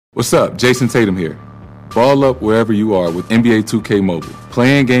What's up? Jason Tatum here. Ball up wherever you are with NBA 2K Mobile.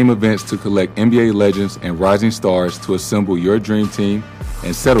 Playing game events to collect NBA legends and rising stars to assemble your dream team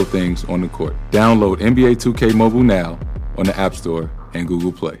and settle things on the court. Download NBA 2K Mobile now on the App Store and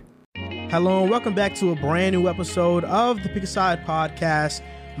Google Play. Hello and welcome back to a brand new episode of the Pick a Side Podcast.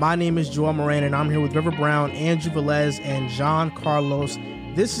 My name is Joel Moran and I'm here with River Brown, Andrew Velez, and John Carlos.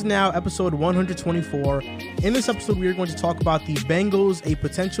 This is now episode 124. In this episode, we are going to talk about the Bengals, a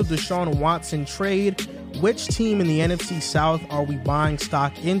potential Deshaun Watson trade. Which team in the NFC South are we buying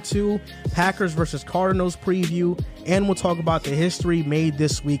stock into? Packers versus Cardinals preview. And we'll talk about the history made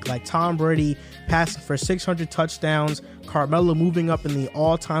this week, like Tom Brady passing for 600 touchdowns, Carmelo moving up in the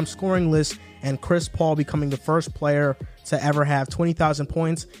all-time scoring list, and Chris Paul becoming the first player to ever have 20,000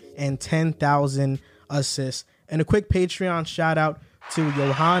 points and 10,000 assists. And a quick Patreon shout out to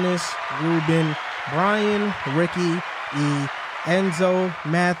Johannes, Ruben, Brian, Ricky, E, Enzo,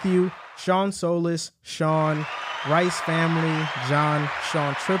 Matthew, Sean Solis, Sean, Rice Family, John,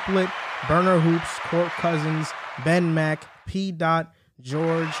 Sean Triplet, Burner Hoops, Court Cousins, Ben Mack, P. Dot,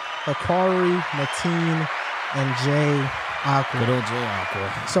 George, Akari, Mateen, and Jay Aqua. Good old Jay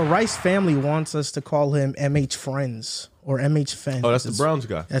Aqua. So Rice Family wants us to call him MH Friends or MH Fens. Oh, that's the Browns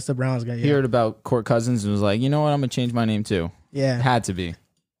guy. That's the Browns guy, yeah. He heard about Court Cousins and was like, you know what, I'm going to change my name too. Yeah. Had to be.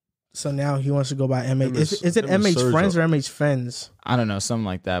 So now he wants to go by MH. Is it him and MH Serge Friends or MH Fens? I don't know, something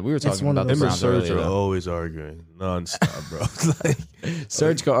like that. We were talking one about of the those. Him and Browns Serge earlier. are though. always arguing nonstop, bro.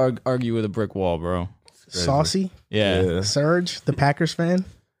 Serge could argue with a brick wall, bro. Saucy? Yeah. Serge, the Packers fan?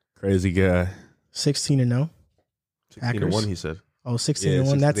 Crazy guy. 16-0. 16-1, he said. Oh,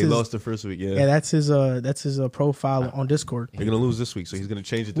 16-1. That's they his. lost the first week. Yeah, that's his profile on Discord. They're gonna lose this week, so he's gonna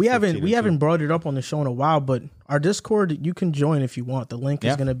change it. To We haven't 15-2. brought it up on the show in a while, but our Discord, you can join if you want. The link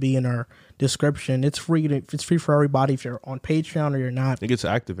is going to be in our description. It's free. It's free for everybody if you're on Patreon or you're not. It gets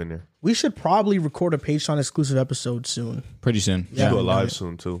active in there. We should probably record a Patreon exclusive episode soon. Pretty soon. We should do a live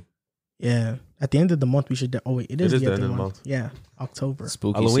soon too. Yeah, at the end of the month we should. Oh wait, it is the end of the month. Yeah, October.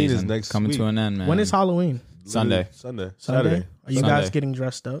 Spooky Halloween season is next coming week. to an end, man. When is Halloween? Sunday. Saturday. Are you Sunday. guys getting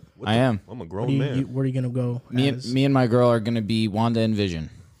dressed up? I am. I'm a grown man. Where are you gonna go? Me and my girl are going to be Wanda and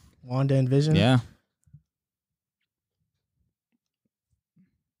Vision. Wanda and Vision. Yeah.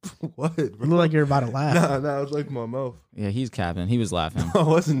 What? Bro? You look like you're about to laugh. Nah, I was like my mouth. Yeah, he's capping. He was laughing. I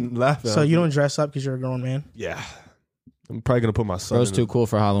wasn't laughing. So you don't dress up because you're a grown man? Yeah. I'm probably gonna put my son. Bro's too cool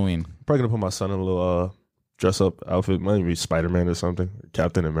for Halloween. Probably gonna put my son in a little dress up outfit. Might be Spider-Man or something.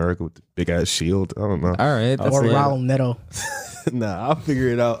 Captain America with the big ass shield. I don't know. All right. That's Or lit. Raul Neto. Nah, I'll figure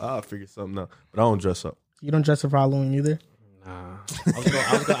it out. I'll figure something out. But I don't dress up. You don't dress up for Halloween either? Nah.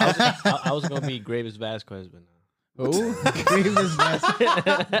 I was gonna be Gravis Vasquez, but Ooh.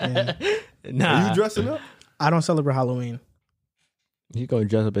 Yeah. nah. Are you dressing up? I don't celebrate Halloween. You gonna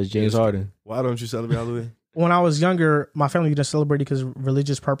dress up as James Harden? Why don't you celebrate Halloween? When I was younger, my family didn't celebrate it because of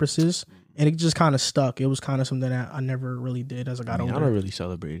religious purposes, and it just kind of stuck. It was kind of something that I never really did as I got I older. don't really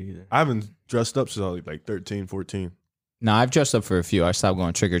celebrate either. I haven't dressed up since I was like 13, 14. No, I've dressed up for a few. I stopped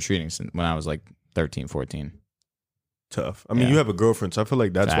going trick-or-treating when I was like 13, 14. Tough. I mean, Yeah. you have a girlfriend, so I feel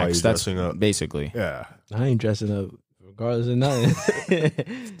like that's why you're Facts. That's dressing up. basically. Yeah. I ain't dressing up regardless of nothing.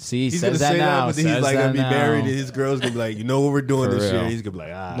 See, He's says gonna that say now. that, but then he's says like that gonna be now. married, and his girl's gonna be like, you know what we're doing For this year. real. He's gonna be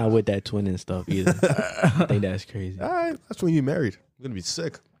like, Not with that twinning stuff either. I think that's crazy. all right, that's when you married. You're gonna be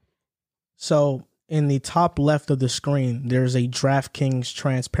sick. So in the top left of the screen, there's a DraftKings On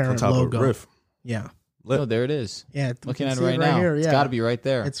transparent top logo. of Riff. Yeah. Oh, there it is. Yeah. you Looking can at it see right now. Here. It's Yeah. got to be right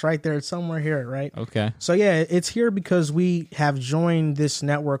there. It's right there. It's somewhere here, right? Okay. So yeah, it's here because we have joined this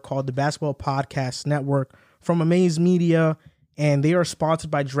network called the Basketball Podcast Network from Amaze Media, and they are sponsored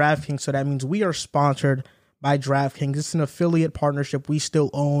by DraftKings. So that means we are sponsored by DraftKings. It's an affiliate partnership. We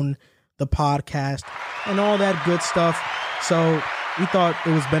still own the podcast and all that good stuff. So we thought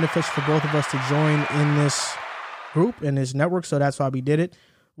it was beneficial for both of us to join in this group, in this network. So that's why we did it.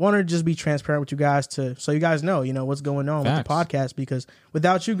 Wanted to just be transparent with you guys so you guys know, what's going on with the podcast, because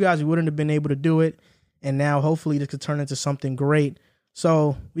without you guys, we wouldn't have been able to do it. And now hopefully this could turn into something great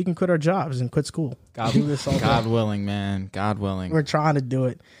so we can quit our jobs and quit school. God, Do this all God day. willing, man. God willing. We're trying to do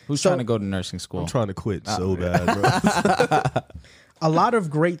it. Who's So- trying to go to nursing school? I'm trying to quit so bad, bro. A lot of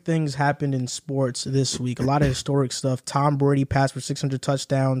great things happened in sports this week. A lot of historic stuff. Tom Brady passed for 600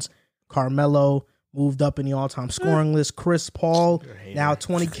 touchdowns. Carmelo moved up in the all-time scoring list. Chris Paul, now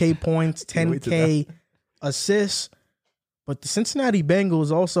 20K points, 10K assists. But the Cincinnati Bengals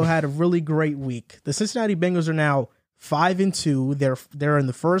also had a really great week. The Cincinnati Bengals are now 5-2. They're in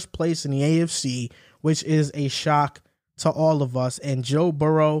the first place in the AFC, which is a shock to all of us. And Joe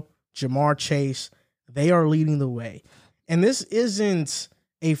Burrow, Jamar Chase, they are leading the way. And this isn't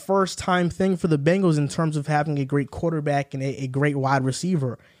a first-time thing for the Bengals in terms of having a great quarterback and a great wide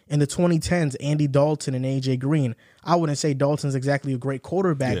receiver. In the 2010s, Andy Dalton and A.J. Green. I wouldn't say Dalton's exactly a great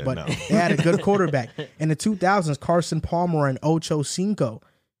quarterback, but they had a good quarterback. In the 2000s, Carson Palmer and Ocho Cinco.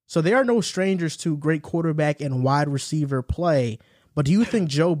 So they are no strangers to great quarterback and wide receiver play. But do you think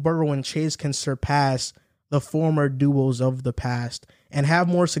Joe Burrow and Chase can surpass the former duos of the past and have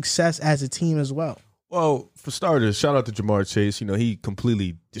more success as a team as well? Well, for starters, shout out to Jamar Chase. He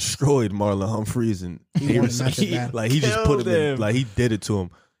completely destroyed Marlon Humphreys, and he just put him in, like he did it to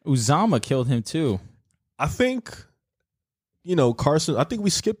him. Uzama killed him too. I think, Carson, I think we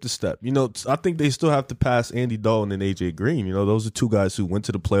skipped a step. I think they still have to pass Andy Dalton and A.J. Green. Those are two guys who went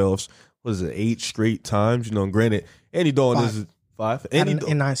to the playoffs, 8 straight times? And granted, Andy Dalton is 5.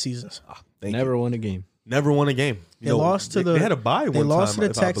 In 9 seasons. Never won a game. Never won a game. They lost to they had a bye one time. They lost to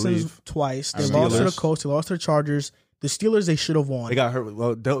the Texans twice. They lost to the Colts. They lost to the Chargers. The Steelers, they should have won. They got hurt.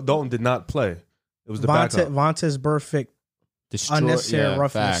 Well, Dalton did not play. It was the backup. Vontaze Burfict. Unnecessary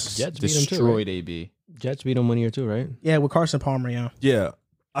roughness. Jets beat destroyed him too, right? AB. Jets beat him 1 year too, right? Yeah, with Carson Palmer, yeah. Yeah.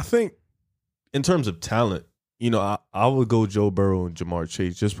 I think in terms of talent, I would go Joe Burrow and Jamar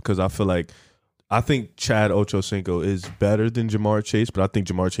Chase just because I think Chad Ochocinco is better than Jamar Chase, but I think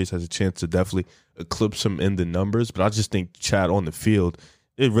Jamar Chase has a chance to definitely eclipse him in the numbers. But I just think Chad on the field,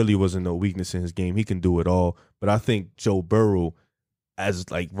 it really wasn't no weakness in his game. He can do it all. But I think Joe Burrow,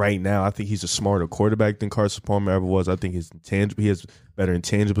 right now, I think he's a smarter quarterback than Carson Palmer ever was. I think he has better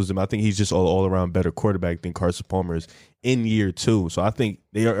intangibles than him. I think he's just all around better quarterback than Carson Palmer is in year 2. So I think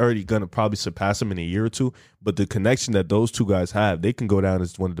they are already going to probably surpass him in a year or two. But the connection that those two guys have, they can go down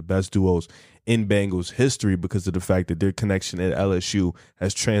as one of the best duos in Bengals history because of the fact that their connection at LSU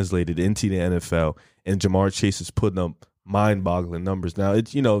has translated into the NFL, and Jamar Chase is putting up mind-boggling numbers. Now,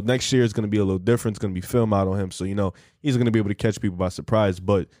 it's next year is going to be a little different. It's going to be film out on him, so he's going to be able to catch people by surprise.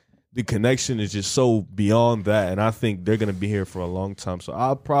 But the connection is just so beyond that, and I think they're going to be here for a long time. So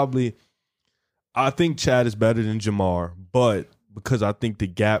I think Chad is better than Jamar, but because I think the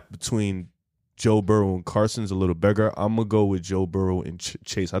gap between Joe Burrow and Carson's a little bigger, I'm going to go with Joe Burrow and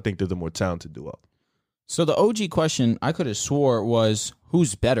Chase. I think they're the more talented duo. So the OG question I could have swore was,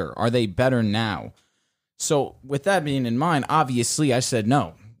 who's better? Are they better now? So with that being in mind, obviously I said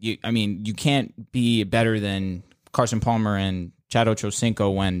no. You can't be better than Carson Palmer and Chad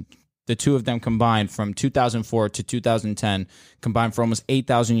Ochocinco when the two of them combined from 2004 to 2010 combined for almost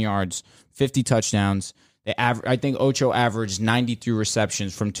 8,000 yards, 50 touchdowns. I think Ocho averaged 93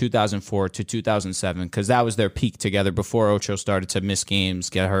 receptions from 2004 to 2007 because that was their peak together before Ocho started to miss games,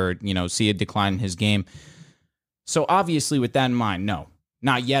 get hurt, see a decline in his game. So obviously with that in mind, no,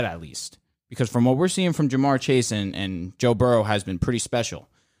 not yet at least. Because from what we're seeing from Jamar Chase and Joe Burrow has been pretty special.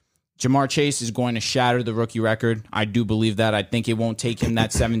 Jamar Chase is going to shatter the rookie record. I do believe that. I think it won't take him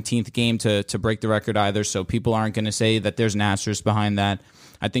that 17th game to break the record either, so people aren't going to say that there's an asterisk behind that.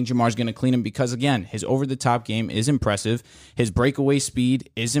 I think Jamar's going to clean him because, again, his over-the-top game is impressive. His breakaway speed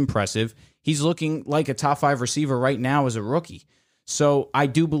is impressive. He's looking like a top 5 receiver right now as a rookie. So I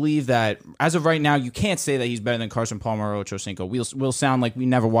do believe that, as of right now, you can't say that he's better than Carson Palmer or Ochocinco. We'll sound like we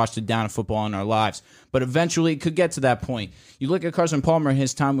never watched a down of football in our lives. But eventually it could get to that point. You look at Carson Palmer in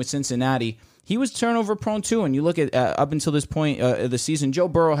his time with Cincinnati, he was turnover prone too. And you look at up until this point of the season, Joe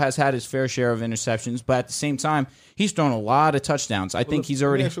Burrow has had his fair share of interceptions. But at the same time, he's thrown a lot of touchdowns. I think he's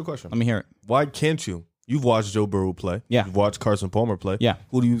already... Let me ask you a question. Let me hear it. Why can't you? You've watched Joe Burrow play. Yeah. You've watched Carson Palmer play. Yeah.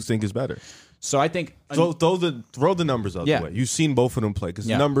 Who do you think is better? So I think throw the numbers out the way. You've seen both of them play because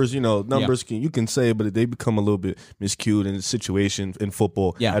numbers you can say, but they become a little bit miscued in the situation in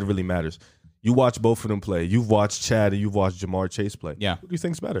football. Yeah, that really matters. You watch both of them play. You've watched Chad and you've watched Jamar Chase play. Yeah, who do you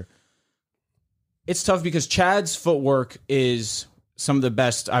think's better? It's tough because Chad's footwork is some of the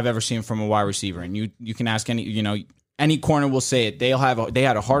best I've ever seen from a wide receiver, and you can ask any corner will say it. They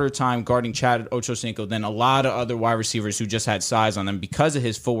had a harder time guarding Chad Ochocinco than a lot of other wide receivers who just had size on them because of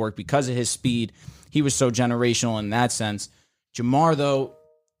his footwork, because of his speed. He was so generational in that sense. Jamar, though,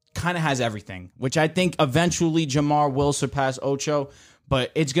 kind of has everything, which I think eventually Jamar will surpass Ocho,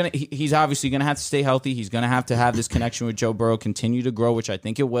 but he's obviously going to have to stay healthy. He's going to have this connection with Joe Burrow, continue to grow, which I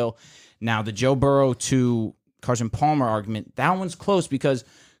think it will. Now, the Joe Burrow to Carson Palmer argument, that one's close because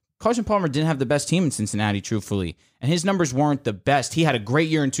Carson Palmer didn't have the best team in Cincinnati, truthfully, and his numbers weren't the best. He had a great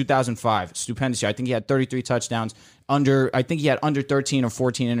year in 2005, stupendous year. I think he had 33 touchdowns. I think he had under 13 or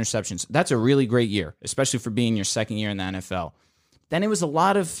 14 interceptions. That's a really great year, especially for being your second year in the NFL. Then it was a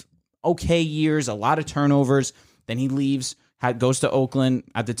lot of okay years, a lot of turnovers. Then he leaves, goes to Oakland.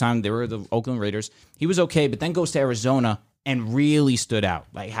 At the time, they were the Oakland Raiders. He was okay, but then goes to Arizona and really stood out,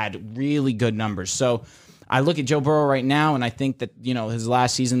 had really good numbers. So I look at Joe Burrow right now, and I think that, his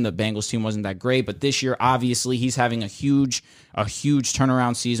last season, the Bengals team wasn't that great. But this year, obviously, he's having a huge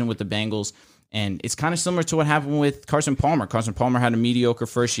turnaround season with the Bengals. And it's kind of similar to what happened with Carson Palmer. Carson Palmer had a mediocre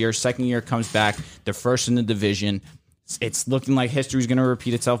first year. Second year comes back. They're first in the division. It's looking like history is going to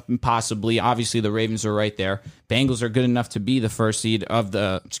repeat itself, possibly. Obviously, the Ravens are right there. Bengals are good enough to be the first seed have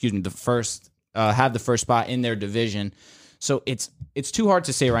the first spot in their division. So it's too hard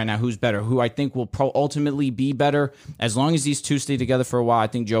to say right now who's better, who I think will ultimately be better. As long as these two stay together for a while, I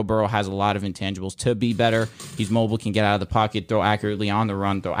think Joe Burrow has a lot of intangibles to be better. He's mobile, can get out of the pocket, throw accurately on the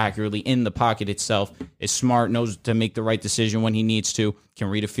run, throw accurately in the pocket itself, is smart, knows to make the right decision when he needs to, can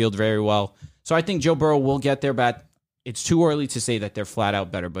read a field very well. So I think Joe Burrow will get there, but it's too early to say that they're flat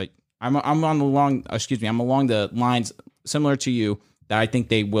out better. But I'm along the lines similar to you that I think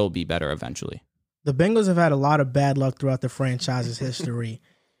they will be better eventually. The Bengals have had a lot of bad luck throughout the franchise's history,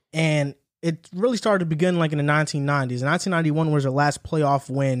 and it really started to begin like in the 1990s. 1991 was their last playoff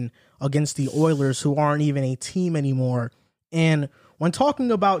win against the Oilers, who aren't even a team anymore. And when talking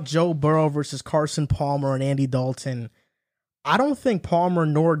about Joe Burrow versus Carson Palmer and Andy Dalton, I don't think Palmer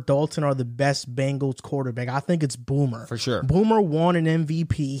nor Dalton are the best Bengals quarterback. I think it's Boomer. For sure. Boomer won an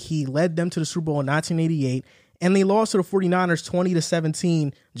MVP. He led them to the Super Bowl in 1988. And they lost to the 49ers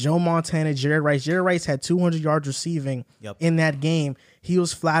 20-17. Joe Montana, Jerry Rice. Jerry Rice had 200 yards receiving in that game. He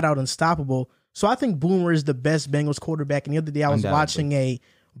was flat out unstoppable. So I think Boomer is the best Bengals quarterback. And the other day I was watching a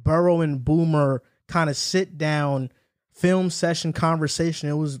Burrow and Boomer kind of sit down film session conversation.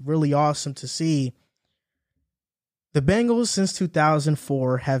 It was really awesome to see. The Bengals since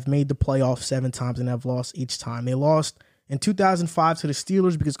 2004 have made the playoffs 7 times and have lost each time. They lost in 2005 to the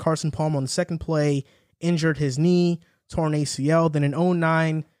Steelers because Carson Palmer on the second play injured his knee, torn ACL. Then in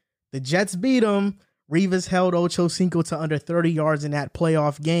 2009, the Jets beat them. Rivas held Ocho Cinco to under 30 yards in that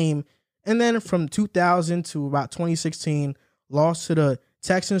playoff game. And then from 2000 to about 2016, lost to the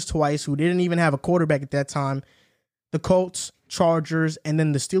Texans twice, who didn't even have a quarterback at that time. The Colts, Chargers, and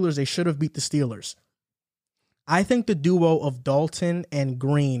then the Steelers. They should have beat the Steelers. I think the duo of Dalton and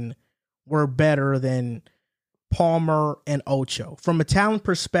Green were better than Palmer and Ocho. From a talent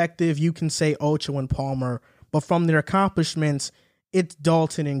perspective, you can say Ocho and Palmer, but from their accomplishments, it's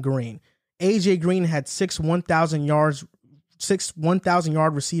Dalton and Green. AJ Green had 6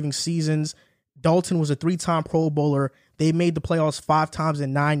 1,000-yard receiving seasons. Dalton was a 3-time Pro Bowler. They made the playoffs 5 times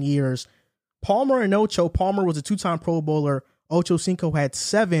in 9 years. Palmer and Ocho, Palmer was a 2-time Pro Bowler. Ocho Cinco had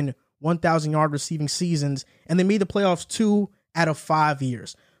 7 1,000-yard receiving seasons, and they made the playoffs 2 out of 5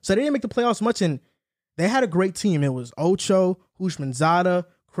 years. So they didn't make the playoffs much, and they had a great team. It was Ocho, Hushmanzada,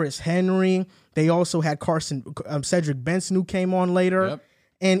 Chris Henry. They also had Cedric Benson, who came on later. Yep.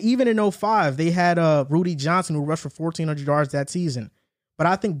 And even in 2005, they had Rudy Johnson, who rushed for 1,400 yards that season. But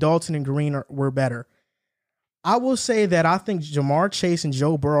I think Dalton and Green were better. I will say that I think Jamar Chase and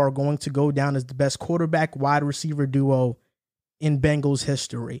Joe Burrow are going to go down as the best quarterback wide receiver duo in Bengals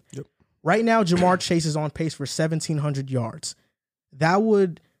history. Yep. Right now, Jamar Chase is on pace for 1,700 yards. That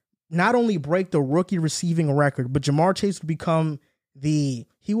would not only break the rookie receiving record, but Jamar Chase would become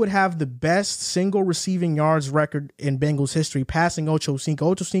he would have the best single receiving yards record in Bengals history, passing Ocho Cinco.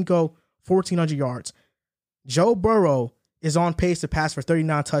 Ocho Cinco, 1,400 yards. Joe Burrow is on pace to pass for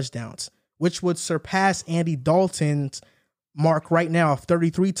 39 touchdowns, which would surpass Andy Dalton's mark right now of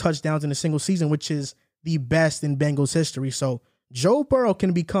 33 touchdowns in a single season, which is the best in Bengals history. So Joe Burrow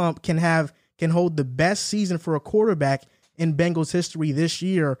can hold the best season for a quarterback in Bengals history this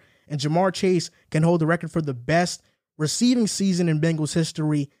year, and Jamar Chase can hold the record for the best receiving season in Bengals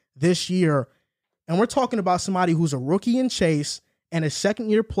history this year. And we're talking about somebody who's a rookie in Chase and a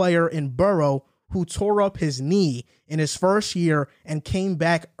second-year player in Burrow who tore up his knee in his first year and came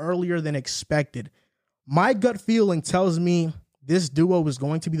back earlier than expected. My gut feeling tells me this duo is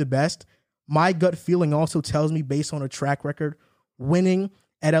going to be the best. My gut feeling also tells me, based on a track record, winning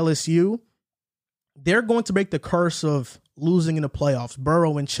at LSU, they're going to break the curse of losing in the playoffs,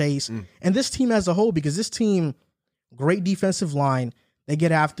 Burrow and Chase, and this team as a whole, because this team, great defensive line, they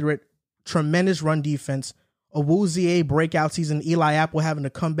get after it, tremendous run defense, Awuzie breakout season, Eli Apple having a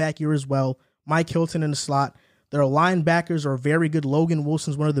comeback year as well, Mike Hilton in the slot. Their linebackers are very good. Logan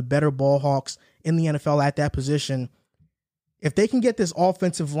Wilson's one of the better ball hawks in the NFL at that position. If they can get this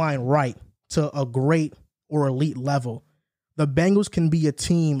offensive line right to a great or elite level, the Bengals can be a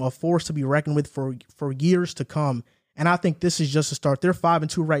team, a force to be reckoned with for years to come. And I think this is just a start. They're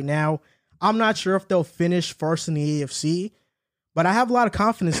 5-2 right now. I'm not sure if they'll finish first in the AFC, but I have a lot of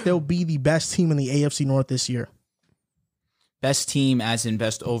confidence they'll be the best team in the AFC North this year. Best team as in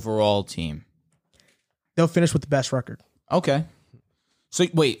best overall team. They'll finish with the best record. Okay. So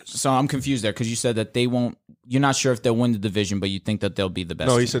wait, so I'm confused there because you said that they won't you're not sure if they'll win the division, but you think that they'll be the best.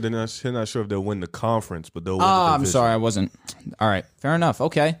 No, he team. said they're not sure if they'll win the conference, but they'll win the I'm division. sorry, I wasn't. All right, fair enough.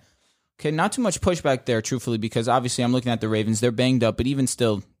 Okay, not too much pushback there, truthfully, because obviously I'm looking at the Ravens. They're banged up, but even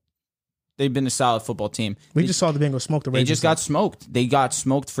still, they've been a solid football team. We just saw the Bengals smoke the Ravens. They just got smoked. They got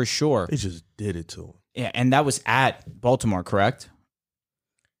smoked for sure. They just did it to him. Yeah, and that was at Baltimore, correct?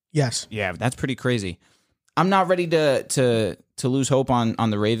 Yes. Yeah, that's pretty crazy. I'm not ready to lose hope on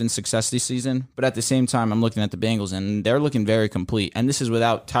the Ravens' success this season, but at the same time, I'm looking at the Bengals, and they're looking very complete. And this is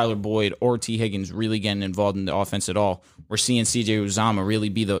without Tyler Boyd or T. Higgins really getting involved in the offense at all. We're seeing C.J. Uzomah really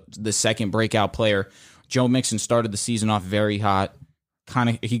be the second breakout player. Joe Mixon started the season off very hot.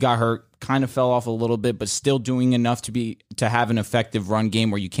 He got hurt, kind of fell off a little bit, but still doing enough to have an effective run game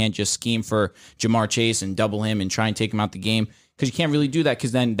where you can't just scheme for Jamar Chase and double him and try and take him out the game. Because you can't really do that,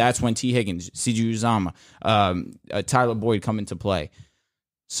 because then that's when T. Higgins, C.J. Uzomah, Tyler Boyd come into play.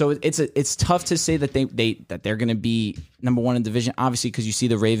 So it's tough to say that they're going to be number one in division, obviously, because you see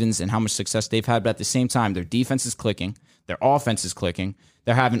the Ravens and how much success they've had. But at the same time, their defense is clicking, their offense is clicking.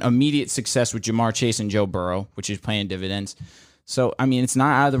 They're having immediate success with Jamar Chase and Joe Burrow, which is paying dividends. So I mean, it's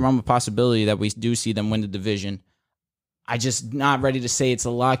not out of the realm of possibility that we do see them win the division. I just not ready to say it's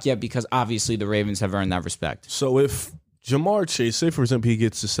a lock yet, because obviously the Ravens have earned that respect. So if Jamar Chase, say for example, he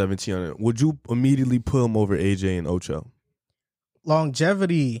gets to 1,700, would you immediately put him over AJ and Ocho?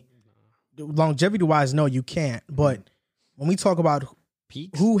 Longevity wise, no, you can't. But when we talk about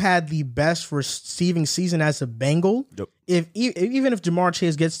Peaks? who had the best receiving season as a Bengal, even if Jamar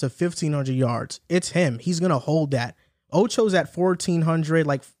Chase gets to 1,500 yards, it's him. He's gonna hold that. Ocho's at 1,400,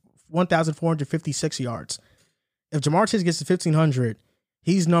 like 1,456 yards. If Jamar Chase gets to 1,500,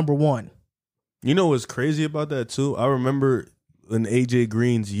 he's number one. You know what's crazy about that too? I remember in AJ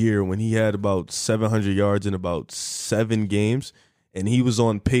Green's year when he had about 700 yards in about 7 games, and he was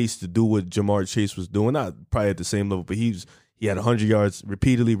on pace to do what Jamar Chase was doing. Not probably at the same level, but he had 100 yards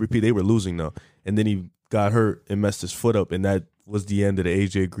repeatedly. They were losing though, and then he got hurt and messed his foot up, and that was the end of the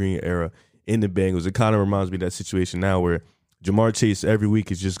AJ Green era in the Bengals. It kind of reminds me of that situation now where Jamar Chase every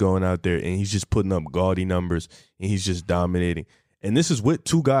week is just going out there and he's just putting up gaudy numbers and he's just dominating. And this is with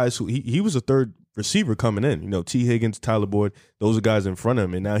two guys who he was a third receiver coming in. You know, T. Higgins, Tyler Boyd, those are guys in front of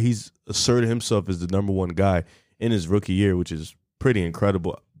him. And now he's asserted himself as the number one guy in his rookie year, which is pretty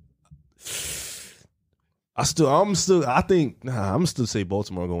incredible. I'm still say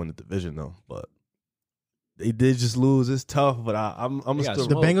Baltimore going to the division though, but they did just lose. It's tough, but I'm still.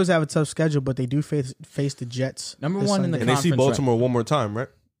 The Bengals have a tough schedule, but they do face the Jets. Number one in the and they see conference, Baltimore one more time, right?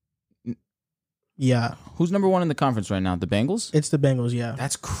 Yeah. Who's number one in the conference right now? The Bengals? It's the Bengals, yeah.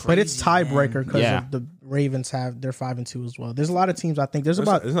 That's crazy. But it's tiebreaker because Yeah. the Ravens they're 5-2 as well. There's a lot of teams. I think there's It's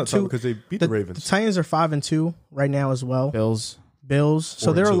about not two tough because they beat the Ravens. The Titans are 5-2 right now as well. Bills.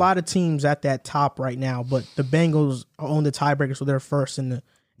 So there are a 4-2. lot of teams at that top right now, but the Bengals own the tiebreaker, so they're first in the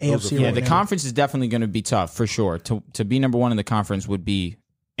AFC. Yeah, right the now. conference is definitely going to be tough for sure. To be number one in the conference would be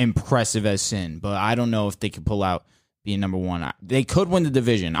impressive as sin, but I don't know if they could pull out being number one. They could win the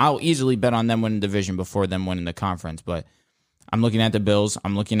division. I'll easily bet on them winning the division before them winning the conference, but I'm looking at the Bills.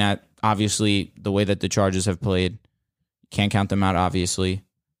 I'm looking at, obviously, the way that the Chargers have played. Can't count them out, obviously,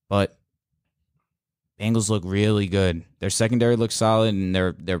 but Bengals look really good. Their secondary looks solid, and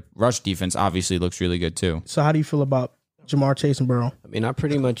their rush defense obviously looks really good too. So how do you feel about Jamar Chase and Burrow? I mean, I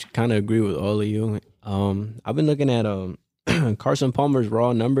pretty much kind of agree with all of you. I've been looking at Carson Palmer's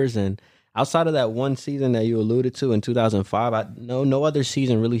raw numbers, and outside of that one season that you alluded to in 2005, no other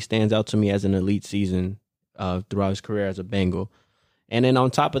season really stands out to me as an elite season throughout his career as a Bengal. And then on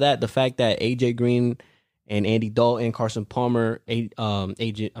top of that, the fact that AJ Green and Andy Dalton, Carson Palmer,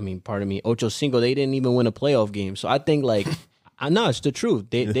 Ocho Cinco, they didn't even win a playoff game. So I think, like, I know it's the truth.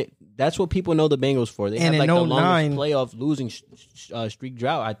 That's what people know the Bengals for. They And have like in the 09 longest playoff losing streak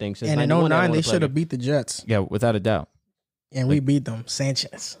drought, I think. Since And in 91, 09, they won a should have playoff beat the Jets, Yeah, without a doubt. and we beat them.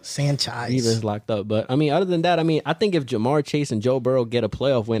 Sanchez. game. Rivers locked up. But, I mean, other than that, I think if Jamar Chase and Joe Burrow get a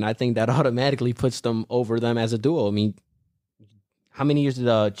playoff win, I think that automatically puts them over them as a duo. I mean, how many years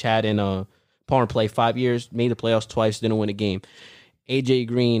did Chad and Palmer play? 5 years, made the playoffs twice, didn't win a game. AJ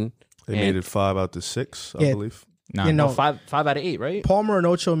Green, They made it 5 out of 6, I Yeah. believe. No, You know, five out of 8, right? Palmer and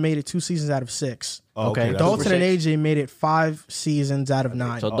Ocho made it 2 seasons out of 6. Oh, Okay. that's Dalton what- and AJ made it 5 seasons out of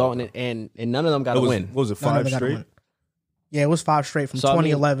 9. So Dalton and none of them got It a was, win. what was it, None of 5 them got a straight? win. Yeah, it was 5 straight from So, I mean-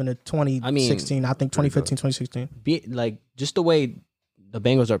 2011 to 2016. I think 2015, 2016. Just the way the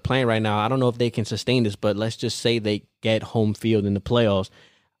Bengals are playing right now, I don't know if they can sustain this, but let's just say they get home field in the playoffs.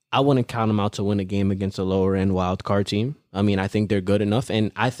 I wouldn't count them out to win a game against a lower end wild card team. I mean, I think they're good enough,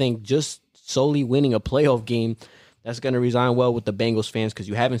 and I think just solely winning a playoff game, that's going to resign well with the Bengals fans because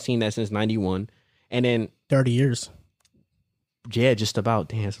you haven't seen that since '91. And then 30 years. yeah, just about.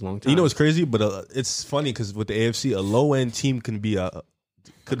 Damn, it's a long time. You know what's crazy? But it's funny because with the AFC, a low end team can be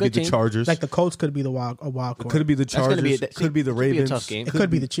could be the team. Chargers. Like the Colts could be a wild card. Could be the Chargers. Could be the Ravens. Be a tough game. It could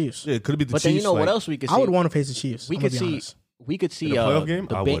be the Chiefs. Yeah, it could be the But Chiefs. then you know what else we could see? I would want to face the Chiefs. We could see. We could see In a playoff game?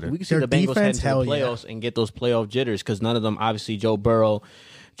 I wouldn't. we could see Their the Bengals head defense, to the hell yeah. playoffs and get those playoff jitters because none of them, obviously, Joe Burrow,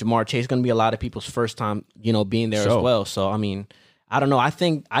 Jamar Chase, going to be a lot of people's first time, being there as well. So I mean, I don't know. I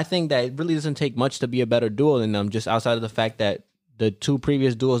think that it really doesn't take much to be a better duo than them. Just outside of the fact that the two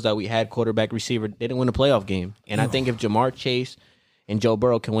previous duos that we had, quarterback receiver, they didn't win a playoff game. And I think if Jamar Chase and Joe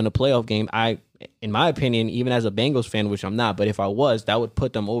Burrow can win a playoff game, in my opinion, even as a Bengals fan, which I'm not, but if I was, that would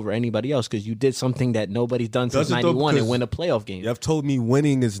put them over anybody else because you did something that nobody's done since '91 and win a playoff game. You've told me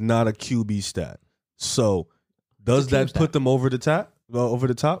winning is not a QB stat. So does that put them over the top?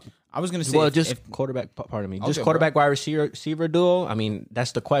 I was going to say, quarterback. Pardon me, just Okay, quarterback wide receiver duo. I mean,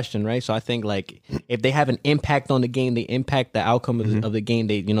 that's the question, right? So I think like if they have an impact on the game, they impact the outcome of the game.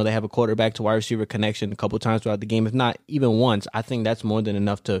 They they have a quarterback to wide receiver connection a couple times throughout the game, if not even once. I think that's more than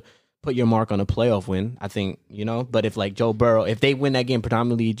enough to put your mark on a playoff win. I think But if like Joe Burrow, if they win that game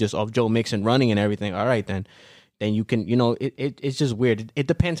predominantly just off Joe Mixon running and everything, all right then you can. It's just weird. It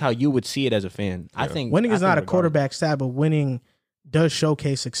depends how you would see it as a fan. Yeah. I think winning is not a quarterback stat, but winning does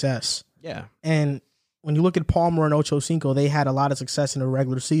showcase success. Yeah. And when you look at Palmer and Ocho Cinco, they had a lot of success in the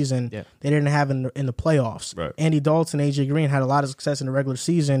regular season. Yeah. They didn't have in the playoffs. Right. Andy Dalton, AJ Green had a lot of success in the regular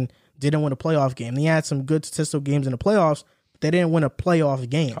season, didn't win a playoff game. They had some good statistical games in the playoffs, but they didn't win a playoff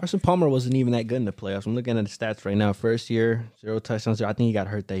game. Carson Palmer wasn't even that good in the playoffs. I'm looking at the stats right now. First year, 0 touchdowns. I think he got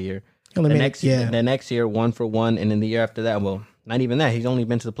hurt that year. The next year, 1 for 1, and then the year after that, well, not even that. He's only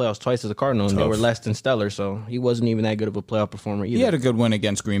been to the playoffs twice as a Cardinal, and they were less than stellar, so he wasn't even that good of a playoff performer either. he had a good win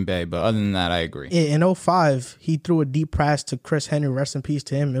against Green Bay, but other than that, I agree. In 2005, he threw a deep pass to Chris Henry, rest in peace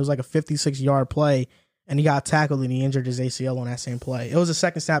to him. It was like a 56-yard play, and he got tackled, and he injured his ACL on that same play. It was the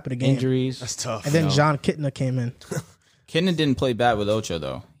second snap of the game. Injuries. That's tough. And then John Kitna came in. Kidden didn't play bad with Ocho,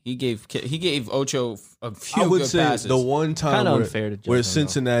 though. He gave Ocho a few I would good say passes. the one time Kinda unfair to judge where them,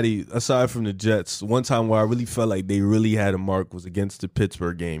 Cincinnati, aside from the Jets, one time where I really felt like they really had a mark was against the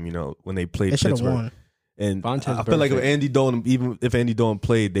Pittsburgh game. When they played They should have Pittsburgh. won. And Vontaze I feel like if Burfict. Andy Dalton, even if Andy Dalton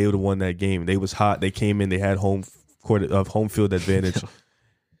played, they would have won that game. They was hot. They came in. They had home field advantage.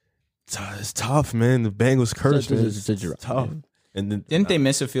 It's tough, man. The Bengals curse, man. It's tough. And then Didn't they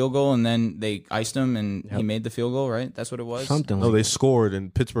miss a field goal and then they iced him and he made the field goal, right? That's what it was? Something No, like they scored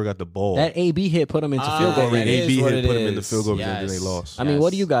and Pittsburgh got the ball. that AB hit put him into field goal that range. is AB what hit it put him in the is. field goal range and Yes. they lost. I mean, what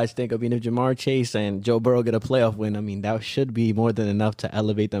do Yes. you guys think? I mean, if Jamar Chase and Joe Burrow get a playoff win, I mean, that should be more than enough to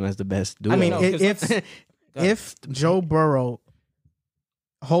elevate them as the best duo. I mean, No, 'cause if Joe Burrow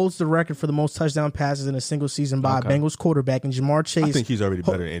holds the record for the most touchdown passes in a single season by a Bengals quarterback, and Jamar Chase, I think he's already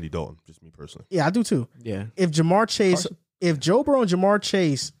better than Andy Dalton, just me personally. yeah, I do too. yeah. If Joe Burrow and Jamar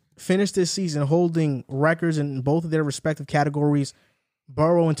Chase finish this season holding records in both of their respective categories,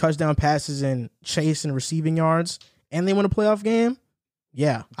 Burrow in touchdown passes and Chase in receiving yards, and they win a playoff game,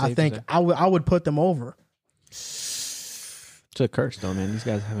 yeah, I think I would put them over. It's a curse, though, man. These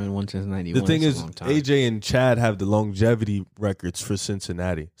guys haven't won since '91. The thing It's is, a long time. AJ and Chad have the longevity records for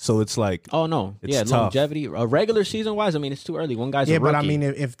Cincinnati. So it's like, Oh no, It's yeah, tough. longevity. Regular season wise, I mean, it's too early. One guy's Yeah, a rookie. but I mean,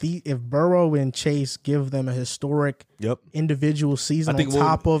 if Burrow and Chase give them a historic yep. individual season I think on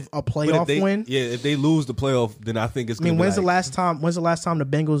top of a playoff win, Yeah, if they lose the playoff, then I think it's I going mean, to be when's the last time the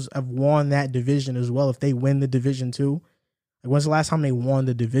Bengals have won that division as well? If they win the division too, like, when's the last time they won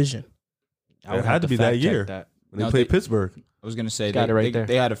the division? I would It have had to be that fact check year. that. when they No, played they- Pittsburgh. I was going to say Got it right there.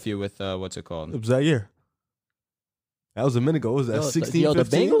 they had a few with, what's it called? It was that year. That was a minute ago. What was that 16, the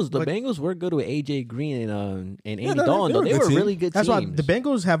 15? Bengals were good with AJ Green and Andy no, Dalton. they were Though. They a good were team. really good That's teams. why the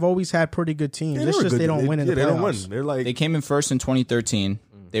Bengals have always had pretty good teams. Yeah, It's were just good. they don't win in the They don't win. playoffs. They're like, They came in first in 2013.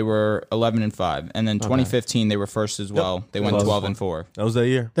 They were 11-5, and then 2015 they were first as well. They went 12-4. that was that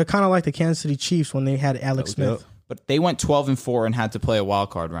year. They're kind of like the Kansas City Chiefs when they had Alex Smith. But they went 12-4 and had to play a wild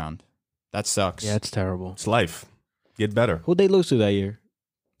card round. That sucks. Yeah, it's terrible. It's life. Get better. Who'd they lose to that year?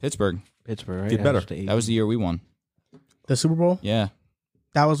 Pittsburgh. Pittsburgh, right? Get better. That was the year we won. The Super Bowl, Yeah.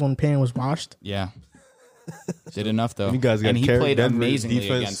 that was when Payne was washed. Yeah. Did enough though. You guys got and he carried. played Denver amazingly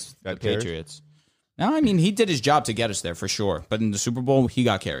defense against got the carried. Patriots. No, I mean he did his job to get us there for sure. But in the Super Bowl, he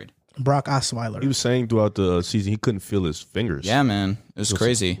got carried. Brock Osweiler. He was saying throughout the season he couldn't feel his fingers. Yeah, man. It was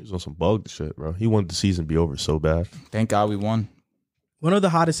crazy. He was on some bug shit, bro. He wanted the season to be over so bad. Thank God we won. One of the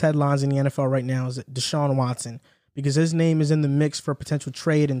hottest headlines in the NFL right now is Deshaun Watson, because his name is in the mix for potential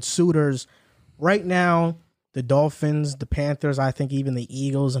trade and suitors. Right now, the Dolphins, the Panthers, I think even the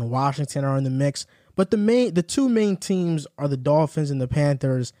Eagles and Washington are in the mix. But the two main teams are the Dolphins and the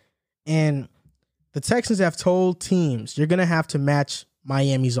Panthers. And the Texans have told teams you're going to have to match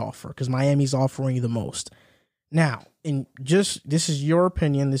Miami's offer because Miami's offering you the most. Now, this is your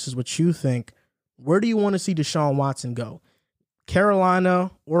opinion. This is what you think. Where do you want to see Deshaun Watson go?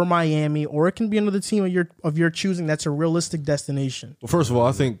 Carolina or Miami, or it can be another team of your choosing that's a realistic destination. Well, first of all,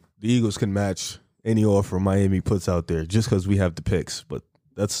 I think the Eagles can match any offer Miami puts out there just because we have the picks, but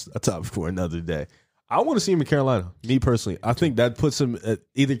that's a topic for another day. I want to see him in Carolina, me personally. I think that puts him at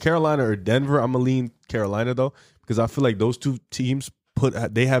either Carolina or Denver. I'm going to lean Carolina, though, because I feel like those two teams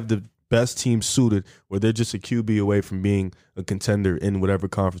they have the best team suited where they're just a QB away from being a contender in whatever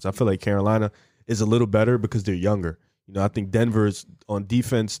conference. I feel like Carolina is a little better because they're younger. You know, I think Denver's on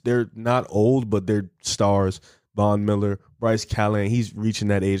defense, they're not old, but they're stars. Von Miller, Bryce Callahan, he's reaching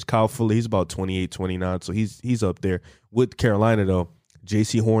that age. Kyle Fuller, he's about 28, 29, so he's up there. With Carolina, though,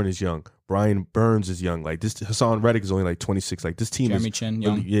 J.C. Horn is young. Brian Burns is young. Like this, Hassan Reddick is only like 26. Like this team Jeremy Chin,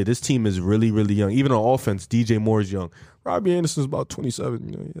 young. Yeah, this team is really, really young. Even on offense, DJ Moore is young. Robbie Anderson's about 27.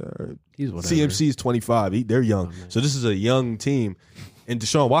 You know, yeah. He's whatever. CMC is 25. They're young. So this is a young team. And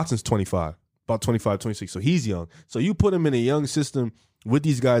Deshaun Watson's 25, about 25, 26. So he's young. So you put him in a young system with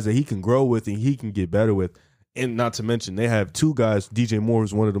these guys that he can grow with and he can get better with. And not to mention, they have two guys. DJ Moore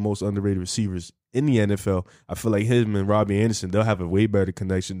is one of the most underrated receivers in the NFL. I feel like him and Robbie Anderson, they'll have a way better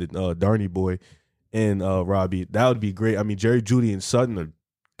connection than Darnay Boy and Robbie. That would be great. I mean, Jerry Jeudy and Sutton are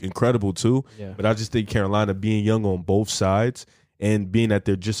incredible too. Yeah. But I just think Carolina being young on both sides and being that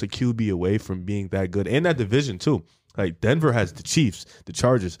they're just a QB away from being that good. And that division too. Like Denver has the Chiefs, the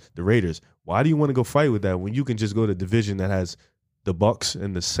Chargers, the Raiders. Why do you want to go fight with that when you can just go to a division that has the Bucks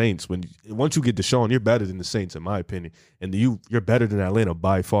and the Saints? Once you get Deshaun, you're better than the Saints, in my opinion. And you're better than Atlanta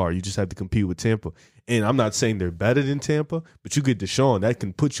by far. You just have to compete with Tampa. And I'm not saying they're better than Tampa, but you get Deshaun, that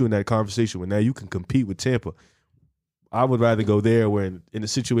can put you in that conversation where now you can compete with Tampa. I would rather go there where in a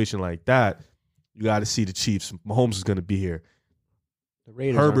situation like that, you got to see the Chiefs. Mahomes is going to be here. The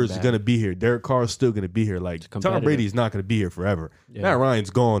Raiders Herbert's going to be here. Derek Carr is still going to be here. Like Tom Brady is not going to be here forever. Yeah. Matt Ryan's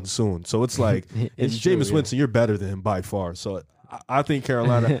gone soon. So it's like, and Jameis Winston, you're better than him by far. So I think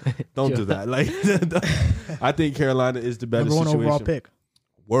Carolina, don't do that. Like, I think Carolina is the better situation. Overall pick.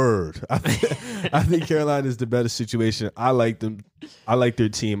 Word. I think Carolina is the better situation. I like them. I like their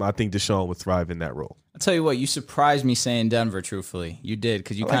team. I think Deshaun would thrive in that role. I'll tell you what, you surprised me saying Denver, truthfully. You did,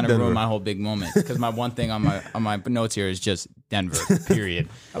 because you kind of ruined my whole big moment. Because my one thing on my notes here is just Denver, period.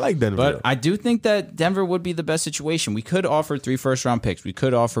 I like Denver. But I do think that Denver would be the best situation. We could offer 3 first-round picks. We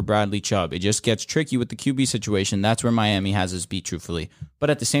could offer Bradley Chubb. It just gets tricky with the QB situation. That's where Miami has us beat, truthfully. But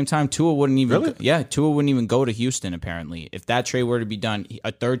at the same time, Tua wouldn't even Tua wouldn't even go to Houston, apparently. If that trade were to be done,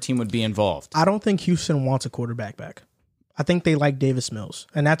 a third team would be involved. I don't think Houston wants a quarterback back. I think they like Davis Mills,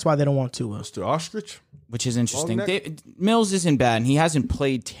 and that's why they don't want Tua. Mr. Ostrich? Which is interesting. Mills isn't bad, and he hasn't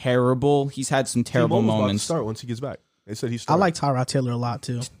played terrible. He's had some terrible moments. Start once he gets back. They said he's. I like Tyrod Taylor a lot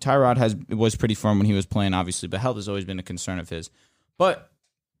too. Tyrod was pretty firm when he was playing, obviously, but health has always been a concern of his. But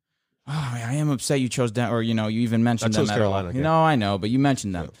I am upset you chose Denver, or you even mentioned them at Carolina, all. No, I know, but you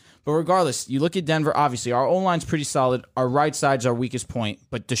mentioned them. Yeah. But regardless, you look at Denver, obviously, our O-line's pretty solid. Our right side's our weakest point.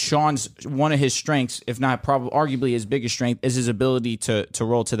 But Deshaun's one of his strengths, if not probably arguably his biggest strength, is his ability to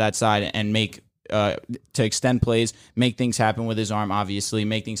roll to that side and make to extend plays, make things happen with his arm, obviously,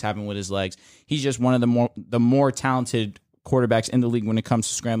 make things happen with his legs. He's just one of the more talented quarterbacks in the league when it comes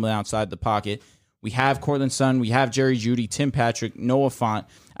to scrambling outside the pocket. We have Cortland Sutton, we have Jerry Jeudy, Tim Patrick, Noah Fant.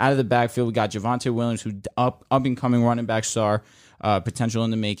 Out of the backfield, we got Javonte Williams, who up-and-coming running back star, potential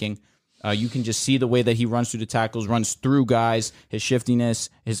in the making. You can just see the way that he runs through the tackles, runs through guys, his shiftiness,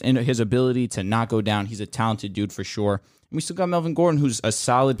 his ability to not go down. He's a talented dude for sure. And we still got Melvin Gordon, who's a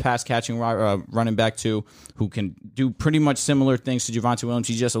solid pass-catching running back too, who can do pretty much similar things to Javonte Williams.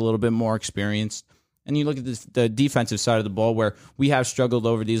 He's just a little bit more experienced. And you look at the defensive side of the ball, where we have struggled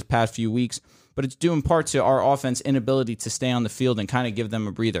over these past few weeks, but it's due in part to our offense inability to stay on the field and kind of give them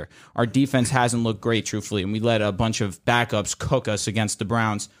a breather. Our defense hasn't looked great, truthfully, and we let a bunch of backups cook us against the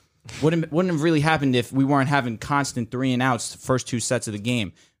Browns. Wouldn't have really happened if we weren't having constant 3-and-outs the first 2 sets of the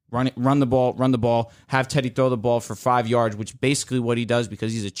game. Run the ball, have Teddy throw the ball for 5 yards, which basically what he does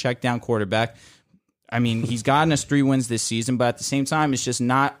because he's a check down quarterback. I mean, he's gotten us 3 wins this season, but at the same time, it's just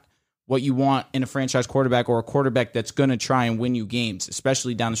not what you want in a franchise quarterback or a quarterback that's going to try and win you games,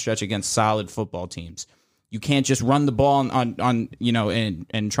 especially down the stretch against solid football teams. You can't just run the ball on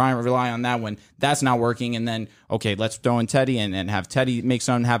and try and rely on that when that's not working. And then, okay, let's throw in Teddy and have Teddy make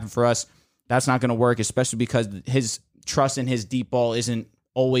something happen for us. That's not going to work, especially because his trust in his deep ball isn't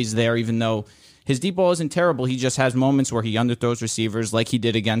always there, even though his deep ball isn't terrible. He just has moments where he underthrows receivers like he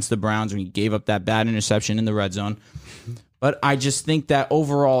did against the Browns when he gave up that bad interception in the red zone. But I just think that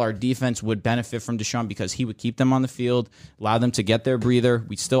overall our defense would benefit from Deshaun because he would keep them on the field, allow them to get their breather.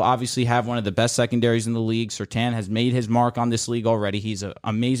 We still obviously have one of the best secondaries in the league. Surtain has made his mark on this league already. He's an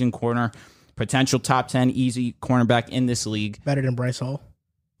amazing corner, potential top 10 easy cornerback in this league. Better than Bryce Hall.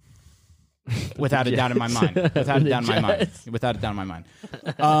 Without a doubt in my mind. Without a doubt in my mind. Without a doubt in my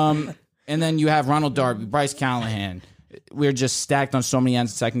mind. And then you have Ronald Darby, Bryce Callahan. We're just stacked on so many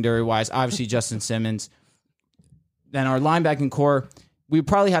ends secondary-wise. Obviously, Justin Simmons. Then our linebacking core, we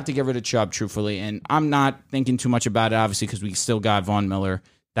probably have to get rid of Chubb, truthfully. And I'm not thinking too much about it, obviously, because we still got Von Miller.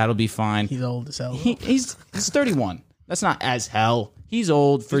 That'll be fine. He's old as hell. He's 31. That's not as hell. He's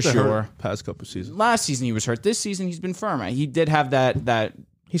old for sure. Past couple seasons. Last season he was hurt. This season he's been firm. He did have that.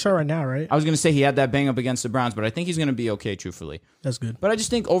 He's hurt right now, right? I was going to say he had that bang up against the Browns, but I think he's going to be okay, truthfully. That's good. But I just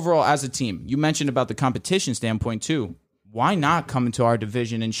think overall as a team, you mentioned about the competition standpoint too. Why not come into our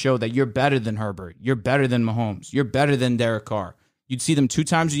division and show that you're better than Herbert, you're better than Mahomes, you're better than Derek Carr? You'd see them 2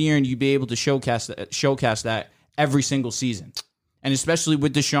 times a year, and you'd be able to showcase that every single season. And especially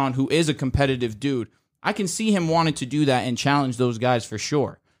with Deshaun, who is a competitive dude, I can see him wanting to do that and challenge those guys for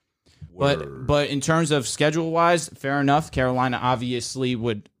sure. But in terms of schedule-wise, fair enough. Carolina obviously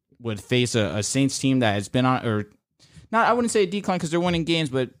would face a Saints team that has been on, or not, I wouldn't say a decline because they're winning games,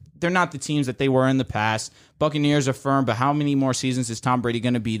 but they're not the teams that they were in the past. Buccaneers are firm, but how many more seasons is Tom Brady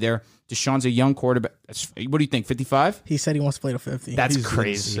going to be there? Deshaun's a young quarterback. What do you think, 55? He said he wants to play to 50. That's He's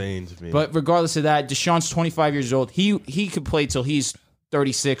crazy. Insane to me. But regardless of that, Deshaun's 25 years old. He could play till he's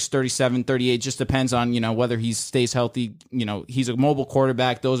 36, 37, 38. Just depends on, whether he stays healthy. He's a mobile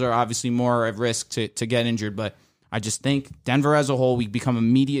quarterback. Those are obviously more at risk to get injured. But I just think Denver as a whole, we become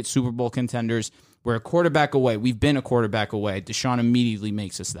immediate Super Bowl contenders. We're a quarterback away. We've been a quarterback away. Deshaun immediately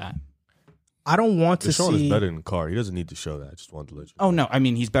makes us that. I don't want to Deshaun see. is better than Carr. He doesn't need to show that. I just wanted to let you know. Oh, no. I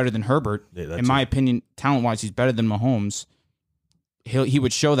mean, he's better than Herbert. Yeah, in my opinion, talent-wise, he's better than Mahomes. He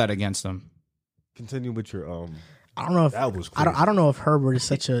would show that against them. Continue with your I don't know if that was crazy. I don't know if Herbert is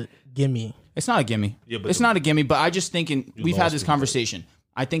such a gimme. It's not a gimme. Yeah, but it's not a gimme, but I just think we've had lost this him, conversation.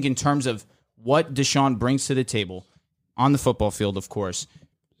 I think in terms of what Deshaun brings to the table on the football field, of course,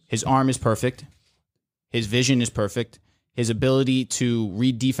 his arm is perfect. His vision is perfect. His ability to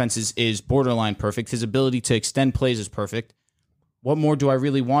read defenses is borderline perfect. His ability to extend plays is perfect. What more do I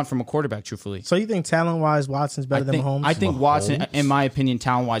really want from a quarterback, truthfully? So you think talent-wise, Watson's better than Mahomes? I think Watson, in my opinion,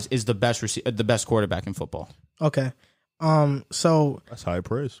 talent-wise, is the best quarterback in football. Okay. So That's high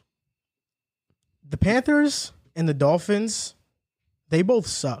praise. the Panthers and the Dolphins, they both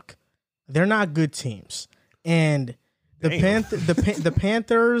suck. They're not good teams. And the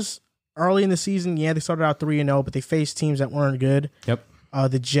Panthers early in the season, they started out 3-0, but they faced teams that weren't good. Yep.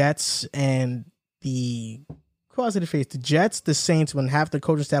 The Jets and who else did they face? The Jets, the Saints, when half the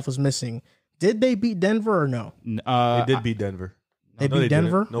coaching staff was missing. Did they beat Denver or no? They did beat Denver. They beat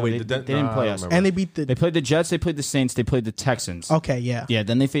Denver? No, wait, they didn't play us. And they beat They played the Jets, they played the Saints, they played the Texans. Okay, yeah. Yeah,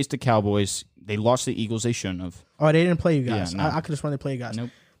 then they faced the Cowboys. They lost the Eagles. They shouldn't have. Oh, they didn't play you guys. Yeah, no. I could have sworn they played you guys. Nope.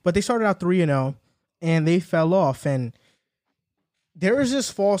 But they started out 3-0, and they fell off. And there is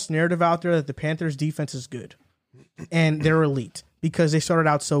this false narrative out there that the Panthers' defense is good, and they're elite because they started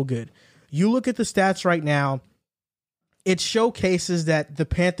out so good. You look at the stats right now, it showcases that the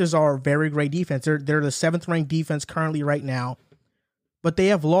Panthers are a very great defense. They're the 7th-ranked defense currently right now, but they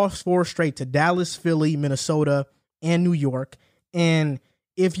have lost 4 straight to Dallas, Philly, Minnesota, and New York. And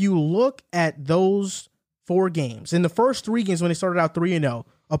if you look at those 4 games, in the first 3 games when they started out 3-0,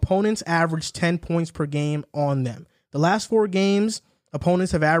 opponents averaged 10 points per game on them. The last 4 games,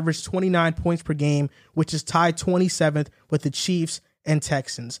 opponents have averaged 29 points per game, which is tied 27th with the Chiefs and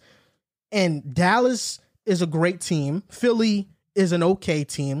Texans. And Dallas is a great team. Philly is an okay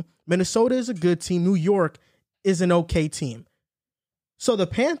team. Minnesota is a good team. New York is an okay team. So the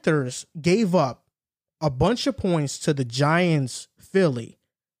Panthers gave up a bunch of points to the Giants, Philly.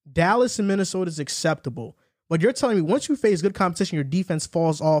 Dallas and Minnesota is acceptable. But you're telling me once you face good competition, your defense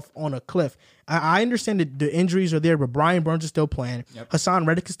falls off on a cliff. I understand that the injuries are there, but Brian Burns is still playing. Yep. Hassan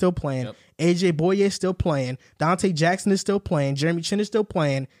Reddick is still playing. Yep. AJ Boye is still playing. Dante Jackson is still playing. Jeremy Chin is still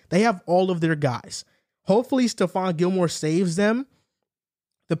playing. They have all of their guys. Hopefully Stephon Gilmore saves them.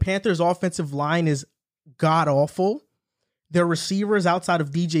 The Panthers' offensive line is god-awful. Their receivers outside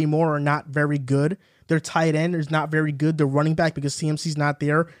of DJ Moore are not very good. Their tight end is not very good. Their running back, because CMC's not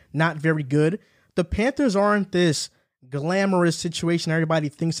there, not very good. The Panthers aren't this glamorous situation everybody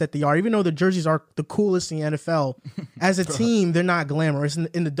thinks that they are, even though the jerseys are the coolest in the NFL. As a team, they're not glamorous.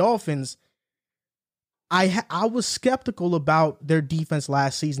 In the Dolphins, I was skeptical about their defense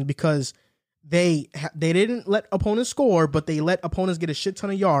last season because they didn't let opponents score, but they let opponents get a shit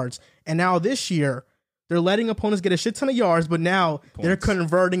ton of yards. And now this year, They're letting opponents get a shit ton of yards, but now they're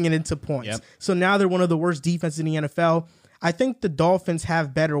converting it into points. Yep. So now they're one of the worst defenses in the NFL. I think the Dolphins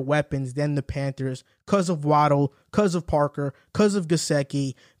have better weapons than the Panthers because of Waddle, because of Parker, because of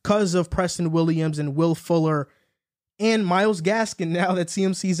Gesicki, because of Preston Williams and Will Fuller and Myles Gaskin. Now that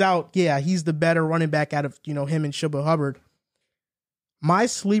CMC's out, yeah, he's the better running back out of him and Chuba Hubbard. My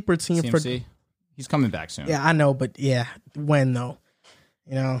sleeper team CMC? He's coming back soon. Yeah, I know, but yeah, when though?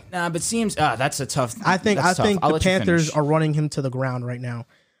 Nah, but that's a tough. I think I'll the Panthers are running him to the ground right now.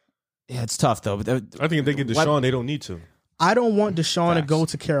 Yeah, it's tough though. But I think if they get Deshaun, they don't need to. I don't want Deshaun to go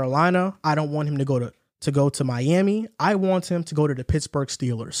to Carolina. I don't want him to go to Miami. I want him to go to the Pittsburgh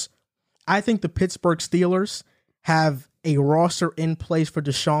Steelers. I think the Pittsburgh Steelers have a roster in place for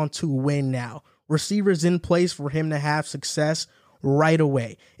Deshaun to win now. Receivers in place for him to have success right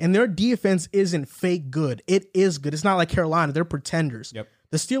away. And their defense isn't fake good. It is good. It's not like Carolina. They're pretenders. Yep.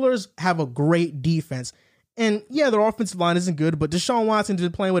 The Steelers have a great defense. And yeah, their offensive line isn't good, but Deshaun Watson has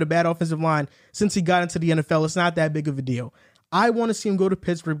been playing with a bad offensive line since he got into the NFL. It's not that big of a deal. I want to see him go to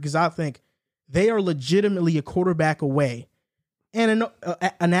Pittsburgh because I think they are legitimately a quarterback away and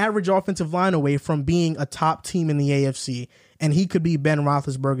an average offensive line away from being a top team in the AFC. And he could be Ben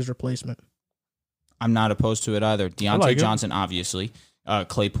Roethlisberger's replacement. I'm not opposed to it either. Deontay Johnson, obviously.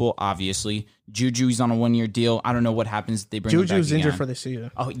 Claypool, obviously. Juju's on a 1-year deal. I don't know what happens if they bring him back Juju's injured again. for this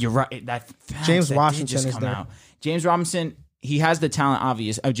season. Oh, you're right. James Washington is there. Out. James Robinson, he has the talent,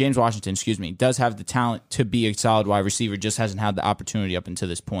 James Washington, does have the talent to be a solid wide receiver, just hasn't had the opportunity up until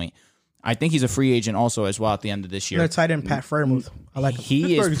this point. I think he's a free agent also as well at the end of this year. Their tight end, Pat Freiermuth. I like him.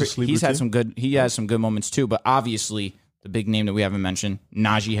 He has some good moments too, but obviously the big name that we haven't mentioned,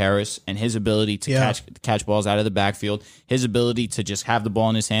 Najee Harris, and his ability to catch balls out of the backfield, his ability to just have the ball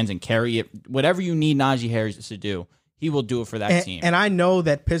in his hands and carry it, whatever you need Najee Harris to do, he will do it for that team. And I know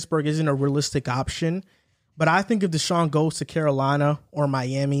that Pittsburgh isn't a realistic option, but I think if Deshaun goes to Carolina or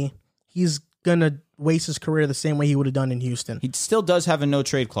Miami, he's going to waste his career the same way he would have done in Houston. He still does have a no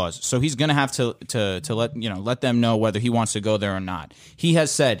trade clause, so he's going to have to let them know whether he wants to go there or not. He has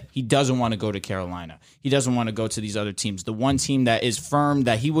said he doesn't want to go to Carolina. He doesn't want to go to these other teams. The one team that is firm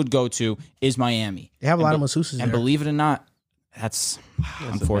that he would go to is Miami. They have a lot of masseuses there. And believe it or not, that's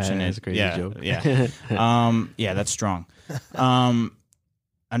unfortunate. That's a crazy joke. Yeah, that's strong.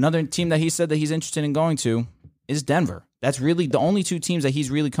 Another team that he said that he's interested in going to is Denver. That's really the only two teams that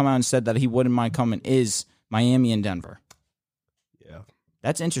he's really come out and said that he wouldn't mind coming is Miami and Denver. Yeah.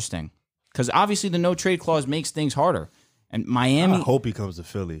 That's interesting because obviously the no trade clause makes things harder. And Miami, I hope he comes to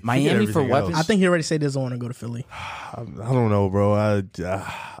Philly. Miami for weapons. I think he already said he doesn't want to go to Philly. I don't know, bro.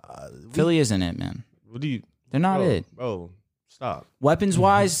 Philly isn't it, man. What do you? They're not it, bro. Stop. Weapons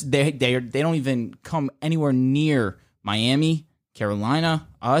wise, they don't even come anywhere near Miami, Carolina,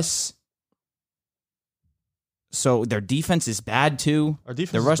 us. So their defense is bad too.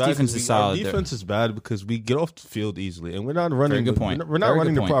 Their rush defense is solid. Our defense is bad because we get off the field easily, and we're not running. Very good point. We're not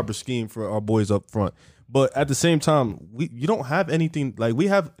running the proper scheme for our boys up front. But at the same time, you don't have anything like we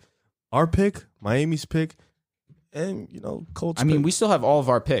have our pick, Miami's pick, and Colts. I mean, we still have all of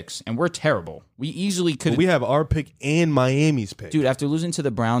our picks, and we're terrible. We easily could. But we have our pick and Miami's pick, dude. After losing to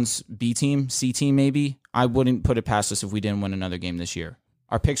the Browns B team, C team, maybe I wouldn't put it past us if we didn't win another game this year.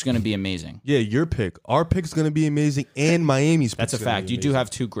 Our pick's going to be amazing. Yeah, your pick. Our pick's going to be amazing, and Miami's pick. That's a fact. You do have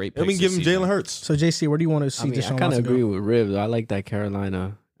two great picks. Let me give him Jalen Hurts. So, JC, where do you want to see Deshaun? I kind of agree with Riv. I like that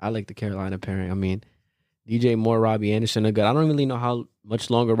Carolina. I like the Carolina pairing. I mean, DJ Moore, Robbie Anderson are good. I don't really know how much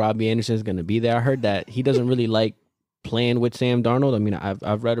longer Robbie Anderson is going to be there. I heard that he doesn't really like playing with Sam Darnold. I mean,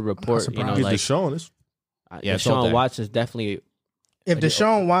 I've read a report. Deshaun. Deshaun Watson's definitely. If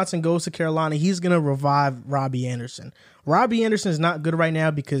Deshaun Watson goes to Carolina, he's going to revive Robbie Anderson. Robbie Anderson is not good right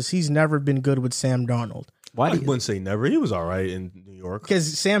now because he's never been good with Sam Darnold. I wouldn't say never. He was all right in New York.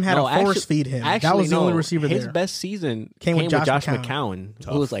 Because Sam had to force feed him. That was the only receiver there. His best season came with Josh McCown,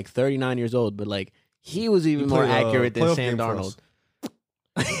 who was like 39 years old, but like he was even more accurate than Sam Darnold.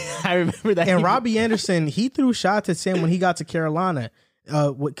 I remember that. And Robbie Anderson, he threw shots at Sam when he got to Carolina.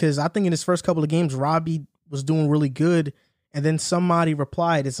 Because I think in his first couple of games, Robbie was doing really good. And then somebody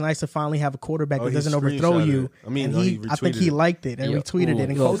replied, "It's nice to finally have a quarterback that doesn't overthrow you." I mean, I think he liked it and retweeted it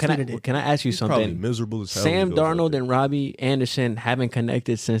and co-tweeted it. Can I ask you something? Probably miserable as hell. Sam Darnold and Robbie Anderson haven't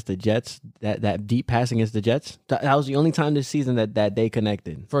connected since the Jets. That deep passing against the Jets. That was the only time this season that they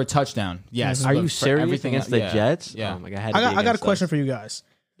connected for a touchdown. Yes. Are you serious against the Jets? Yeah. Oh my God, I got a question for you guys.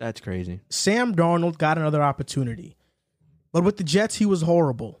 That's crazy. Sam Darnold got another opportunity, but with the Jets, he was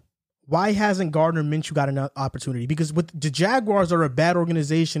horrible. Why hasn't Gardner Minshew got an opportunity? Because with the Jaguars are a bad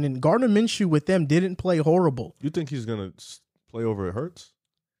organization, and Gardner Minshew with them didn't play horrible. You think he's gonna play over at Hurts?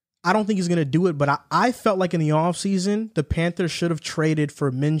 I don't think he's going to do it, but I felt like in the offseason, the Panthers should have traded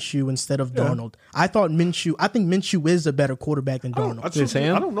for Minshew instead of Darnold. I think Minshew is a better quarterback than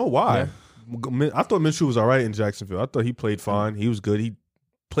Darnold. I don't know why. Yeah. I thought Minshew was all right in Jacksonville. I thought he played fine. He was good. He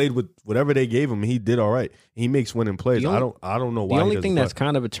played with whatever they gave him. He did all right. He makes winning plays. I don't know why. The only thing that's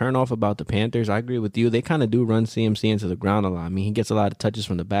kind of a turnoff about the Panthers, I agree with you. They kind of do run CMC into the ground a lot. I mean, he gets a lot of touches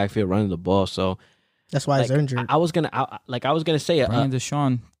from the backfield running the ball. So that's why he's injured. I was gonna say Brian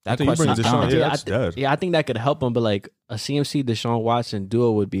Deshaun. That question's Deshaun. I think that could help him. But like a CMC Deshaun Watson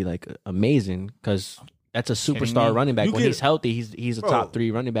duo would be like amazing because that's a superstar running back. When he's healthy, he's a top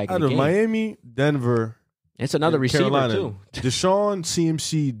 3 running back. Out of Miami, Denver, it's another receiver Carolina, too. Deshaun,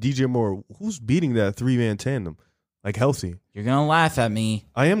 CMC, DJ Moore. Who's beating that 3-man tandem? Like healthy. You're going to laugh at me.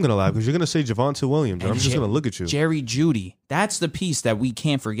 I am going to laugh because you're going to say Javonte Williams. And I'm just going to look at you. Jerry Jeudy. That's the piece that we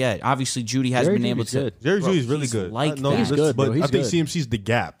can't forget. Obviously, Jeudy has been able to. Jerry Jeudy's really good. He's good, but I think CMC's the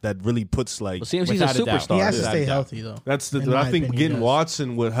gap that really puts like. Well, CMC's a superstar. He has to stay healthy though. That's I think getting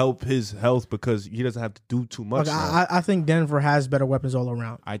Watson would help his health because he doesn't have to do too much. I think Denver has better weapons all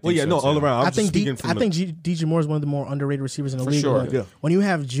around. All around. I think DJ Moore is one of the more underrated receivers in the league. Sure. Yeah. When you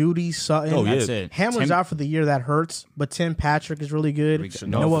have Jeudy, Sutton, that's it. Hamler's out for the year, that hurts. But Tim Patrick is really good.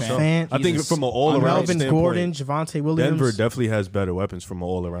 Noah Fant. I think from an all-around standpoint, Melvin Gordon, Javonte Williams. Denver definitely has better weapons from an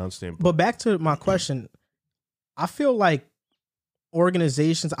all-around standpoint. But back to my question, I feel like coaches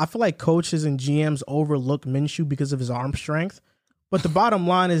and GMs overlook Minshew because of his arm strength. But the bottom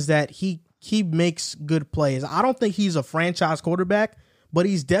line is that he makes good plays. I don't think he's a franchise quarterback, but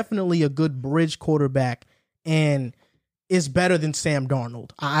he's definitely a good bridge quarterback and is better than Sam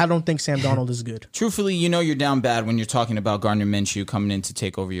Darnold. I don't think Sam Darnold is good. Truthfully, you're down bad when you're talking about Gardner Minshew coming in to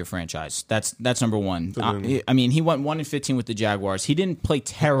take over your franchise. That's number one. I mean, he went 1-15 with the Jaguars. He didn't play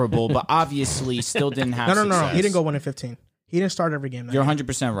terrible, but obviously still didn't have success. No. He didn't go 1-15. He didn't start every game. You're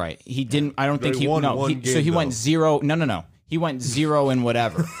 100% right. He didn't. I don't think he won. He went 0. No. He went 0 and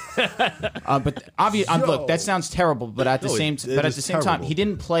whatever. But obviously, look, that sounds terrible. But at the same time, he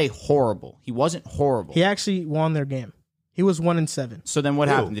didn't play horrible. He wasn't horrible. He actually won their game. He was 1-7. So then what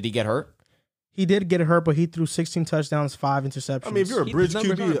happened? Did he get hurt? He did get hurt, but he threw 16 touchdowns, 5 interceptions. I mean, if you're a bridge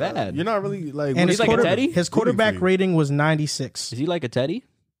QB, you're not really like. And he's like a Teddy. His quarterback rating was 96. Is he like a Teddy?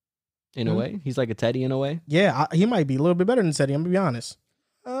 In a way, he's like a Teddy in a way. Yeah, he might be a little bit better than Teddy. I'm gonna be honest.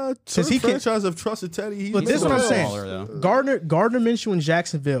 Because he franchise have trusted Teddy. But this is what I'm saying. Gardner Minshew in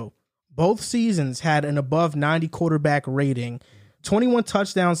Jacksonville, both seasons had an above 90 quarterback rating. 21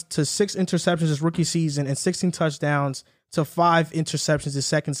 touchdowns to 6 interceptions his rookie season, and 16 touchdowns to 5 interceptions his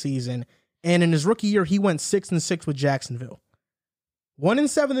second season. And in his rookie year, he went 6-6 with Jacksonville.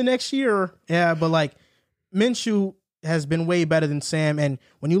 1-7 the next year. Yeah, but like Minshew has been way better than Sam. And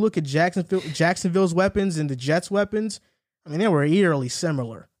when you look at Jacksonville's weapons and the Jets' weapons, I mean, they were eerily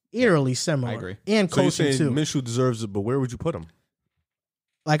similar. I agree. And coaching too. Minshew deserves it, but where would you put him?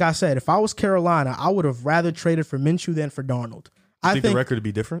 Like I said, if I was Carolina, I would have rather traded for Minshew than for Darnold. I think the record would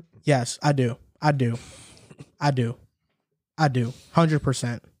be different? Yes, I do. 100%.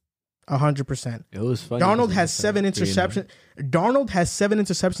 100%. It was funny. Darnold has 7 interceptions. Darnold has 7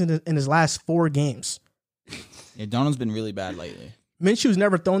 interceptions in his last 4 games. Yeah, Darnold's been really bad lately. Minshew's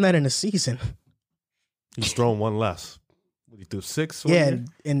never thrown that in a season. He's thrown 1 less. He threw 6? In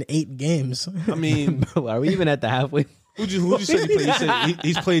 8 games. I mean, are we even at the halfway? Who'd you say he played? You said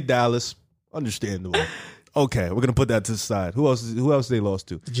he's played Dallas. Understandable. Okay, we're gonna put that to the side. Who else they lost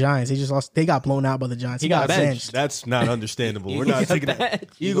to? The Giants. He just lost. They got blown out by the Giants. He got benched. That's not understandable. We're not taking that.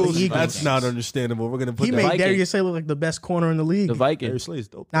 Eagles. That's not understandable. We're gonna put. He made Darius Slay look like the best corner in the league. The Vikings. Darius Slay's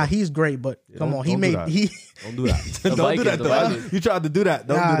dope. Nah, he's great, but come on, Don't do that. Don't do that. You tried to do that.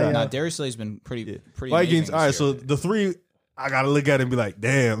 Don't do that. Nah, Darius Slay's been pretty. Vikings. All right, so the 3. I gotta look at it and be like,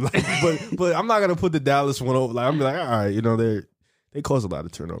 damn. But I'm not gonna put the Dallas one over. Like I'm be like, all right, they cause a lot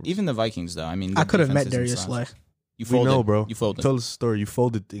of turnovers. Even the Vikings, though. I mean, I could have met Darius Slay. You folded. We know, bro. You folded. Tell us the story. You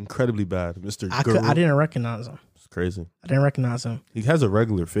folded incredibly bad, Mr. I didn't recognize him. It's crazy. I didn't recognize him. He has a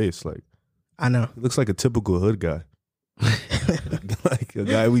regular face. Like I know. He looks like a typical hood guy. Like a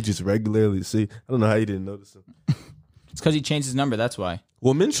guy we just regularly see. I don't know how you didn't notice him. It's because he changed his number. That's why.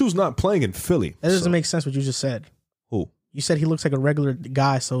 Well, Minshew's not playing in Philly. That doesn't make sense what you just said. Who? You said he looks like a regular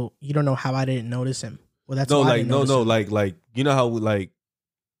guy, so you don't know how I didn't notice him. Well, that's why I didn't notice him. Like you know how like.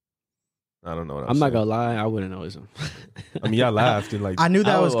 I don't know what I'm not gonna lie, I wouldn't notice him. I mean, y'all laughed and like I knew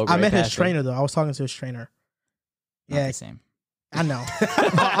that I met his trainer though. I was talking to his trainer. Not the same. I know.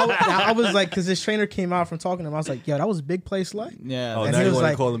 I was like, because his trainer came out from talking to him. I was like, yo, that was Big Play Slay. Yeah. Oh, and now you want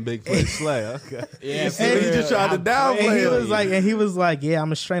to call him Big Play Slay. Okay. Yeah. And he just tried to downplay. And he was like, yeah,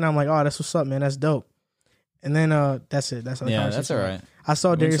 I'm a trainer. I'm like, oh, that's what's up, man. That's dope. And then that's it. That's that's all right. I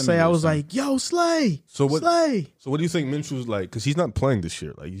saw Darius Slay. I was like, "Yo, Slay!" Slay. So what do you think Minshew's like? Because he's not playing this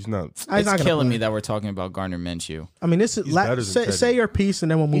year. Like he's not. It's killing me that we're talking about Gardner Minshew. I mean, this is say your piece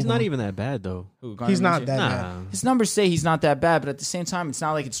and then we'll move. He's not on. even that bad though. He's not that bad. His numbers say he's not that bad, but at the same time, it's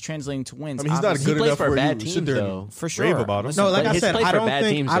not like it's translating to wins. I mean, he's not good enough for bad you teams sit there though. For sure. Rave about him. No, like I said, I don't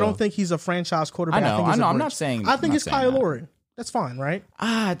though. think he's a franchise quarterback. I know. I'm not saying. I think it's Kyle Orton. That's fine, right?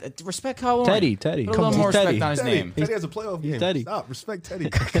 Respect Kyle Orton. Teddy. Put a little more respect on his name. Teddy has a playoff game. Teddy. Stop. Respect Teddy.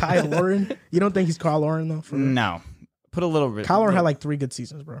 Kyle Orton. You don't think he's Kyle Orton though? For real? No. Put a little bit. Kyle Orton had like 3 good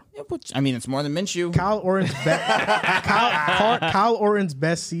seasons, bro. Yeah, but, I mean, it's more than Minshew. Kyle Orton's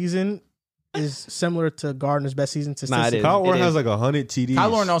best season is similar to Gardner's best season to Kyle Orton has like 100 TDs.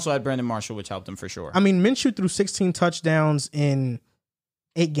 Kyle Orton also had Brandon Marshall, which helped him for sure. I mean, Minshew threw 16 touchdowns in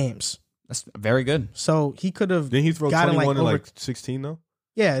 8 games. That's very good. So he could have. Didn't he throw 21 in like 16 though?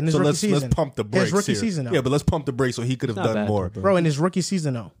 Yeah, in his rookie season. Let's pump the brakes. His rookie here. season, though. Yeah, but let's pump the brakes so he could have done more. Bro, in his rookie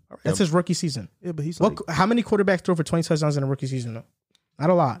season, though. That's his rookie season. Yeah, but he's how many quarterbacks throw for 20 touchdowns in a rookie season, though? Not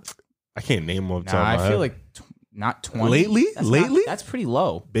a lot. I can't name them off the top of my I head. feel like not 20. Lately? That's pretty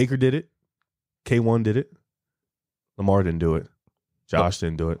low. Baker did it. K1 did it. Lamar didn't do it. Josh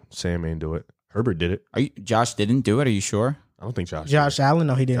didn't do it. Sam ain't do it. Herbert did it. Josh didn't do it? Are you sure? I don't think Josh Josh did it. Allen,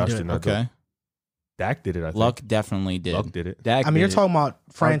 no, he didn't Josh do did it. not do Okay. it. Dak did it, I think. Luck definitely did. Luck did it. Dak I mean, you're did it. talking about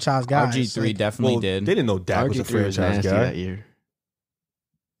franchise guys. RG3 definitely Well, did. They didn't know Dak was a RG3 was franchise nasty guy. that year.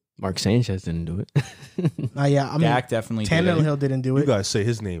 Mark Sanchez didn't do it. Yeah, I mean, Dak definitely did it. Tannehill didn't do You it. guys say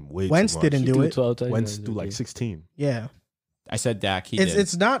his name way Wentz too much. didn't do it. 12 touchdowns Wentz this do like year. 16. Yeah. I said Dak. He did.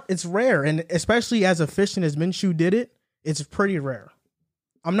 It's rare. And especially as efficient as Minshew did it, it's pretty rare.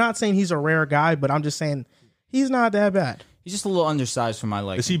 I'm not saying he's a rare guy, but I'm just saying he's not that bad. He's just a little undersized for my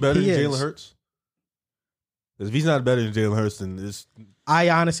liking. Is he better He than is. Jalen Hurts? Because if he's not better than Jalen Hurts, then this. I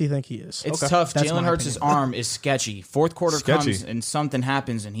honestly think he is. It's Okay. tough. That's Jalen my Hurts' opinion. arm is sketchy. Fourth quarter Sketchy. comes and something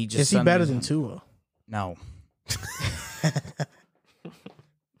happens and he just Is he better than Tua? No.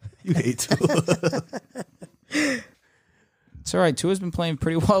 You hate Tua. It's all right. Tua's been playing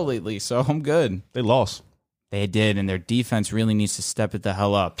pretty well lately, so I'm good. They lost. They did, and their defense really needs to step it the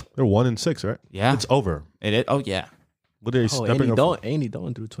hell up. They're 1-6, right? Yeah. It's over. Oh, yeah. What are they stepping up? Andy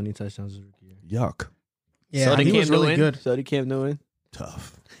Dalton threw 20 touchdowns this rookie year. Yuck. Yeah, So did he Cam was really Newton. good. So did Cam Newton.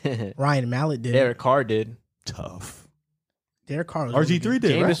 Tough. Ryan Mallett did. Derek Carr did. Tough. Derek Carr was really RG3 good.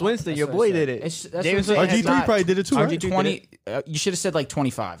 did, Jameis right? Winston, your boy, did it. James RG3 probably did it too, right? RG 20. You should have said like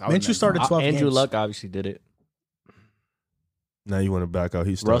 25. Minshew started 12 Andrew games. Luck obviously did it. Now you want to back out.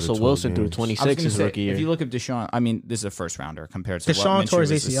 He started Russell 12 Wilson threw games. 26 his rookie year. If you look at Deshaun, I mean, this is a first rounder compared to Deshaun what Minshew tore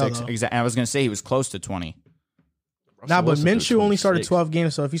his was the ACL, sixth. though. Exactly. I was going to say he was close to 20. Nah, but Wilson threw Minshew only started 26. 12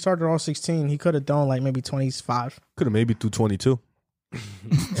 games, so if he started all 16, he could have thrown like maybe 25. Could have maybe threw 22.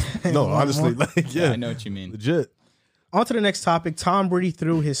 No, honestly, like I know what you mean. legit. On to the next topic. Tom Brady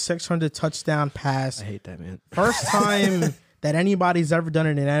threw his 600 touchdown pass. I hate that, man. First time that anybody's ever done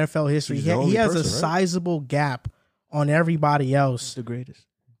it in NFL history. He's He, the only he has a person, right? sizable gap on everybody else. The greatest.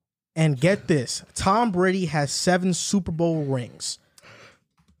 And get this, Tom Brady has 7 Super Bowl rings.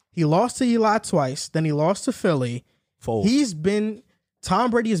 He lost to Eli twice, then he lost to Philly. Fold. Tom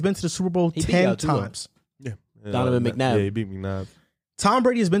Brady has been to the Super Bowl He beat 10 out Tua. times. Yeah. Donovan McNabb. Yeah, he beat McNabb. Tom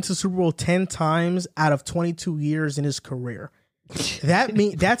Brady has been to the Super Bowl 10 times out of 22 years in his career.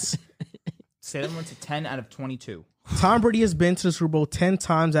 That's Say that one to 10 out of 22. Tom Brady has been to the Super Bowl 10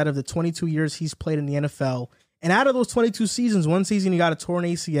 times out of the 22 years he's played in the NFL. And out of those 22 seasons, one season he got a torn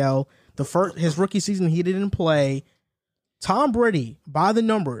ACL. His rookie season he didn't play. Tom Brady, by the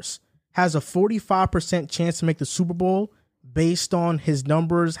numbers, has a 45% chance to make the Super Bowl based on his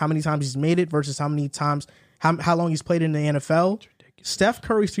numbers, how many times he's made it versus how many times, how long he's played in the NFL. Steph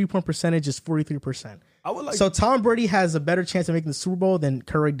Curry's 3-point percentage is 43%. So Tom Brady has a better chance of making the Super Bowl than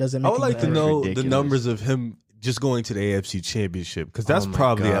Curry does at I making would like the to know ridiculous. the numbers of him just going to the AFC Championship because that's Oh my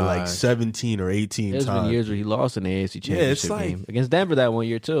probably at like gosh. 17 or 18 There's been times. years where he lost in the AFC it's Championship like- game against Denver that one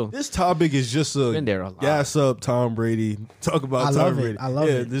year too. This topic is just Been there a a lot. gas up Tom Brady. Talk about I Tom love it. Brady. I love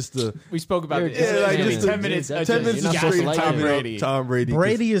yeah, it. This the We spoke about You're- this. yeah, like Yeah, just 10 the- minutes. 10 10 minutes You're of not supposed straight to like Tom him. Brady. Tom Brady.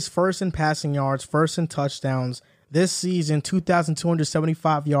 Brady is first in passing yards, first in touchdowns. This season,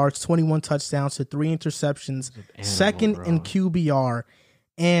 2,275 yards, 21 touchdowns to 3 interceptions, second in QBR.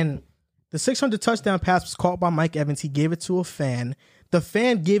 And the 600 touchdown pass was caught by Mike Evans. He gave it to a fan. The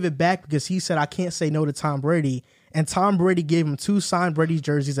fan gave it back because he said, I can't say no to Tom Brady. And Tom Brady gave him 2 signed Brady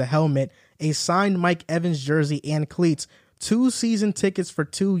jerseys, a helmet, a signed Mike Evans jersey, and cleats. 2 season tickets for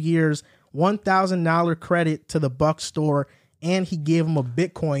 2 years, $1,000 credit to the Buck store, and he gave him a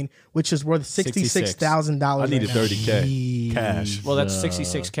Bitcoin, which is worth $66,000. I needed $30K cash. Well, that's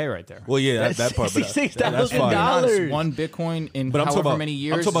 $66K right there. Well, yeah, that part. But that's fine. $66,000. One Bitcoin in But I'm however talking about, many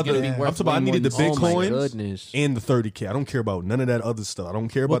years I'm talking is about going to be worth I needed the Oh my Bitcoins goodness. and the $30K. I don't care about none of that other stuff. I don't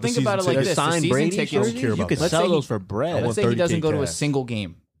care Well, about think the about it season like tickets. this. The Signed season Brady tickets- I don't care you about could that. Let's sell say those he- for bread. I Let's want say he doesn't 30K go to a cash. single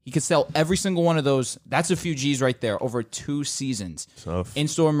game. He could sell every single one of those. That's a few G's right there over 2 seasons. Tough.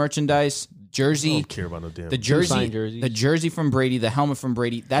 In-store merchandise, I jersey, don't care about no damn the jersey, signed jerseys. the jersey from Brady, the helmet from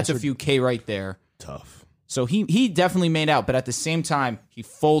Brady. That's a few K right there. tough. So he definitely made out, but at the same time, he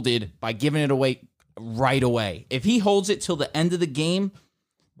folded by giving it away right away. If he holds it till the end of the game,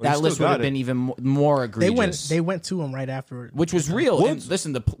 he that still list would got have it. been even more egregious. They went to him right afterward. Which was real. And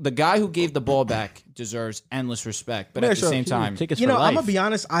listen, the guy who gave the ball back deserves endless respect. But at the same time, Tickets You for know, life. I'm gonna be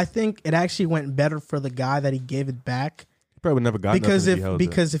honest. I think it actually went better for the guy that he gave it back Probably never got because nothing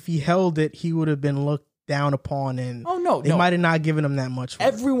if if he held it, he would have been looked down upon, and Oh, no, they no. might have not given him that much. For it.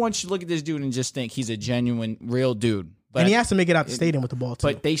 everyone should look at this dude and just think he's a genuine, real dude. But, And he has to make it out the stadium with the ball too.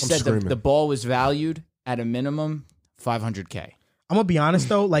 but they said screaming. the ball was valued at a minimum $500K. I'm gonna be honest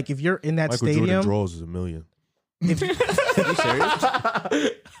though, like if you're in that Michael Jordan stadium, draws is $1 million.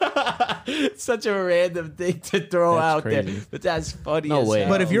 Such a random thing to throw That's out crazy. there, but that's funny. No as way. hell.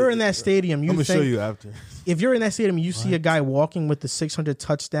 but if you're in that stadium, you I'm gonna think show you after. if you're in that stadium, you see a guy walking with the 600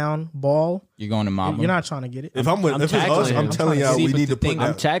 touchdown ball, you're going to mob you're him. not trying to get it. If I'm with, I'm if it's us, tackling I'm him. telling y'all See, we but need the to put thing- that.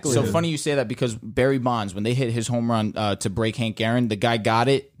 I'm tackling So him. funny you say that because Barry Bonds, when they hit his home run to break Hank Aaron, the guy got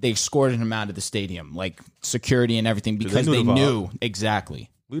it. They escorted him out of the stadium, like security and everything, because knew they the vibe. knew exactly.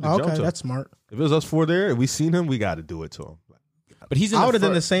 We'd Oh, have jumped okay, him. that's smart. If it was us four there and we seen him, we got to do it to him. But he's in I the would have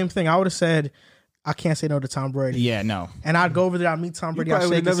done the first. same thing. I would have said, I can't say no to Tom Brady. Yeah, no. And I'd go over there, I'd meet Tom You Brady, I'd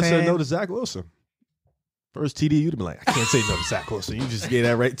probably shake would his never said hand. no to Zach Wilson. First TD, you'd have been like, I can't say no to Zach Wilson. You just gave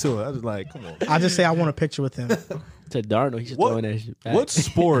that right to him. I was like, come on. I just say I want a picture with him. To Darnold, he's just What- throwing that shit back. What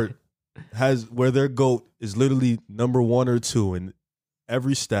sport has where their GOAT is literally number 1 or 2 in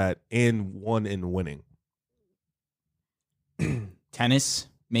every stat and 1 in winning? Tennis,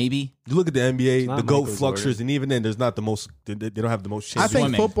 maybe. You look at the NBA, not the GOAT Michael fluctuates, Jordan. and even then, there's not the most. They don't have the most I chances. think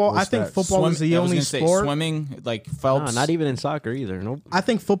Swimming. football. I What's think that? football is the I was only gonna say sport. swimming, like Nah, Phelps. not even in soccer either. Nope. I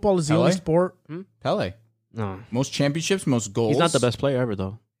think football is the LA? only sport. Pele. No. Most championships, most goals. He's not the best player ever,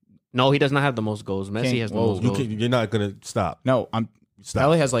 though. No, he does not have the most goals. Messi Can't- has the whoa. most You goals. can, you're not gonna stop. No, Stop.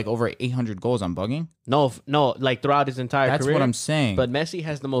 Pele has like over 800 goals. I'm bugging. No, like throughout his entire That's career. what I'm saying. But Messi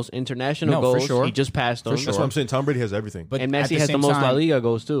has the most international No, for goals. sure. He just passed him. For sure. That's what I'm saying. Tom Brady has everything. but And at Messi has the same most La time- Liga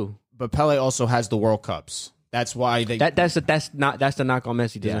goals too. But Pele also has the World Cups. That's why they. That's the knock on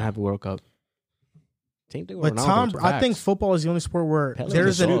Messi. Doesn't Yeah. have a World Cup. Same thing with But Ronaldo. I think football is the only sport where Pele's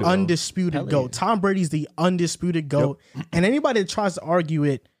there's an undisputed, though. undisputed Pele. GOAT. Tom Brady's the undisputed GOAT. And anybody that tries to argue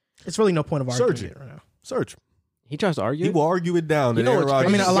it, it's really no point of arguing Search it it. right now. Search. he tries to argue. He will argue it down. You and know Aaron what's Rodgers-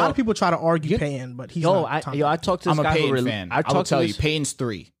 I mean, a lot Yo, of people try to argue Payton, but he's Yo, not Tom I talked to this I'm a guy who Peyton really. fan. I I will talked to tell you, this. Peyton's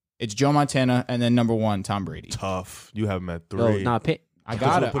 3. It's Joe Montana and then number 1, Tom Brady. tough. You have him at Yo, 3. nah, I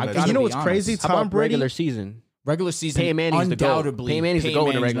got it. put I that- got You know what's crazy? How Tom about Brady, regular season? Regular season, Peyton Manning's the GOAT. undoubtedly. Peyton Manning's the GOAT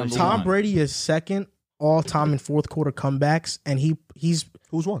in the regular Manning's season. number Tom 1. Brady is second all time in fourth quarter comebacks, and he's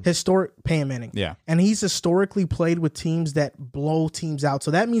Who's won? historic. Payton Manning, Yeah. and he's historically played with teams that blow teams out.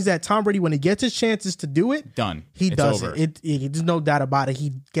 So that means that Tom Brady, when he gets his chances to do it, Done. he It's does over. it. There's no doubt about it.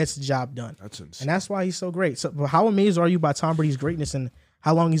 He gets the job done, That's insane. and that's why he's so great. So, but how amazed are you by Tom Brady's greatness and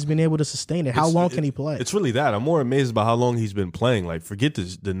how long he's been able to sustain it? How long can he play? It's really that. I'm more amazed by how long he's been playing. Like, forget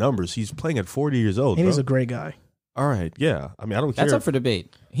the numbers. He's playing at 40 years old. And Bro. he's a great guy. All right, yeah. I mean, I don't care. That's up for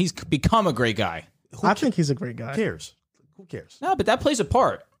debate. He's become a great guy. I think he's a great guy. Who cares? Who cares? No, but that plays a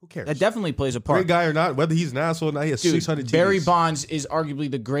part. Who cares? That definitely plays a part. Great guy or not, whether he's an asshole or not, he has Dude, 600 TDs. Barry Bonds is arguably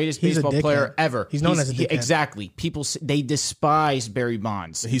the greatest He's a baseball dickhead. player ever. He's known as a dickhead. Exactly. People they despise Barry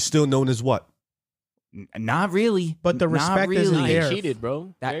Bonds. He's still known as what? Not really. But the Not respect really. isn't Nah, he there. cheated,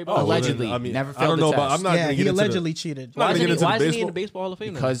 bro. That- Very Oh, bad. well, allegedly. then, I mean, Never I failed don't the know, but test. I'm not Yeah, going to he get into allegedly cheated. Not Why gonna isn't get he, into why the isn't he in the baseball. Baseball Hall of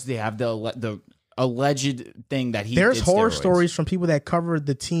Fame? Because they have the alleged thing that he There's did horror steroids. stories from people that covered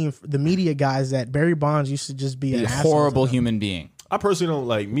the team, the media guys, that Barry Bonds used to just be He's an a asshole horrible to them. human being. I personally don't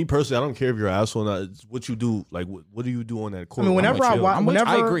like me personally. I don't care if you're an asshole or not. It's what you do. Like, what do you do on that I court? mean, whenever I watch, I'm with you.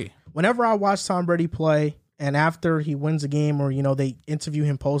 I agree. Whenever I watch Tom Brady play, and after he wins a game, or they interview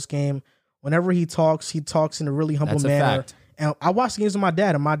him post game, whenever he talks in a really humble That's a manner. fact. And I watched the games with my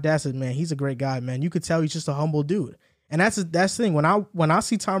dad, and my dad said, "Man, he's a great guy, man. You could tell he's just a humble dude." And that's the thing. When I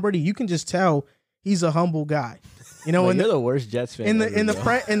see Tom Brady, you can just tell he's a humble guy. You know, Like, in you're the the worst Jets fan. in the ever, in the bro.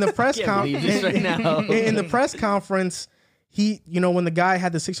 press Can't believe this right now. in the press conference, he, when the guy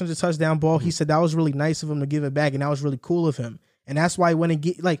had the 600 touchdown ball, he said that was really nice of him to give it back, and that was really cool of him, and that's why he went and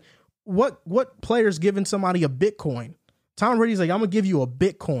get, like, what player's giving somebody a Bitcoin? Tom Brady's like, I'm gonna give you a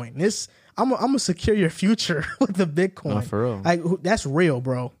Bitcoin. I'm gonna secure your future with the Bitcoin. No, for real. Like, that's real,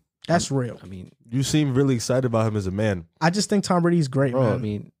 bro. That's real. I mean, You seem really excited about him as a man. I just think Tom Brady's great, bro. man. I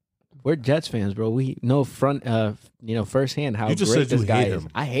mean, we're Jets fans, bro. We know firsthand how You just great said you this guy hate is. him.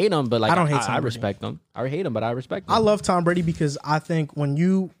 I hate him, but like I don't hate Tom I Brady. respect him. I hate him, but I respect him. I love Tom Brady because I think when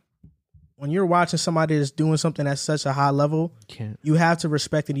you're watching somebody that's doing something at such a high level, Can't. you have to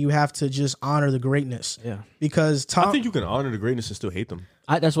respect it. You have to just honor the greatness. Yeah. Because Tom, I think you can honor the greatness and still hate them.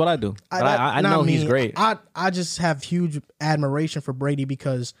 That's what I do. But I not know me. he's great. I just have huge admiration for Brady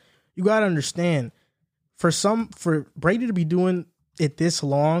because you got to understand, for Brady to be doing it this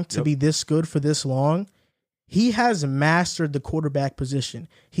long, to be this good for this long, he has mastered the quarterback position.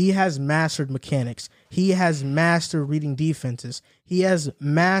 He has mastered mechanics. He has mastered reading defenses. He has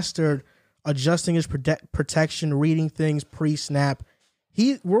mastered adjusting his protection, reading things pre-snap.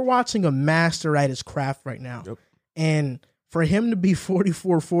 We're watching a master at his craft right now. Yep. And for him to be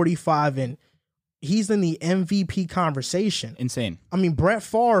 44, 45, and he's in the MVP conversation. Insane. I mean, Brett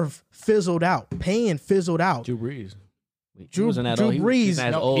Favre fizzled out. Payne fizzled out. Drew Brees. Drew wasn't that old. Brees- He wasn't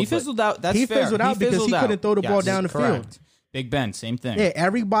as No, old, he but- fizzled out. That's He fair. fizzled out because he couldn't throw the ball down the field. Big Ben, same thing. Yeah,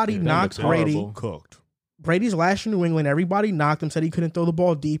 everybody knocked looked Brady. horrible. Cooked. Brady's last year in New England, everybody knocked him, said he couldn't throw the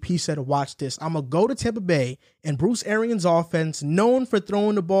ball deep. He said, watch this. I'm going to go to Tampa Bay and Bruce Arians' offense, known for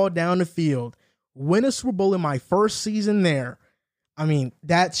throwing the ball down the field, win a Super Bowl in my first season there. I mean,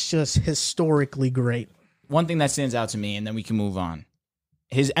 that's just historically great. One thing that stands out to me, and then we can move on.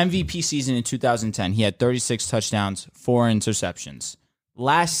 His MVP season in 2010, he had 36 touchdowns, 4 interceptions.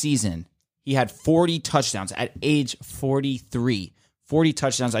 Last season, he had 40 touchdowns at age 43. 40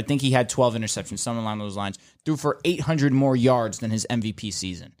 touchdowns. I think he had 12 interceptions, something along those lines. Threw for 800 more yards than his MVP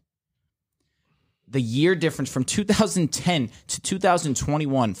season. The year difference from 2010 to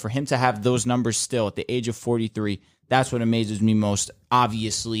 2021 for him to have those numbers still at the age of 43, that's what amazes me most.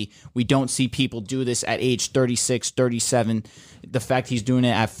 Obviously, we don't see people do this at age 36, 37. The fact he's doing it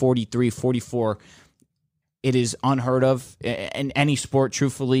at 43, 44, it is unheard of in any sport,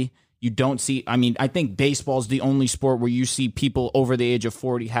 truthfully. You don't see, I mean, I think baseball's the only sport where you see people over the age of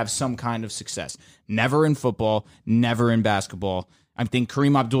 40 have some kind of success. Never in football, never in basketball. I think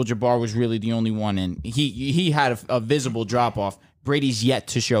Kareem Abdul-Jabbar was really the only one, and he had a visible drop-off. Brady's yet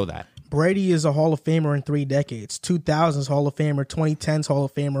to show that. Brady is a Hall of Famer in 3 decades. 2000s Hall of Famer, 2010s Hall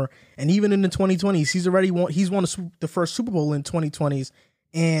of Famer, and even in the 2020s, he's won the first Super Bowl in 2020s,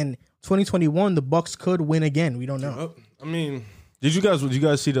 and 2021 the Bucks could win again. We don't know. I mean, did you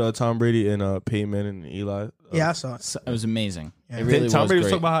guys see the Tom Brady and Peyton Manning and Eli? Yeah, I saw it. It was amazing. Yeah. It really Tom was Brady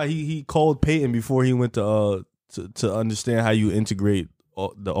great. was talking about how he called Peyton before he went to understand how you integrate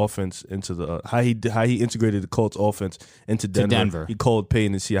the offense into the how he integrated the Colts offense into Denver. He called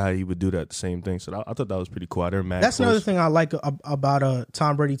Peyton to see how he would do that same thing. So I thought that was pretty cool. They're mad. That's another thing I like about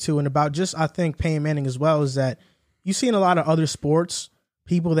Tom Brady too, and about just I think Peyton Manning as well, is that you see in a lot of other sports,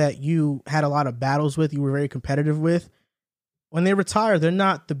 people that you had a lot of battles with, you were very competitive with, when they retire, they're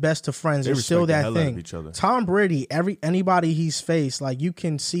not the best of friends. They're still respect the that hell out of thing. each other. Tom Brady, anybody he's faced, like you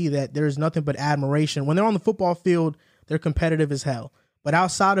can see that there's nothing but admiration. When they're on the football field, they're competitive as hell. But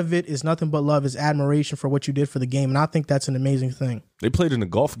outside of it is nothing but love, is admiration for what you did for the game. And I think that's an amazing thing. They played in a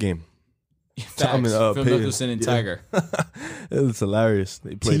golf game. Facts. Phil Peyton. Mickelson and Yeah. Tiger. It was hilarious.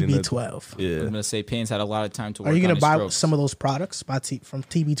 They played in TB12. I was Yeah. going to say Payne's had a lot of time to work Are you going to buy strokes. some of those products from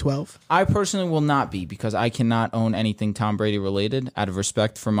TB12? I personally will not be, because I cannot own anything Tom Brady related out of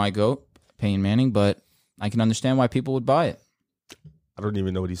respect for my GOAT, Peyton Manning, but I can understand why people would buy it. I don't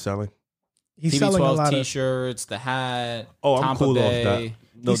even know what he's selling. He's selling a TB12 lot of. T-shirts, the hat, Oh, I'm Tampa cool off Bay.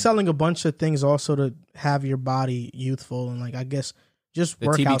 that. No, He's selling a bunch of things also to have your body youthful and like I guess just The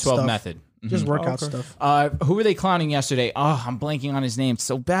workout TB12 stuff. method. Just Mhm. workout stuff. Who were they clowning yesterday? Oh, I'm blanking on his name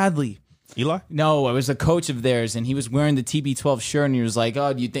so badly. Eli? No, it was a coach of theirs, and he was wearing the TB12 shirt, and he was like,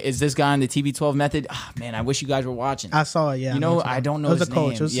 "Oh, do you is this guy on the TB12 method?" Oh, man, I wish you guys were watching. I saw it. Yeah, You know, I don't know It was his a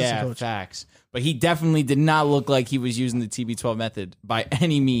coach. name. It was just a Yeah, coach. facts. But he definitely did not look like he was using the TB12 method by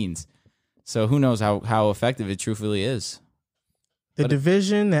any means. So who knows how effective it truthfully is. The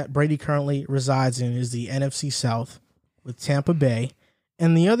division that Brady currently resides in is the NFC South with Tampa Bay.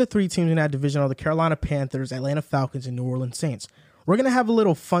 And the other 3 teams in that division are the Carolina Panthers, Atlanta Falcons, and New Orleans Saints. We're going to have a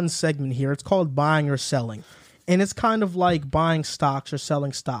little fun segment here. It's called Buying or Selling. And it's kind of like buying stocks or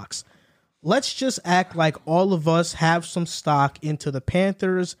selling stocks. Let's just act like all of us have some stock into the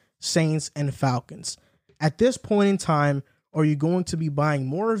Panthers, Saints, and Falcons. At this point in time, are you going to be buying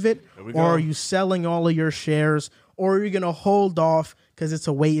more of it? Or are you selling all of your shares? Or are you going to hold off because it's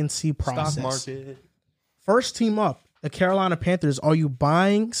a wait-and-see process? Stock market. First team up, the Carolina Panthers. Are you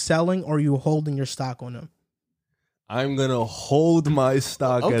buying, selling, or are you holding your stock on them? I'm going to hold my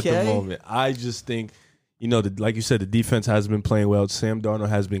stock at the moment. I just think, like you said, the defense has been playing well. Sam Darnold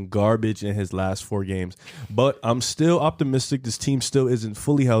has been garbage in his last 4 games. But I'm still optimistic. This team still isn't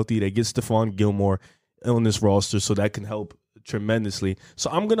fully healthy. They get Stephon Gilmore on this roster, so that can help tremendously. So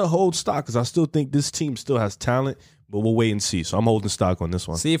I'm going to hold stock because I still think this team still has talent, but we'll wait and see. So I'm holding stock on this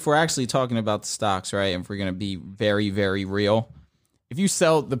one. See, if we're actually talking about the stocks, right, and if we're going to be very, very real, if you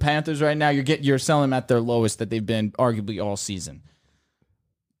sell the Panthers right now, you're selling them at their lowest that they've been arguably all season.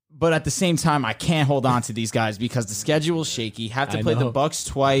 But at the same time, I can't hold on to these guys because the schedule is shaky. Have to play the Bucs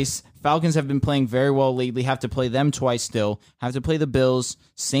twice. Falcons have been playing very well lately. Have to play them twice still. Have to play the Bills.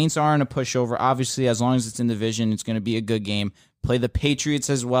 Saints aren't a pushover. Obviously, as long as it's in division, it's going to be a good game. Play the Patriots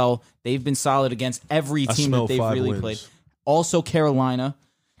as well. They've been solid against every team that they've really played. Also, Carolina.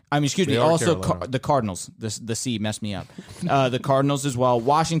 Also the Cardinals. The C messed me up. The Cardinals as well.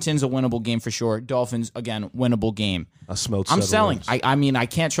 Washington's a winnable game for sure. Dolphins, again, winnable game. I'm selling. I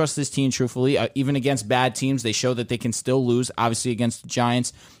can't trust this team, truthfully. Even against bad teams, they show that they can still lose. Obviously against the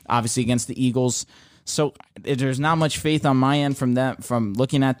Giants, obviously against the Eagles. So there's not much faith on my end from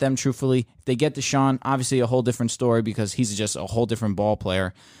looking at them, truthfully. If they get Deshaun, obviously a whole different story because he's just a whole different ball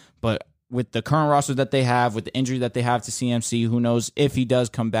player. But with the current roster that they have, with the injury that they have to CMC, who knows if he does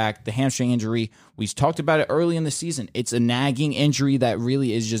come back. The hamstring injury, we talked about it early in the season. It's a nagging injury that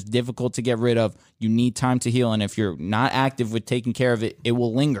really is just difficult to get rid of. You need time to heal, and if you're not active with taking care of it, it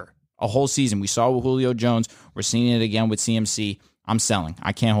will linger a whole season. We saw it with Julio Jones. We're seeing it again with CMC. I'm selling.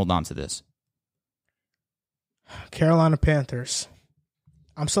 I can't hold on to this. Carolina Panthers.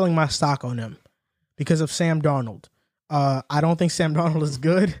 I'm selling my stock on them because of Sam Darnold. I don't think Sam Darnold is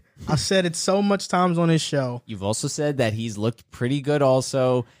good. I've said it so much times on this show. You've also said that he's looked pretty good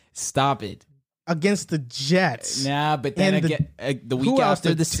also. Stop it. Against the Jets. Nah, but then again, the week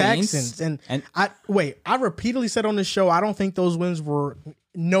after the Saints. And I repeatedly said on this show, I don't think those wins were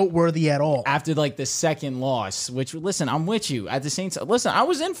noteworthy at all. After like the second loss, which, listen, I'm with you. At the Saints, listen, I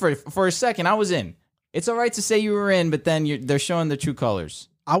was in for a second. I was in. It's all right to say you were in, but then they're showing their true colors.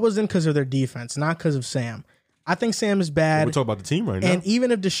 I was in because of their defense, not because of Sam. I think Sam is bad. We're talking about the team right now. And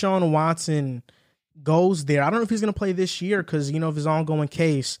even if Deshaun Watson goes there, I don't know if he's going to play this year because, of his ongoing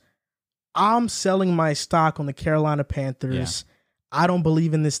case. I'm selling my stock on the Carolina Panthers. Yeah. I don't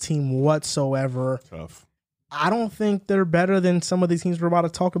believe in this team whatsoever. Tough. I don't think they're better than some of these teams we're about to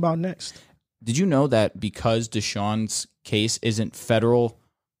talk about next. Did you know that because Deshaun's case isn't federal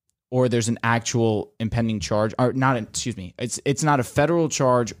or there's an actual impending charge, or not, it's not a federal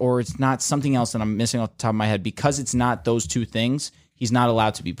charge or it's not something else that I'm missing off the top of my head. Because it's not those two things, he's not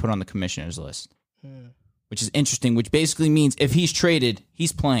allowed to be put on the commissioner's list, which is interesting, which basically means if he's traded,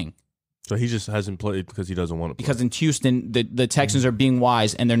 he's playing. So he just hasn't played because he doesn't want to play. Because in Houston, the Texans are being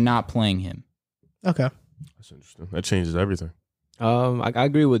wise and they're not playing him. Okay. That's interesting. That changes everything. I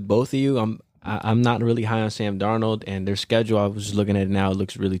agree with both of you. I'm not really high on Sam Darnold, and their schedule, I was just looking at it now, it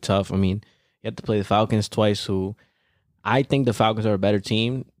looks really tough. I mean, you have to play the Falcons twice, who I think the Falcons are a better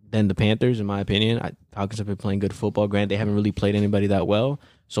team than the Panthers, in my opinion. Falcons have been playing good football. Granted, they haven't really played anybody that well.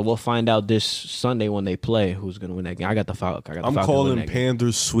 So we'll find out this Sunday when they play who's going to win that game. I got the Falcons. I'm calling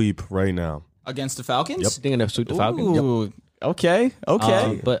Panthers sweep right now. Against the Falcons? Yep. They're going to sweep the Falcons. Yep. Okay.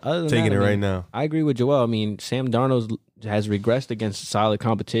 But other than taking that, it right now. I agree with Joel. I mean, Sam Darnold has regressed against solid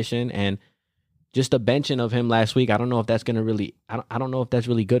competition, and just a benching of him last week, I don't know if that's going to really, I don't know if that's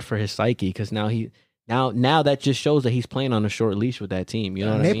really good for his psyche, because now that just shows that he's playing on a short leash with that team. You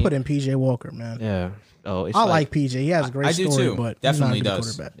know what I mean? They put in PJ Walker, man. Yeah. Oh, I like PJ. He has a great story, too. but definitely he's not a good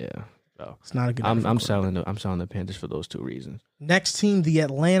does. quarterback. Yeah. So it's not a good. I'm selling the Panthers for those two reasons. Next team, the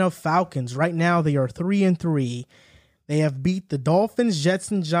Atlanta Falcons. Right now, they are 3-3. They have beat the Dolphins, Jets,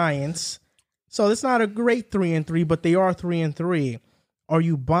 and Giants. So it's not a great 3-3, but they are 3-3. Are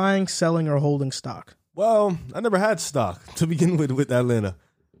you buying, selling, or holding stock? Well, I never had stock to begin with Atlanta,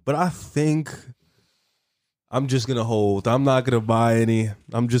 but I think I'm just gonna hold. I'm not gonna buy any.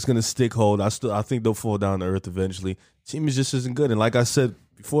 I'm just gonna stick hold. I think they'll fall down to earth eventually. Team just isn't good, and like I said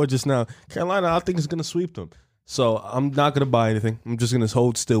before just now, Carolina, I think is gonna sweep them. So I'm not gonna buy anything. I'm just gonna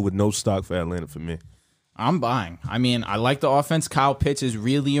hold still with no stock for Atlanta for me. I'm buying. I mean, I like the offense. Kyle Pitts is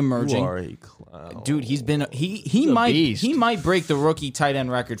really emerging. You are a clown. Dude, he's been he might break the rookie tight end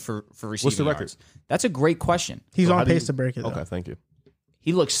record for receiving What's the record? yards. That's a great question. He's on pace to break it, though. Okay, thank you.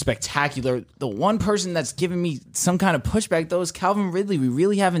 He looks spectacular. The one person that's giving me some kind of pushback, though, is Calvin Ridley. We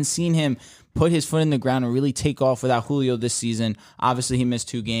really haven't seen him put his foot in the ground and really take off without Julio this season. Obviously, he missed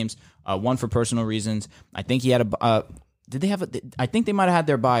 2 games, one for personal reasons. I think he had I think they might have had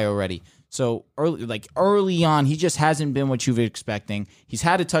their bye already. So early on, he just hasn't been what you've been expecting. He's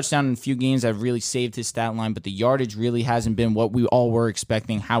had a touchdown in a few games that have really saved his stat line, but the yardage really hasn't been what we all were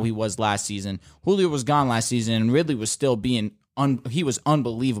expecting how he was last season. Julio was gone last season, and Ridley was still he was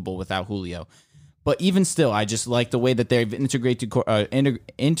unbelievable without Julio. But even still, I just like the way that they've integrated Cordero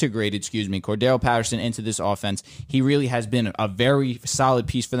Patterson into this offense. He really has been a very solid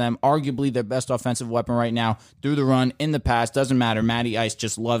piece for them. Arguably their best offensive weapon right now through the run, in the pass. Doesn't matter. Matty Ice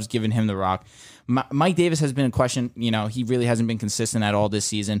just loves giving him the rock. Mike Davis has been a question. He really hasn't been consistent at all this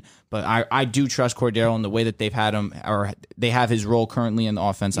season. But I do trust Cordero in the way that they've had him, or they have his role currently in the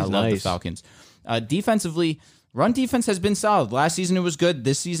offense. I love the Falcons. Defensively, run defense has been solid. Last season it was good.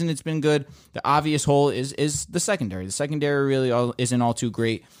 This season it's been good. The obvious hole is the secondary. The secondary really isn't all too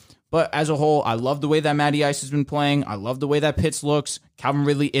great. But as a whole, I love the way that Matty Ice has been playing. I love the way that Pitts looks. Calvin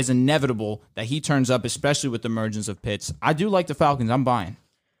Ridley is inevitable that he turns up, especially with the emergence of Pitts. I do like the Falcons. I'm buying.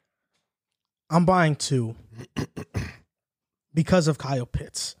 I'm buying too because of Kyle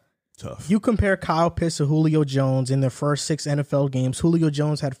Pitts. Tough. You compare Kyle Pitts to Julio Jones in their first 6 NFL games. Julio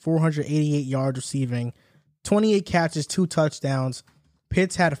Jones had 488 yards receiving, 28 catches, 2 touchdowns.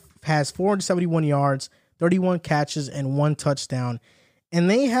 Pitts has 471 yards, 31 catches, and 1 touchdown. And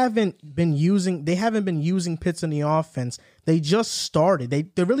they haven't been using Pitts in the offense. They just started.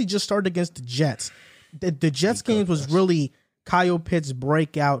 They really just started against the Jets. The Jets game was really Kyle Pitts'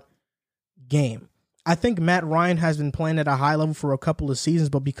 breakout game. I think Matt Ryan has been playing at a high level for a couple of seasons,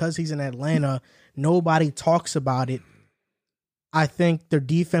 but because he's in Atlanta, nobody talks about it. I think their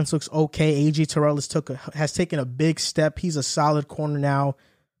defense looks okay. A.J. Terrell has taken a big step. He's a solid corner now.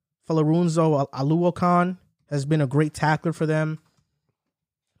 Falarunzo Aluokon has been a great tackler for them.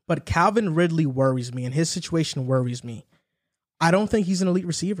 But Calvin Ridley worries me, and his situation worries me. I don't think he's an elite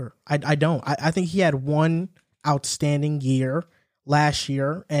receiver. I don't. I think he had one outstanding year last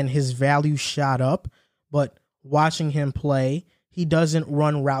year, and his value shot up. But watching him play, he doesn't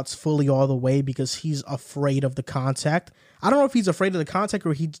run routes fully all the way because he's afraid of the contact. I don't know if he's afraid of the contact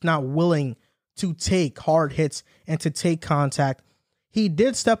or he's not willing to take hard hits and to take contact. He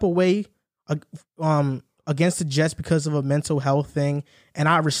did step away against the Jets because of a mental health thing, and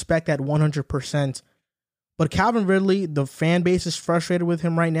I respect that 100%. But Calvin Ridley, the fan base is frustrated with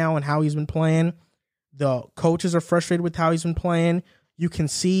him right now and how he's been playing. The coaches are frustrated with how he's been playing. You can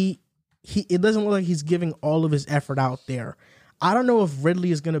see it doesn't look like he's giving all of his effort out there. I don't know if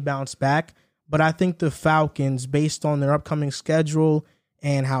Ridley is going to bounce back, but I think the Falcons, based on their upcoming schedule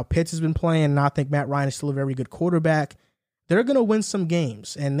and how Pitts has been playing, and I think Matt Ryan is still a very good quarterback, they're going to win some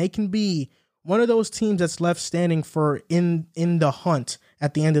games, and they can be one of those teams that's left standing for in the hunt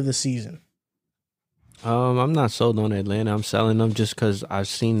at the end of the season. I'm not sold on Atlanta. I'm selling them just because I've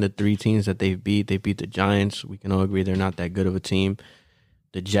seen the 3 teams that they've beat. They beat the Giants. We can all agree they're not that good of a team.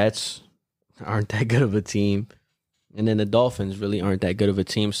 The Jets aren't that good of a team. And then the Dolphins really aren't that good of a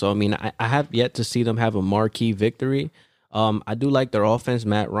team. So, I mean, I have yet to see them have a marquee victory. I do like their offense.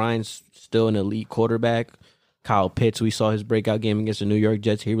 Matt Ryan's still an elite quarterback. Kyle Pitts, we saw his breakout game against the New York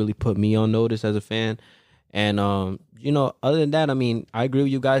Jets. He really put me on notice as a fan. And, other than that, I mean, I agree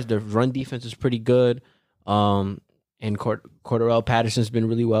with you guys. The run defense is pretty good. And Cordero Patterson's been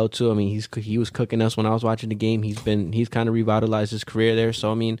really well, too. I mean, he was cooking us when I was watching the game. He's kind of revitalized his career there.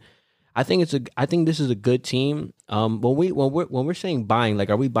 So, I mean, I think this is a good team. When we're saying buying, like,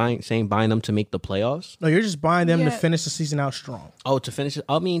 are we buying them to make the playoffs? No, you're just buying them to finish the season out strong. Oh, to finish it.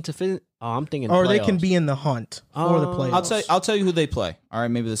 I mean, to finish. Oh, I'm thinking. Or playoffs. they can be in the hunt for the playoffs. I'll tell you who they play. All right,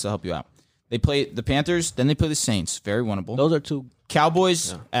 maybe this will help you out. They play the Panthers, then they play the Saints. Very winnable. Those are 2.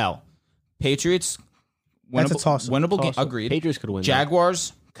 Cowboys, L. Patriots, winnable. That's a toss-up. Winnable game. Agreed. Patriots could win.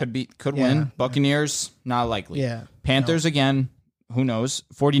 Jaguars could win. Buccaneers, not likely. Yeah. Panthers again. Who knows?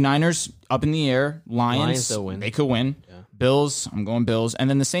 49ers up in the air. Lions they'll win. They could win. Yeah. Bills, I'm going Bills. And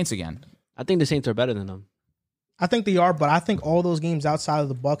then the Saints again. I think the Saints are better than them. I think they are, but I think all those games outside of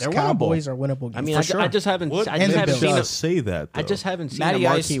the Bucks, Cowboys are winnable games. I mean, I just haven't seen say that. Though. I just haven't seen Matty a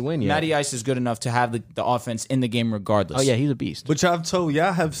marquee win yet. Matty Ice is good enough to have the offense in the game regardless. Oh yeah, he's a beast. Which I've told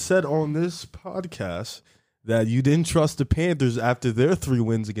y'all have said on this podcast that you didn't trust the Panthers after their 3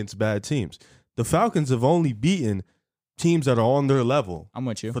 wins against bad teams. The Falcons have only beaten teams that are on their level. I'm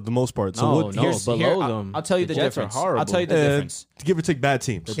with you for the most part. So below them. I'll tell you the difference. I'll tell you the difference. Give or take bad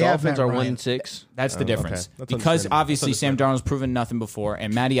teams. The Dolphins are 1-6. That's the difference. Okay. Because obviously Sam Darnold's proven nothing before,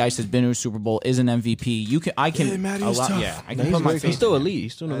 and Matty Ice has been to a Super Bowl, is an MVP. I can put my face. He's still elite.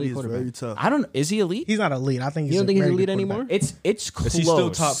 He's still an elite quarterback. Very tough. I don't. Is he elite? He's not elite. I think he's. You don't think he's elite anymore? It's close. Is he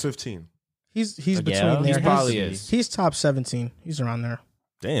still top 15? He's between there. He probably is. He's top 17. He's around there.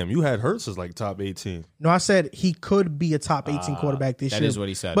 Damn, you had Hurts as like top 18. No, I said he could be a top 18 quarterback this year. That is what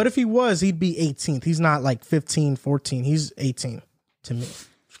he said. But if he was, he'd be 18th. He's not like 15, 14. He's 18 to me.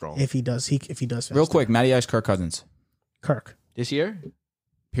 Strong. If he does faster. Real quick, Matty Ice, Kirk Cousins. Kirk. This year?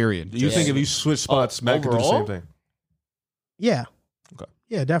 Period. Do you think if you switch spots, Matt could do the same thing? Yeah. Okay.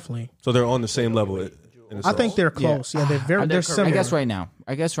 Yeah, definitely. So they're on the same level. I think they're close. Yeah, they're similar. I guess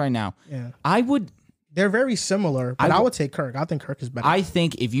right now. Yeah. They're very similar, but I would take Kirk. I think Kirk is better. I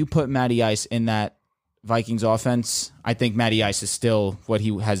think if you put Matty Ice in that Vikings offense, I think Matty Ice is still what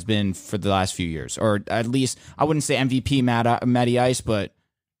he has been for the last few years. Or at least, I wouldn't say MVP Matty Ice, but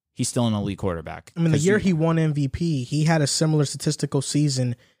he's still an elite quarterback. I mean, the year he won MVP, he had a similar statistical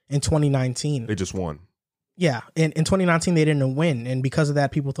season in 2019. They just won. Yeah, in 2019 they didn't win, and because of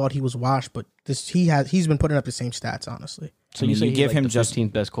that, people thought he was washed. But he's been putting up the same stats, honestly. So you say you give him just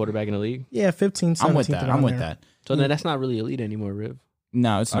 15th best quarterback in the league? Yeah, 15th, 17th. I'm with that. So then that's not really elite anymore, Riv.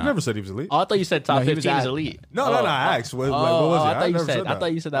 No, it's not. I never said he was elite. Oh, I thought you said top 15 is elite. No, I asked. What was it? I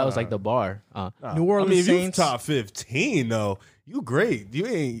thought you said that was like the bar. New Orleans if Saints. you top 15 though, you great. You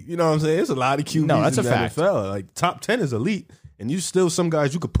ain't. You know what I'm saying? There's a lot of QBs that's in a the fact. NFL. Like top 10 is elite, and you still some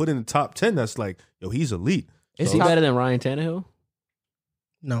guys you could put in the top 10. That's like, yo, he's elite. Is he better than Ryan Tannehill?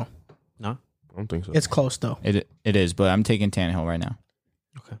 No, I don't think so. it's close though. It is, but I'm taking Tannehill right now.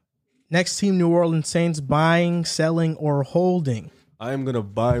 Okay. Next team, New Orleans Saints, buying, selling, or holding. I am gonna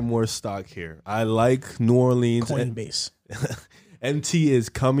buy more stock here. I like New Orleans. Coinbase. MT is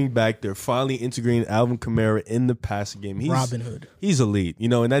coming back. They're finally integrating Alvin Kamara in the passing game. Robin Hood. He's elite,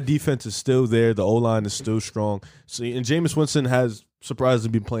 and that defense is still there. The O-line is still strong. So, and Jameis Winston has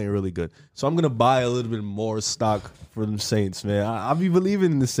surprisingly been playing really good. So I'm gonna buy a little bit more stock for the Saints, man. I'll be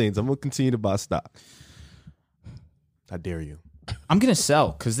believing in the Saints. I'm gonna continue to buy stock. I dare you. I'm going to sell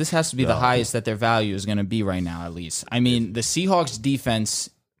because this has to be the highest that their value is going to be right now, at least. I mean, the Seahawks defense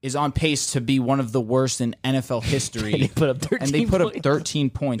is on pace to be one of the worst in NFL history. They put up 13 up 13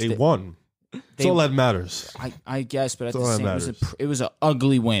 points. They won. That's all that matters. I guess, but at That's the all same, that it was an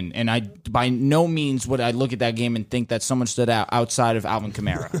ugly win, and I by no means would I look at that game and think that someone stood out outside of Alvin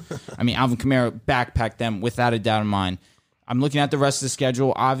Kamara. I mean, Alvin Kamara backpacked them without a doubt in mind. I'm looking at the rest of the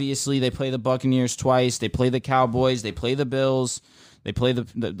schedule. Obviously, they play the Buccaneers twice. They play the Cowboys. They play the Bills. They play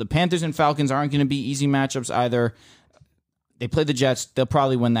the Panthers and Falcons aren't going to be easy matchups either. They play the Jets. They'll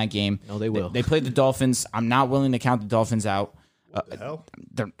probably win that game. No, they will. They play the Dolphins. I'm not willing to count the Dolphins out. Hell?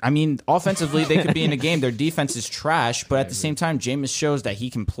 Offensively, they could be in a game. Their defense is trash, but at the same time, Jameis shows that he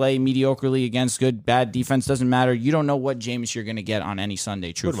can play mediocrely against good, bad defense. Doesn't matter. You don't know what Jameis you're going to get on any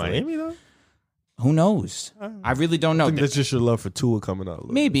Sunday, truthfully. Miami, though? Who knows? I really don't know. I think that's just your love for Tua coming out.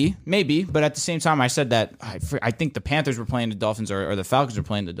 Maybe. But at the same time, I said that I think the Panthers were playing the Dolphins or the Falcons were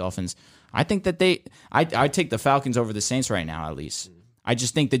playing the Dolphins. I think that I take the Falcons over the Saints right now, at least. I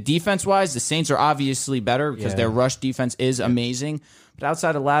just think that defense-wise, the Saints are obviously better because their rush defense is amazing. But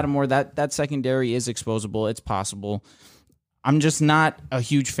outside of Lattimore, that secondary is exposable. It's possible. I'm just not a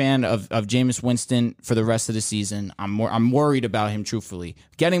huge fan of Jameis Winston for the rest of the season. I'm worried about him, truthfully.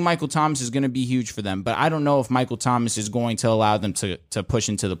 Getting Michael Thomas is going to be huge for them, but I don't know if Michael Thomas is going to allow them to push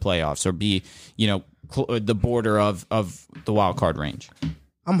into the playoffs or be, the border of the wild card range.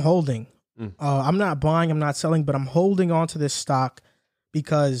 I'm holding. I'm not buying. I'm not selling, but I'm holding on to this stock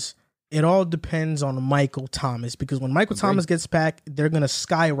because it all depends on Michael Thomas. Because when Michael Thomas gets back, they're going to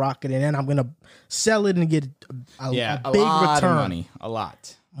skyrocket, and then I'm going to sell it and get a big lot return. Of money, a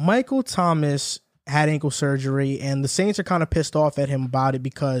lot. Michael Thomas had ankle surgery, and the Saints are kind of pissed off at him about it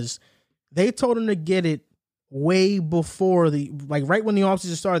because they told him to get it way before right when the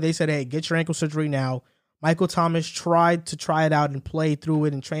offseason started. They said, "Hey, get your ankle surgery now." Michael Thomas tried to try it out and play through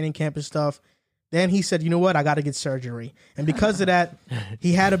it in training camp and stuff. Then he said, "You know what? I got to get surgery." And because of that,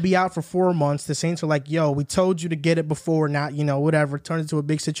 he had to be out for 4 months. The Saints were like, "Yo, we told you to get it before, not, whatever." It turned into a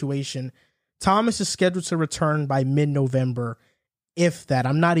big situation. Thomas is scheduled to return by mid-November, if that.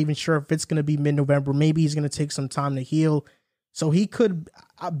 I'm not even sure if it's going to be mid-November. Maybe he's going to take some time to heal. So he could,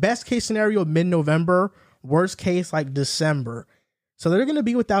 best case scenario, mid-November, worst case, like December. So they're going to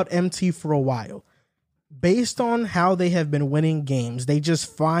be without MT for a while. Based on how they have been winning games, they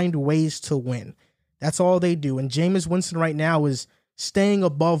just find ways to win. That's all they do. And Jameis Winston right now is staying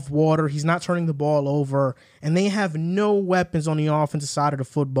above water. He's not turning the ball over. And they have no weapons on the offensive side of the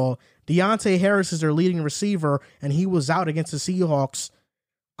football. Deontay Harris is their leading receiver, and he was out against the Seahawks.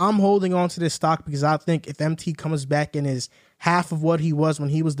 I'm holding on to this stock because I think if MT comes back and is half of what he was when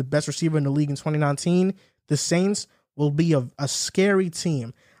he was the best receiver in the league in 2019, the Saints will be a scary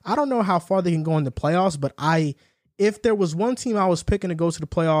team. I don't know how far they can go in the playoffs, but if there was one team I was picking to go to the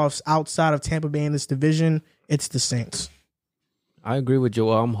playoffs outside of Tampa Bay in this division, it's the Saints. I agree with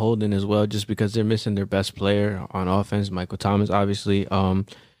Joel. I'm holding as well, just because they're missing their best player on offense, Michael Thomas, obviously.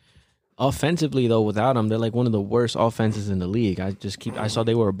 Offensively, though, without him, they're like one of the worst offenses in the league. I saw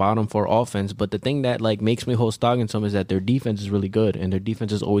they were a bottom 4 offense, but the thing that like makes me hold stock in some is that their defense is really good, and their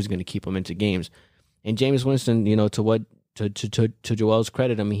defense is always going to keep them into games. And Jameis Winston, to Joel's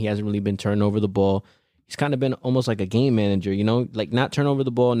credit, I mean, he hasn't really been turning over the ball. He's kind of been almost like a game manager, like not turn over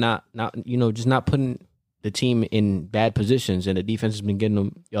the ball, not just not putting the team in bad positions, and the defense has been getting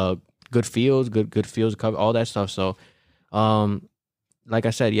them good fields, good fields cover, all that stuff. So, like I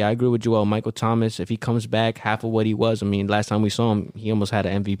said, yeah, I agree with Joel. Michael Thomas, if he comes back half of what he was, I mean, last time we saw him, he almost had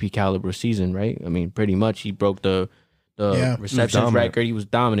an MVP caliber season, right? I mean, pretty much he broke the receptions record. He was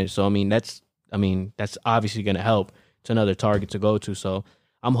dominant. So, I mean, that's obviously going to help. It's another target to go to. So,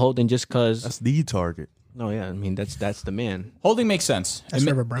 I'm holding just because. That's the target. No, yeah, I mean, that's the man. Holding makes sense. That's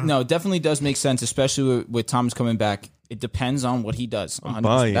Trevor Brown. No, it definitely does make sense, especially with Thomas coming back. It depends on what he does.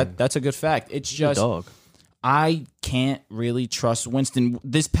 That's a good fact. It's just dog. I can't really trust Winston.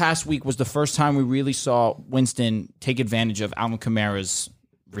 This past week was the first time we really saw Winston take advantage of Alvin Kamara's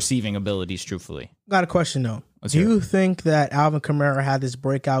receiving abilities, truthfully. Got a question, though. Do you think that Alvin Kamara had this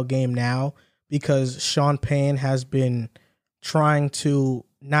breakout game now because Sean Payne has been trying to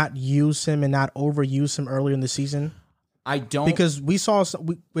not use him and not overuse him earlier in the season? I don't. Because we saw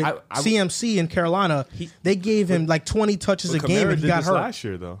with CMC in Carolina, they gave him like 20 touches a game and he got hurt. Last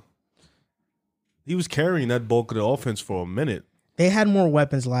year, though. He was carrying that bulk of the offense for a minute. They had more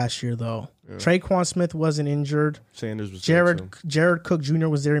weapons last year, though. Yeah. Traquan Smith wasn't injured. Sanders was Jared Cook Jr.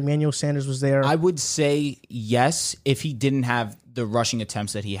 was there. Emmanuel Sanders was there. I would say yes if he didn't have the rushing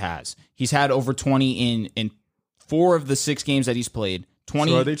attempts that he has. He's had over 20 in 4 of the 6 games that he's played.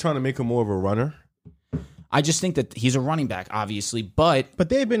 20. So are they trying to make him more of a runner? I just think that he's a running back, obviously, but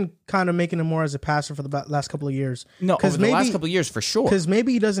they've been kind of making him more as a passer for the last couple of years. No, over the last couple of years, for sure. Because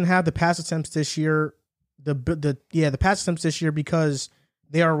maybe he doesn't have the pass attempts this year. The pass attempts this year because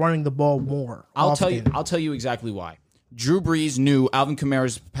they are running the ball more. I'll tell you exactly why. Drew Brees knew Alvin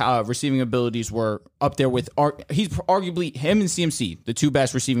Kamara's receiving abilities were up there with. He's arguably him and CMC, the 2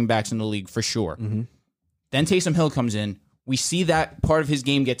 best receiving backs in the league for sure. Mm-hmm. Then Taysom Hill comes in. We see that part of his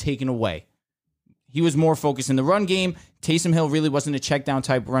game get taken away. He was more focused in the run game. Taysom Hill really wasn't a check down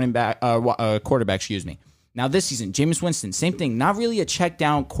type quarterback. Excuse me. Now this season, Jameis Winston, same thing. Not really a check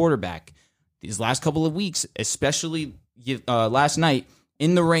down quarterback. These last couple of weeks, especially last night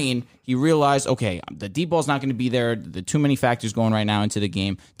in the rain, he realized, okay, the deep ball's not going to be there. The too many factors going right now into the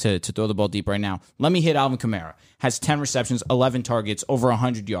game to throw the ball deep right now. Let me hit Alvin Kamara. Has 10 receptions, 11 targets, over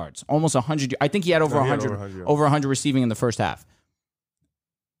 100 yards, almost 100. I think he had over 100 receiving in the first half.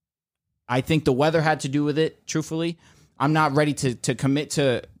 I think the weather had to do with it, truthfully. I'm not ready to commit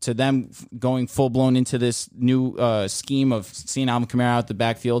to them going full-blown into this new scheme of seeing Alvin Kamara out the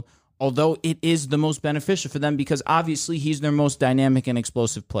backfield, although it is the most beneficial for them because obviously he's their most dynamic and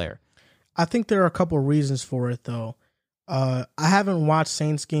explosive player. I think there are a couple of reasons for it, though. I haven't watched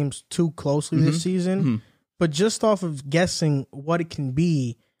Saints games too closely this season, but just off of guessing what it can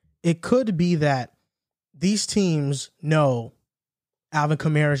be, it could be that these teams know Alvin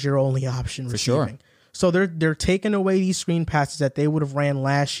Kamara is your only option for receiving. Sure. So they're taking away these screen passes that they would have ran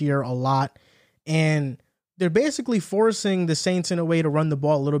last year a lot, and they're basically forcing the Saints in a way to run the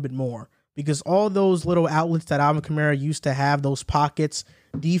ball a little bit more because all those little outlets that Alvin Kamara used to have, those pockets,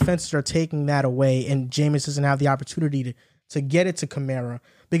 defenses are taking that away, and Jameis doesn't have the opportunity to get it to Kamara.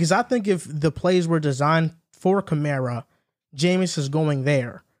 Because I think if the plays were designed for Kamara, Jameis is going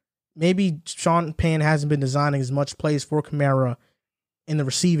there. Maybe Sean Payne hasn't been designing as much plays for Kamara in the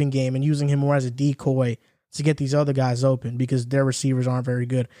receiving game and using him more as a decoy to get these other guys open because their receivers aren't very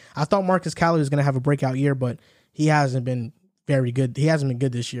good. I thought Marcus Callaway was going to have a breakout year, but he hasn't been very good. He hasn't been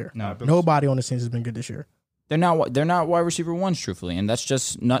good this year. No, nobody on the Saints has been good this year. They're not wide receiver 1s, truthfully, and that's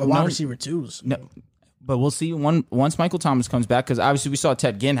just not wide receiver 2s. No, but we'll see once Michael Thomas comes back because obviously we saw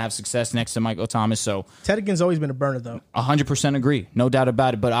Ted Ginn have success next to Michael Thomas. So Ted Ginn's always been a burner, though. 100% agree, no doubt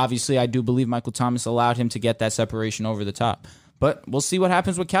about it. But obviously, I do believe Michael Thomas allowed him to get that separation over the top. But we'll see what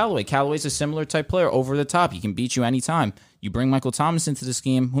happens with Callaway. Callaway's a similar type player over the top. He can beat you anytime. You bring Michael Thomas into this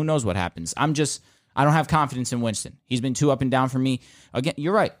game, who knows what happens. I don't have confidence in Winston. He's been too up and down for me. Again,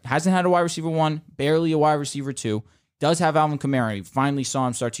 you're right. Hasn't had a wide receiver 1, barely a wide receiver 2. Does have Alvin Kamara. You finally saw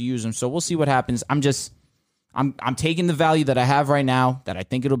him start to use him. So we'll see what happens. I'm taking the value that I have right now, that I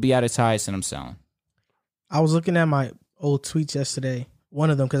think it'll be at its highest, and I'm selling. I was looking at my old tweets yesterday,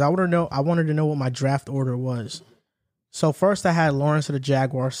 one of them, because I wanted to know what my draft order was. So first I had Lawrence to the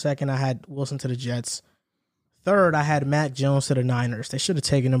Jaguars. Second, I had Wilson to the Jets. Third, I had Matt Jones to the Niners. They should have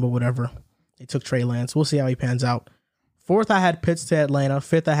taken him, but whatever. They took Trey Lance. We'll see how he pans out. 4th, I had Pitts to Atlanta.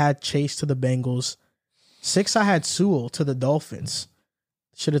 5th, I had Chase to the Bengals. 6th, I had Sewell to the Dolphins.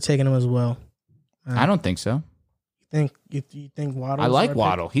 Should have taken him as well. I don't think so. You think Waddle? I like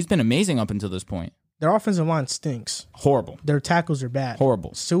Waddle. He's been amazing up until this point. Their offensive line stinks. Horrible. Their tackles are bad.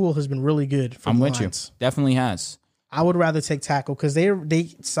 Horrible. Sewell has been really good. I'm with you. Definitely has. I would rather take tackle because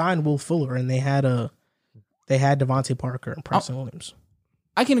they signed Will Fuller and they had Devontae Parker and Preston Williams.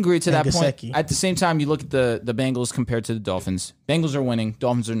 I can agree to that Gesicki. point. At the same time, you look at the Bengals compared to the Dolphins. Bengals are winning.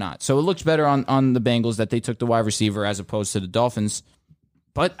 Dolphins are not. So it looks better on the Bengals that they took the wide receiver as opposed to the Dolphins.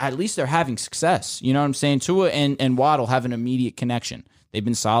 But at least they're having success. You know what I'm saying? Tua and Waddle have an immediate connection. They've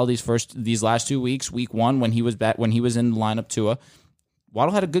been solid these last 2 weeks. Week 1 when he was in the lineup, Tua,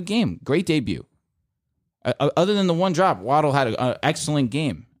 Waddle had a good game. Great debut. Other than the one drop, Waddle had an excellent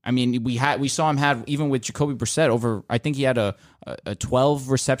game. I mean, we saw him have, even with Jacoby Brissett, over, I think he had a 12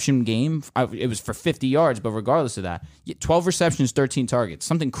 reception game. It was for 50 yards, but regardless of that, 12 receptions, 13 targets,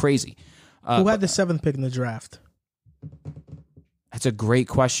 something crazy. Who had the 7th pick in the draft? That's a great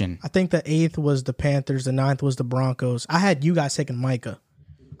question. I think the 8th was the Panthers, the 9th was the Broncos. I had you guys taking Micah.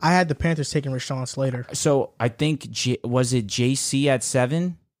 I had the Panthers taking Rashawn Slater. So I think, was it JC at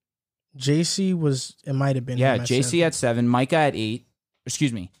 7? JC was, it might have been. Yeah, JC at 7, Micah at 8.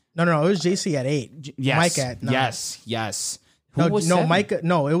 Excuse me. No, it was JC at 8. Yes. Micah at 9. Yes. No, Micah.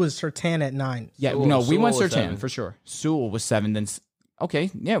 No, it was Surtain at 9. Yeah, Sewell, we went Sewell was Surtain 7. for sure. Sewell was 7. Then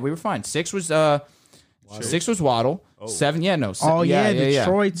okay, yeah, we were fine. 6 was 6 was Waddle. 7, yeah, no.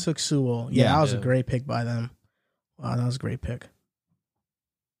 Detroit took Sewell. Yeah, Yeah. that was a great pick by them. Wow, that was a great pick.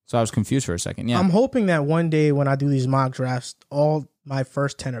 So I was confused for a second. Yeah, I'm hoping that one day when I do these mock drafts, all my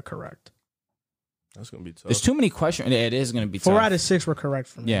first 10 are correct. That's gonna be tough. there's too many questions. It is going to be 4 tough. out of 6 were correct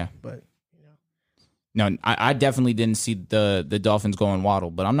for me. Yeah. But No, I definitely didn't see the Dolphins going Waddle,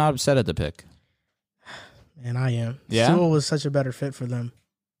 but I'm not upset at the pick. man, I am. Yeah? Sewell was such a better fit for them.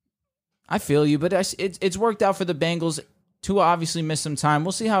 I feel you, but it's worked out for the Bengals. Tua obviously missed some time.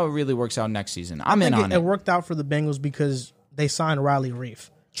 We'll see how it really works out next season. I'm in on It it. worked out for the Bengals because they signed Riley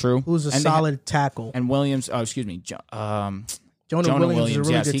Reif, True. who's a And solid tackle. And Williams, Jonah Williams is a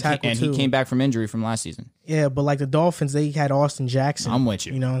really yes, good tackle too. he came back from injury from last season. Yeah, but like the Dolphins, they had Austin Jackson. I'm with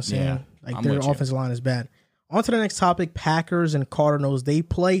you. You know what I'm saying? Yeah, Like I'm their with you. offensive line is bad. On to the next topic, Packers and Cardinals. They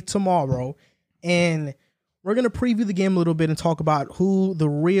play tomorrow, and we're going to preview the game a little bit and talk about who the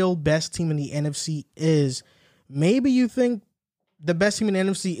real best team in the NFC is. Maybe you think the best team in the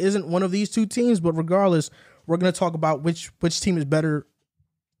NFC isn't one of these two teams, but regardless, we're going to talk about which team is better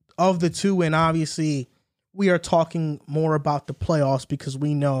of the two, and obviously we are talking more about the playoffs because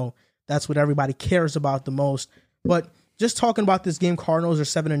we know that's what everybody cares about the most. But just talking about this game, Cardinals are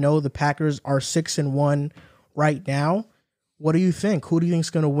 7-0. The Packers are 6-1 right now. What do you think? Who do you think is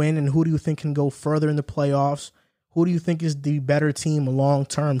going to win, and who do you think can go further in the playoffs? Who do you think is the better team long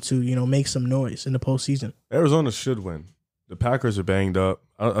term to make some noise in the postseason? Arizona should win. The Packers are banged up.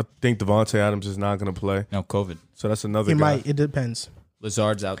 I think Devontae Adams is not going to play. No, COVID. So that's another He guy. might. It depends.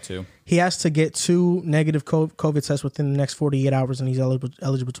 Lazard's out too. He has to get 2 negative COVID tests within the next 48 hours, and he's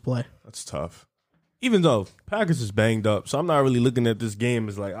eligible to play. That's tough. Even though Packers is banged up, so I'm not really looking at this game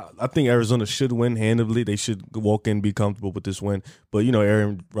as like I think Arizona should win handedly. They should walk in, be comfortable with this win. But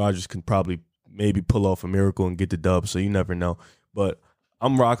Aaron Rodgers can probably maybe pull off a miracle and get the dub. So you never know. But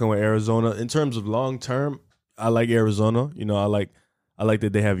I'm rocking with Arizona in terms of long term. I like Arizona. I like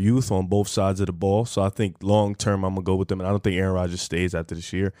that they have youth on both sides of the ball. So I think long term I'm gonna go with them. And I don't think Aaron Rodgers stays after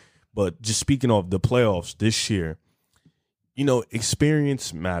this year. But just speaking of the playoffs this year.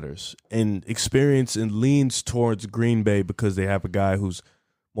 Experience matters, and experience and leans towards Green Bay because they have a guy who's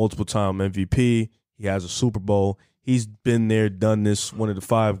multiple-time MVP. He has a Super Bowl. He's been there, done this, one of the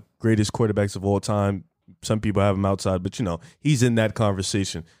 5 greatest quarterbacks of all time. Some people have him outside, but, he's in that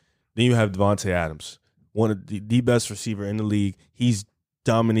conversation. Then you have Devontae Adams, one of the best receiver in the league. He's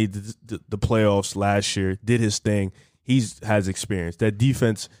dominated the playoffs last year, did his thing. He has experience. That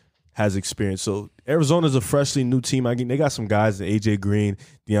defense has experience. So Arizona's a freshly new team. They got some guys, A.J. Green,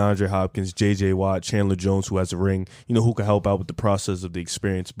 DeAndre Hopkins, J.J. Watt, Chandler Jones, who has a ring, who can help out with the process of the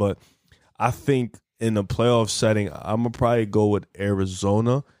experience. But I think in a playoff setting, I'm going to probably go with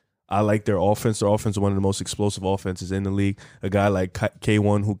Arizona. I like their offense. Their offense is one of the most explosive offenses in the league. A guy like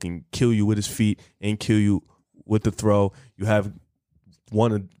K1 who can kill you with his feet and kill you with the throw. You have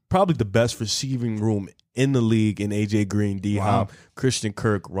one of probably the best receiving room in the league in A.J. Green, D-Hop, Christian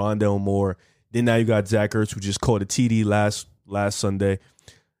Kirk, Rondell Moore. Then now you got Zach Ertz, who just caught a TD last Sunday.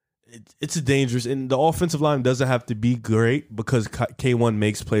 It's a dangerous, and the offensive line doesn't have to be great because K1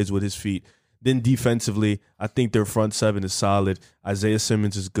 makes plays with his feet. Then defensively, I think their front 7 is solid. Isaiah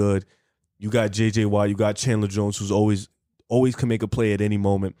Simmons is good. You got J.J. Watt. You got Chandler Jones, who's always can make a play at any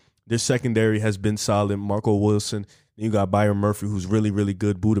moment. Their secondary has been solid. Marco Wilson. Then you got Byron Murphy, who's really, really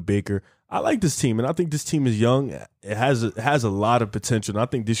good. Buda Baker. I like this team, and I think this team is young. It has a lot of potential, and I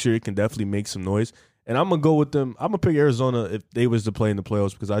think this year it can definitely make some noise. And I'm going to go with them. I'm going to pick Arizona if they was to play in the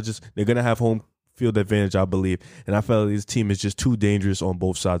playoffs because they're going to have home field advantage, I believe. And I felt like this team is just too dangerous on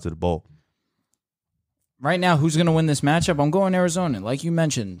both sides of the ball. Right now, who's going to win this matchup? I'm going Arizona. Like you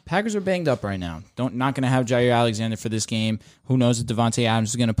mentioned, Packers are banged up right now. Not going to have Jair Alexander for this game. Who knows if Devontae Adams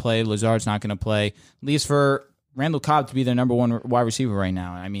is going to play? Lazard's not going to play. Leaves for Randall Cobb to be their number one wide receiver right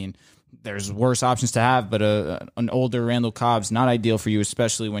now. I mean, there's worse options to have, but an older Randall Cobb's not ideal for you,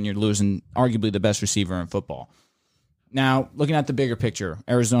 especially when you're losing arguably the best receiver in football. Now, looking at the bigger picture,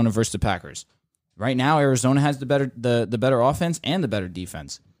 Arizona versus the Packers. Right now, Arizona has the better offense and the better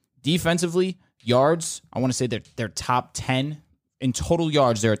defense. Defensively, yards, I want to say they're top 10. In total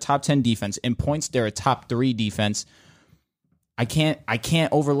yards, they're a top 10 defense. In points, they're a top 3 defense. I can't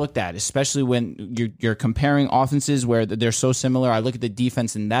overlook that, especially when you're comparing offenses where they're so similar. I look at the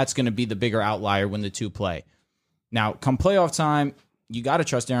defense, and that's going to be the bigger outlier when the two play. Now, come playoff time, you got to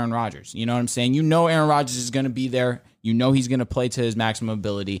trust Aaron Rodgers. You know what I'm saying? You know Aaron Rodgers is going to be there. You know he's going to play to his maximum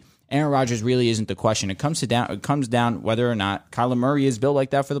ability. Aaron Rodgers really isn't the question. It comes down whether or not Kyler Murray is built like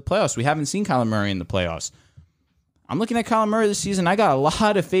that for the playoffs. We haven't seen Kyler Murray in the playoffs. I'm looking at Kyler Murray this season. I got a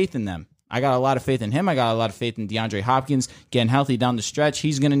lot of faith in them. I got a lot of faith in him. I got a lot of faith in DeAndre Hopkins getting healthy down the stretch.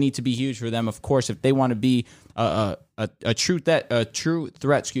 He's going to need to be huge for them, of course, if they want to be a true threat,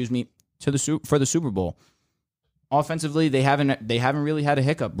 for the Super Bowl. Offensively, they haven't really had a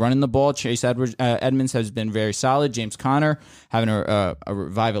hiccup running the ball. Chase Edmonds has been very solid. James Conner having a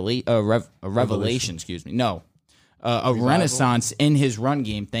revelation. A renaissance in his run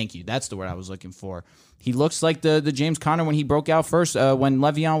game. Thank you. That's the word I was looking for. He looks like the James Conner when he broke out first. When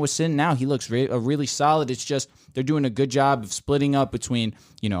Le'Veon was sitting out, he looks really solid. It's just they're doing a good job of splitting up between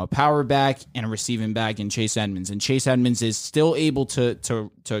a power back and a receiving back in Chase Edmonds. And Chase Edmonds is still able to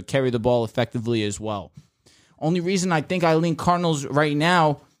carry the ball effectively as well. Only reason I think I lean Cardinals right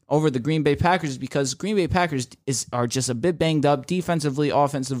now over the Green Bay Packers is because Green Bay Packers are just a bit banged up defensively,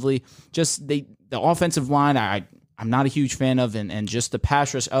 offensively. Just the offensive line, I'm not a huge fan of, and just the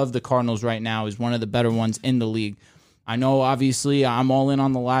pass rush of the Cardinals right now is one of the better ones in the league. I know, obviously, I'm all in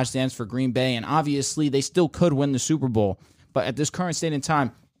on the last dance for Green Bay, and obviously they still could win the Super Bowl. But at this current state in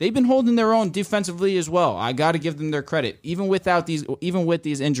time, they've been holding their own defensively as well. I got to give them their credit. Even with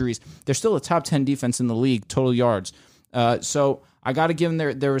these injuries, they're still a top 10 defense in the league, total yards. So I got to give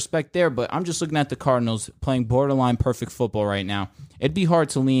them their respect there, but I'm just looking at the Cardinals playing borderline perfect football right now. It'd be hard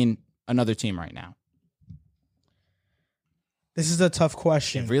to lean another team right now. This is a tough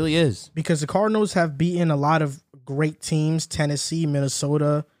question. It really is. Because the Cardinals have beaten a lot of great teams, Tennessee,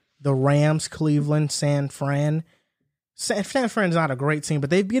 Minnesota, the Rams, Cleveland, San Fran. San Fran's not a great team,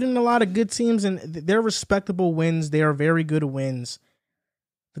 but they've beaten a lot of good teams, and they're respectable wins. They are very good wins.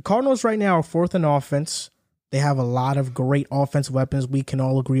 The Cardinals right now are fourth in offense. They have a lot of great offensive weapons. We can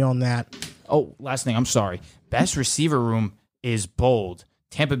all agree on that. Oh, last thing, I'm sorry. Best receiver room is bold.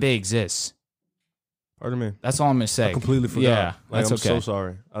 Tampa Bay exists. Pardon me. That's all I'm going to say. I completely forgot. Yeah, I'm so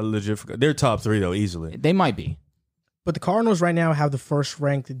sorry. I legit forgot. They're top 3, though, easily. They might be. But the Cardinals right now have the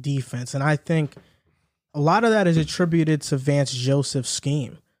first-ranked defense, and I think a lot of that is attributed to Vance Joseph's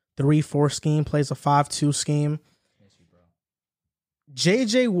scheme. 3-4 scheme, plays a 5-2 scheme.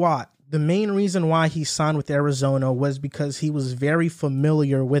 J.J. Watt, the main reason why he signed with Arizona was because he was very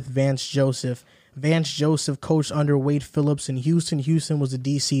familiar with Vance Joseph. Vance Joseph coached under Wade Phillips in Houston. Houston was the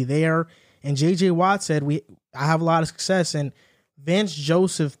DC there. And J.J. Watt said, I have a lot of success. And Vance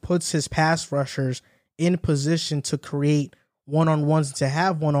Joseph puts his pass rushers in position to create one-on-ones, to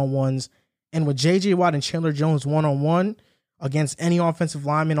have one-on-ones. And with J.J. Watt and Chandler Jones one-on-one against any offensive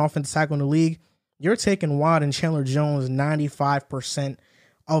lineman, offensive tackle in the league, you're taking Watt and Chandler Jones 95%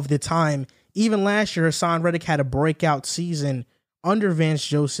 of the time. Even last year, Hassan Reddick had a breakout season under Vance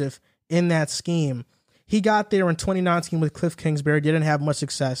Joseph in that scheme. He got there in 2019 with Cliff Kingsbury, didn't have much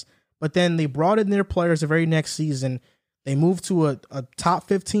success. But then they brought in their players the very next season. They moved to a top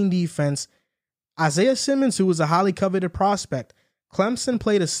 15 defense. Isaiah Simmons, who was a highly coveted prospect, Clemson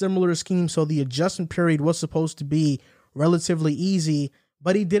played a similar scheme, so the adjustment period was supposed to be relatively easy,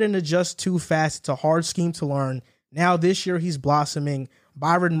 but he didn't adjust too fast. It's a hard scheme to learn. Now this year he's blossoming.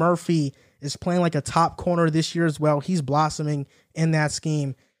 Byron Murphy is playing like a top corner this year as well. He's blossoming in that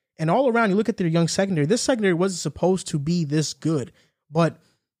scheme. And all around, you look at their young secondary. This secondary wasn't supposed to be this good, but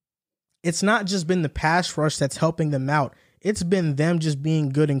it's not just been the pass rush that's helping them out. It's been them just being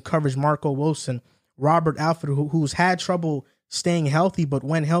good in coverage. Marco Wilson, Robert Alford, who's had trouble staying healthy, but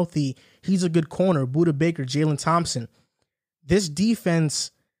when healthy, he's a good corner. Budda Baker, Jalen Thompson. This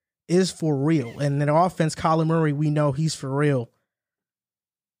defense is for real. And in offense, Kyler Murray, we know he's for real.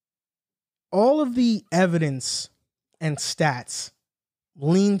 All of the evidence and stats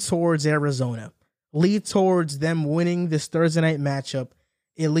lean towards Arizona, lead towards them winning this Thursday night matchup.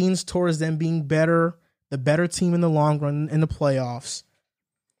 It leans towards them being better, the better team in the long run in the playoffs.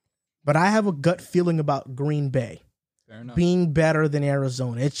 But I have a gut feeling about Green Bay being better than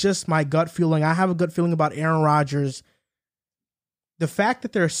Arizona. It's just my gut feeling. I have a gut feeling about Aaron Rodgers. The fact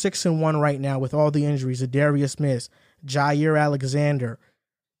that they're 6-1 right now with all the injuries, Darius Smith, Jair Alexander,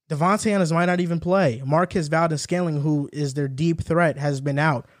 Devontae Adams might not even play. Marquez Valdes-Scantling, who is their deep threat, has been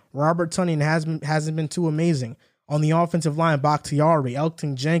out. Robert Tonyan hasn't been too amazing. On the offensive line, Bakhtiari,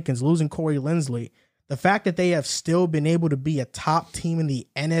 Elton Jenkins, losing Corey Linsley. The fact that they have still been able to be a top team in the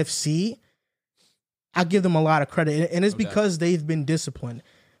NFC, I give them a lot of credit. And it's because they've been disciplined.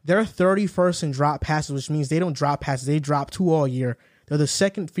 They're 31st in drop passes, which means they don't drop passes. They drop 2 all year. They're the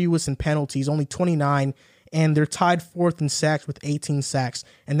second fewest in penalties, only 29. And they're tied 4th in sacks with 18 sacks.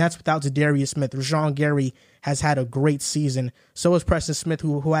 And that's without Zadarius Smith. Rashawn Gary has had a great season. So is Preston Smith,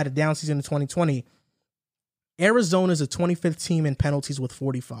 who had a down season in 2020. Arizona is a 25th team in penalties with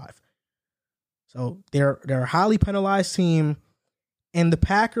 45. So they're a highly penalized team. And the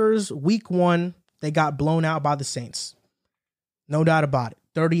Packers, week 1, they got blown out by the Saints. No doubt about it.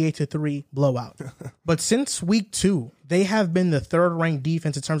 38-3 blowout. But since week 2, they have been the 3rd-ranked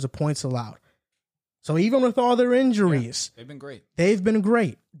defense in terms of points allowed. So even with all their injuries, they've been great. They've been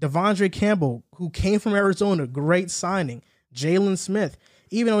great. Devondre Campbell, who came from Arizona, great signing. Jalen Smith,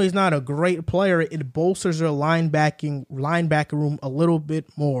 even though he's not a great player, it bolsters their linebacker room a little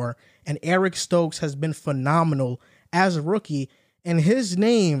bit more. And Eric Stokes has been phenomenal as a rookie. And his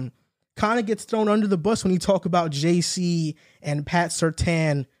name kind of gets thrown under the bus when you talk about JC and Pat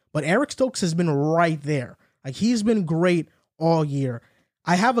Surtain. But Eric Stokes has been right there. Like, he's been great all year.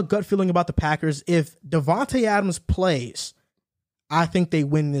 I have a gut feeling about the Packers. If Devontae Adams plays, I think they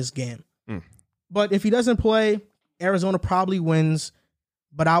win this game. But if he doesn't play, Arizona probably wins.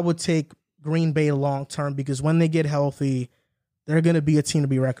 But I would take Green Bay long term because when they get healthy, they're going to be a team to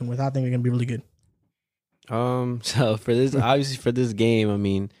be reckoned with. I think they're going to be really good. So for this, obviously for this game, I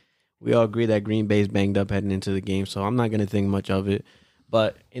mean, we all agree that Green Bay's banged up heading into the game, so I'm not going to think much of it.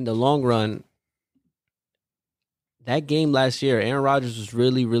 But in the long run, that game last year, Aaron Rodgers was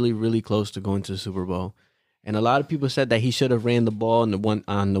really, really, really close to going to the Super Bowl. And a lot of people said that he should have ran the ball on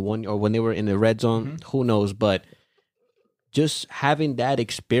the one or when they were in the red zone. Mm-hmm. Who knows? But just having that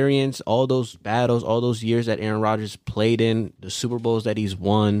experience, all those battles, all those years that Aaron Rodgers played in, the Super Bowls that he's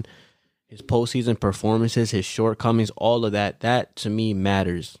won, his postseason performances, his shortcomings, all of that to me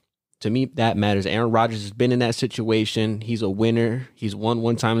matters. To me, that matters. Aaron Rodgers has been in that situation. He's a winner. He's won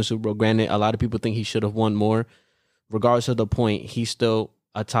one time in the Super Bowl. Granted, a lot of people think he should have won more. Regardless of the point, he's still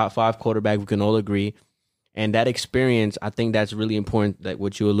a top 5 quarterback. We can all agree. And that experience, I think that's really important, that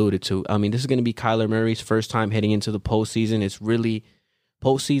what you alluded to. I mean, this is going to be Kyler Murray's first time heading into the postseason. It's really,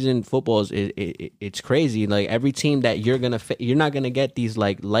 postseason football it's crazy. Like, every team that you're not going to get these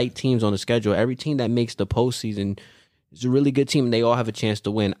like light teams on the schedule. Every team that makes the postseason is a really good team, and they all have a chance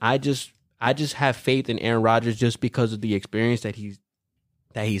to win. I just have faith in Aaron Rodgers just because of the experience that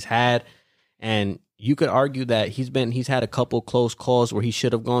he's had. And you could argue that he's had a couple close calls where he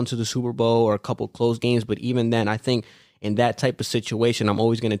should have gone to the Super Bowl or a couple close games. But even then, I think in that type of situation, I'm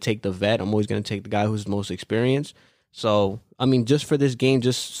always going to take the vet. I'm always going to take the guy who's most experienced. So, I mean, just for this game,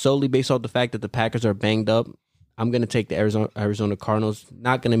 just solely based off the fact that the Packers are banged up, I'm going to take the Arizona Cardinals.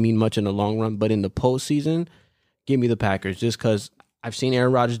 Not going to mean much in the long run, but in the postseason, give me the Packers. Just because I've seen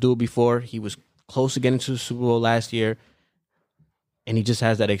Aaron Rodgers do it before. He was close to getting to the Super Bowl last year. And he just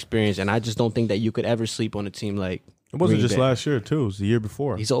has that experience, and I just don't think that you could ever sleep on a team like it wasn't Green just Bay. last year too. It was the year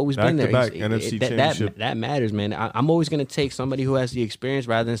before. He's always been there. Back NFC Championship. That matters, man. I'm always going to take somebody who has the experience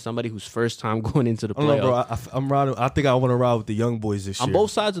rather than somebody who's first time going into the playoffs. I don't know, bro. I'm riding. I think I want to ride with the young boys this year. On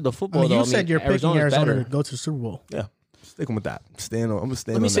both sides of the football, you said you're picking Arizona to go to the Super Bowl. Yeah, sticking with that. I'm gonna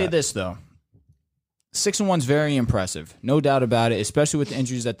stand. Let me say this though: 6-1 is very impressive, no doubt about it. Especially with the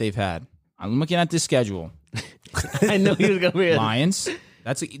injuries that they've had. I'm looking at this schedule. I know he was going to be Lions.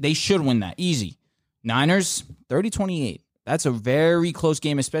 They should win that. Easy. Niners, 30-28. That's a very close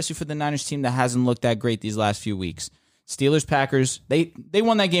game, especially for the Niners team that hasn't looked that great these last few weeks. Steelers, Packers, they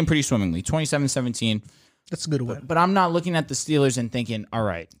won that game pretty swimmingly, 27-17. That's a good win. But I'm not looking at the Steelers and thinking, all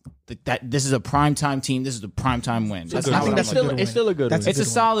right, that this is a primetime team. This is a primetime win. I think it's still a good win. It's a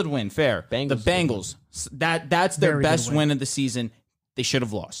solid win, fair. Bengals, the Bengals, that's their best win of the season. They should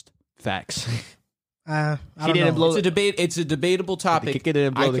have lost. Facts. I She don't didn't know. blow It's a debate. It's a debatable topic. kicker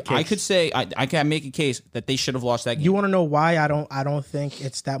didn't blow the I kicks. could say I can make a case that they should have lost that game. You want to know why I don't think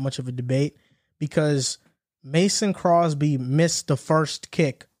it's that much of a debate? Because Mason Crosby missed the first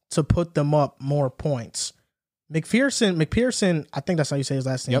kick to put them up more points. McPherson, I think that's how you say his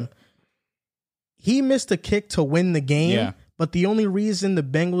last name. Yep. He missed a kick to win the game, Yeah. but the only reason the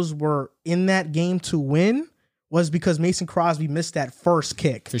Bengals were in that game to win was because Mason Crosby missed that first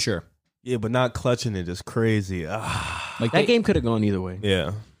kick. For sure. Yeah, but not clutching it is crazy. Like That game could have gone either way.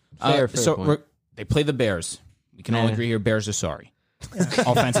 Yeah. Fair so point. they play the Bears. We can all Yeah. agree here. Bears are sorry,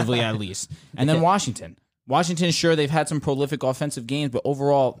 offensively at least. And then Washington. Washington, sure, they've had some prolific offensive games, but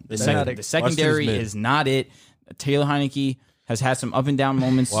overall, the secondary mid. is not it. Taylor Heineke has had some up and down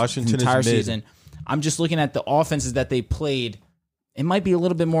moments Washington the entire is mid. season. I'm just looking at the offenses that they played. It might be a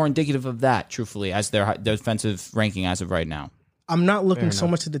little bit more indicative of that, truthfully, as their defensive ranking as of right now. I'm not looking so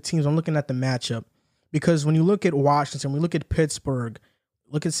much at the teams. I'm looking at the matchup. Because when you look at Washington, we look at Pittsburgh,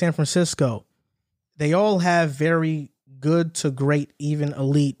 look at San Francisco, they all have very good to great, even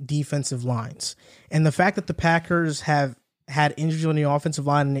elite defensive lines. And the fact that the Packers have had injuries on the offensive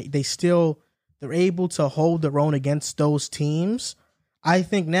line and they're able to hold their own against those teams. I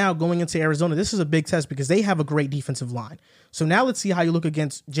think now going into Arizona, this is a big test because they have a great defensive line. So now let's see how you look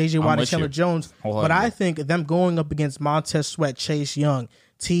against J.J. Watt and with Chandler you. Jones. But I think them going up against Montez Sweat, Chase Young,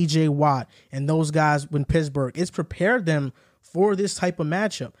 T.J. Watt, and those guys in Pittsburgh, it's prepared them for this type of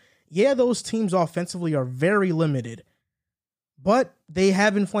matchup. Yeah, those teams offensively are very limited, but they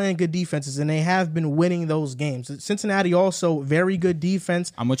have been playing good defenses, and they have been winning those games. Cincinnati also, very good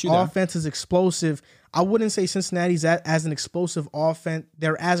defense. I'm with you there. Offense is explosive. I wouldn't say Cincinnati's as an explosive offense.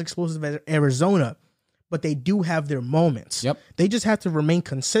 They're as explosive as Arizona, but they do have their moments. Yep. They just have to remain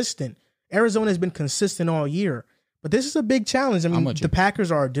consistent. Arizona has been consistent all year, but this is a big challenge. I mean, with you. the Packers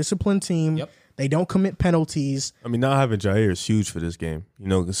are a disciplined team. Yep. They don't commit penalties. I mean, not having Jair is huge for this game. You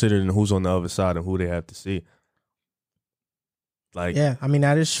know, considering who's on the other side and who they have to see. Like, Yeah, I mean,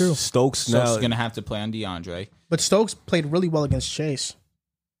 that is true. Stokes So now. it's going to have to play on DeAndre. But Stokes played really well against Chase.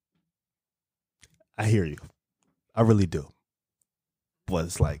 I hear you. I really do. But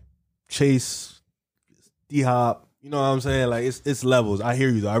it's like Chase, D-Hop, you know what I'm saying? Like, it's levels. I hear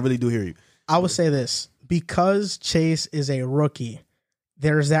you, though. I really do hear you. I would say this. Because Chase is a rookie,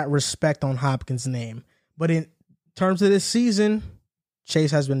 there's that respect on Hopkins' name. But in terms of this season,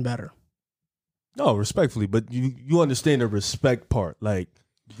 Chase has been better. No, respectfully, but you understand the respect part. Like,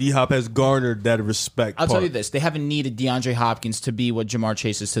 D-Hop has garnered that respect I'll part. tell you this. They haven't needed DeAndre Hopkins to be what Jamar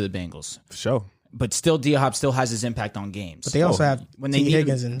Chase is to the Bengals. For sure. But still, D-Hop still has his impact on games. But they also have when they T. need-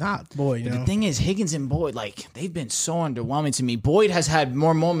 Higgins and not Boyd. The thing is, Higgins and Boyd, like, they've been so underwhelming to me. Boyd has had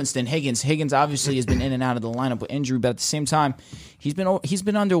more moments than Higgins. Higgins obviously has been in and out of the lineup with injury, but at the same time, he's been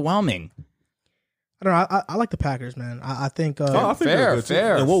underwhelming. I don't know. I like the Packers, man. I think. I think Fair, they're good, too.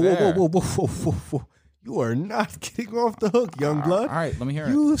 fair, And whoa, fair. whoa. You are not getting off the hook, young blood. All right, let me hear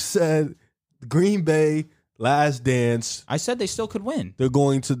it. You said Green Bay last dance. I said they still could win. They're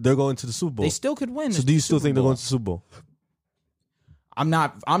going to the Super Bowl. They still could win. So do you still think they're going to the Super Bowl? I'm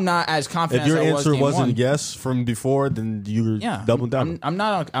not as confident If your as I was answer game wasn't one. yes from before, then you're doubling down. I'm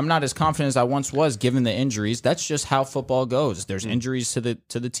not as confident as I once was given the injuries. That's just how football goes. There's injuries to the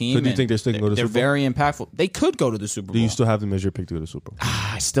team. So do you and think they're still gonna go to the They're Super Bowl? very impactful. They could go to the Super Bowl. Do you still have them as your pick to go to the Super Bowl?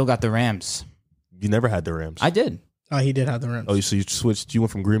 I still got the Rams. You never had the Rams. I did. Oh, he did have the Rams. Oh, so you switched? You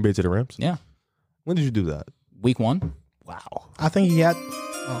went from Green Bay to the Rams? Yeah. When did you do that? Week 1. Wow. I think he had.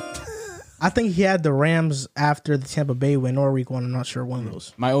 I think he had the Rams after the Tampa Bay win or week 1. I'm not sure one of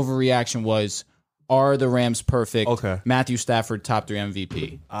those. My overreaction was, are the Rams perfect? Okay. Matthew Stafford, top 3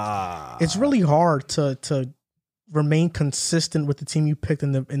 MVP. It's really hard to remain consistent with the team you picked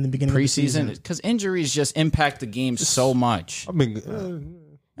in the beginning of the season. Preseason, because injuries just impact the game so much. I mean,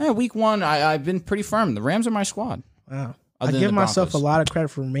 Week 1, I've been pretty firm. The Rams are my squad. Wow. I Other than give the myself a Broncos. lot of credit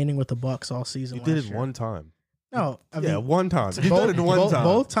for remaining with the Bucks all season. you did last it year. one time. No, I mean, Yeah, one time. You both, did it one time.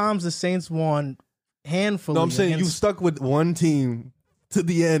 both times the Saints won handfully. No, I'm saying you against- stuck with one team to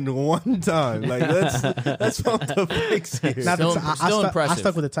the end one time. Like that's what the fix here. Not the Still, Ti- I still stuck- impressive. I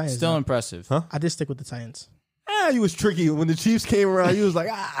stuck with the Titans. Still though. impressive. Huh? I did stick with the Titans. You was tricky when the Chiefs came around. You was like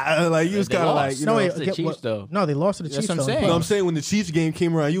like you was They kind of lost. like you No, know. wait, the get Chiefs, what- though. No, they lost to the That's Chiefs. what I'm though. saying. No, I'm saying when the Chiefs game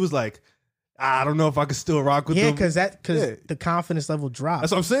came around, you was like, I don't know if I could still rock with Yeah, them. because Yeah. the confidence level dropped.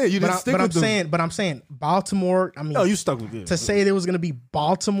 That's what I'm saying. You didn't stick with them. But I'm saying Baltimore. I mean, No, you stuck with it. to say there was going to be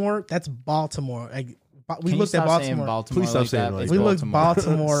Baltimore, that's Baltimore. Like, we Can you looked at stop saying Baltimore. Baltimore Please stop like saying that? it like It's We looked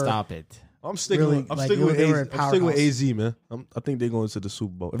Baltimore. Stop it. I'm sticking. Really, with, I'm like, sticking with they were AZ. a I'm sticking with powerhouse. AZ, man. I think they're going to the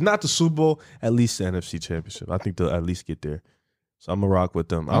Super Bowl. If not the Super Bowl, at least the NFC Championship. I think they'll at least get there. So I'm gonna rock with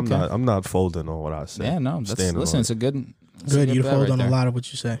them. Okay. I'm not folding on what I say. Yeah, no. Listen, it's a good. Good. You bet fold right on there. a lot of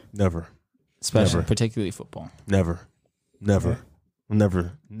what you say. Never. Especially, Never. particularly football. Never. Okay.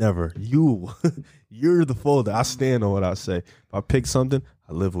 You're the folder. I stand on what I say. If I pick something,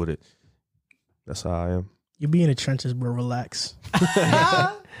 I live with it. That's how I am. You be in the trenches, bro. Relax.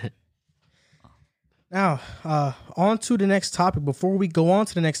 Now, on to the next topic. Before we go on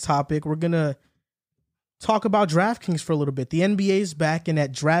to the next topic, we're going to talk about DraftKings for a little bit. The NBA is back, and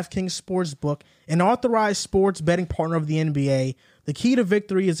at DraftKings Sportsbook, an authorized sports betting partner of the NBA, the key to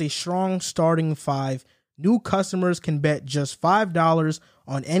victory is a strong starting five. New customers can bet just $5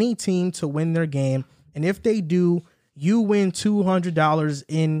 on any team to win their game, and if they do, you win $200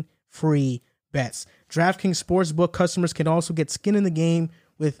 in free bets. DraftKings Sportsbook customers can also get skin in the game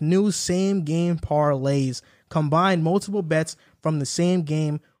with new same-game parlays. Combine multiple bets from the same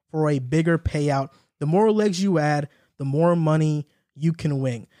game for a bigger payout. The more legs you add, the more money you can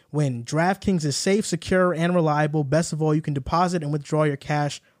win. DraftKings is safe, secure, and reliable. Best of all, you can deposit and withdraw your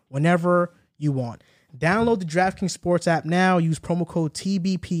cash whenever you want. Download the DraftKings Sports app now. Use promo code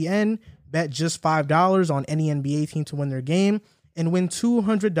TBPN. Bet just $5 on any NBA team to win their game and win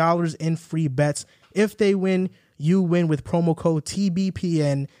 $200 in free bets. If they win, you win with promo code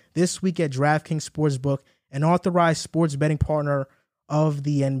TBPN this week at DraftKings Sportsbook, an authorized sports betting partner of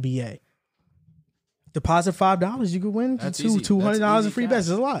the NBA. Deposit $5, you could win $200 in free bets.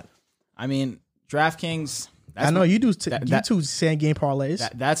 That's a lot. I mean, DraftKings. I know you do. You two same game parlays.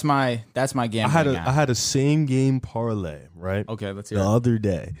 That's my gambling. I had a same game parlay, right? Okay, let's hear the it. other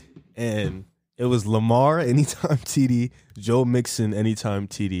day, and it was Lamar anytime TD, Joe Mixon anytime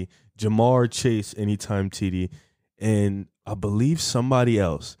TD, Jamar Chase anytime TD, and I believe somebody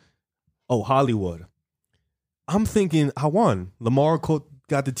else. Oh, Hollywood. I'm thinking I won. Lamar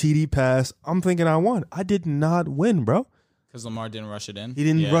got the TD pass. I'm thinking I won. I did not win, bro. Because Lamar didn't rush it in. He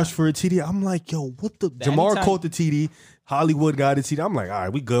didn't rush for a TD. I'm like, yo, what the? Jamar caught the TD. Hollywood got the TD. I'm like, all right,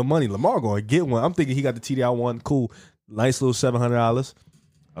 we good money. Lamar going to get one. I'm thinking he got the TD. I won. Cool. Nice little $700.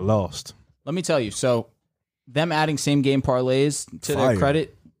 I lost. Let me tell you. So, them adding same game parlays to their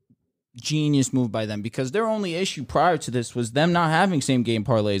credit, genius move by them, because their only issue prior to this was them not having same game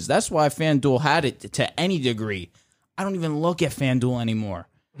parlays. That's why FanDuel had it to any degree. I don't even look at FanDuel anymore.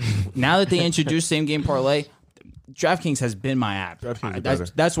 Now that they introduced same game parlay, DraftKings has been my app.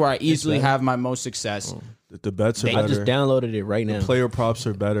 That's where I easily have my most success. The bets are better. I just downloaded it right now. The player props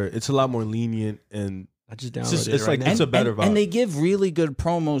are better. It's a lot more lenient, and I just downloaded it. It's like it's a better vibe. And they give really good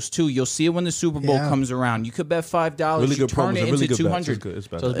promos too. You'll see it when the Super Bowl comes around. You could bet $5. Really you good turn promos, it really into good $200. It's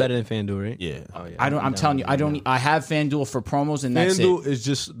better. So it's better than FanDuel, right? Yeah. Oh, yeah. I'm telling you, I have FanDuel for promos, and that's FanDuel it. is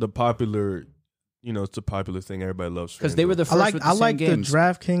just the popular. It's a popular thing. Everybody loves Because they were the first with the I same like games. the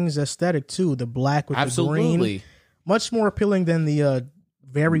DraftKings aesthetic too. The black with the green. Much more appealing than the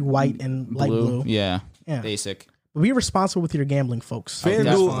very white and light blue. Yeah. Yeah. Basic. But be responsible with your gambling, folks.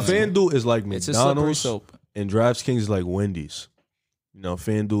 FanDuel is like It's a slippery McDonald's, slope. and DraftKings is like Wendy's.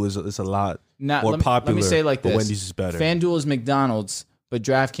 FanDuel is a lot more popular. Let me say it like this. But Wendy's is better. FanDuel is McDonald's, but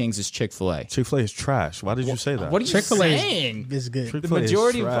DraftKings is Chick-fil-A. Chick-fil-A is trash. Why did you say that? What are you Chick-fil-A saying? is good. The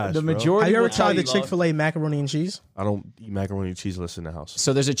majority trash, of bro. majority. Have you ever will tell tried the you- Chick-fil-A macaroni and cheese? I don't eat macaroni and cheese unless in the house.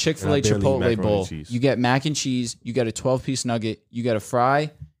 So there's a Chick-fil-A And I barely eat Chipotle macaroni bowl. and cheese. You get mac and cheese. You get a 12-piece nugget. You get a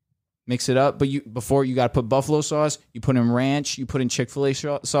fry. Mix it up. But before you got to put buffalo sauce. You put in ranch. You put in Chick-fil-A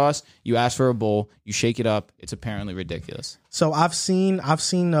sauce. You ask for a bowl. You shake it up. It's apparently ridiculous. So I've seen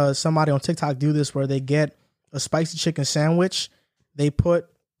somebody on TikTok do this where they get a spicy chicken sandwich. They put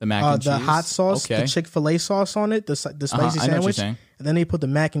The mac and the cheese. hot sauce, the Chick-fil-A sauce on it, the spicy I know what you're sandwich, saying. and then they put the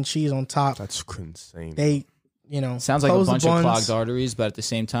mac and cheese on top. That's insane. They, Sounds like a close the bunch of buns. clogged arteries, but at the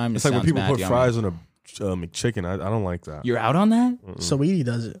same time, It's like when people put fries on a McChicken. I don't like that. You're out on that, Sweetie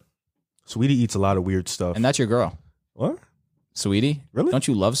does it. Sweetie eats a lot of weird stuff. and that's your girl, What? Sweetie. Really? Don't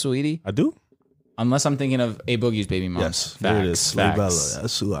you love Sweetie? I do? Unless I'm thinking of A Boogie's baby mom. Yes. There it is. Facts. Slavella.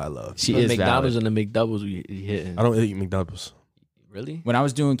 That's who I love. She The is McDonald's valid. and the McDoubles we hitting. I don't eat McDonald's. Really? When I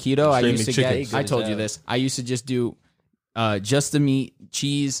was doing keto, I Straight used to McChickens. get. I told you this. I used to just do just the meat,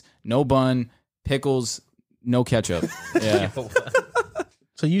 cheese, no bun, pickles, no ketchup. Yeah.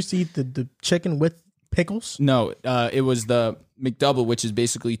 So you used to eat the chicken with pickles? No, it was the McDouble, which is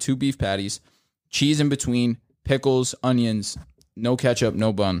basically 2 beef patties, cheese in between, pickles, onions, no ketchup,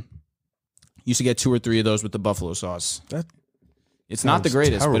 no bun. Used to get 2 or 3 of those with the buffalo sauce. It's not the sounds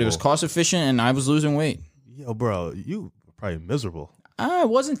greatest, but it was terrible. cost efficient, and I was losing weight. Yo, bro, you probably miserable. I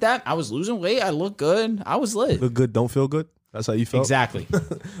wasn't that. I was losing weight. I looked good. I was lit. Look good, don't feel good? That's how you felt? Exactly.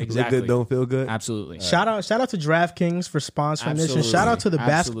 Exactly. Good, don't feel good? Absolutely. Shout out to DraftKings for sponsoring this, and Absolutely. shout out to the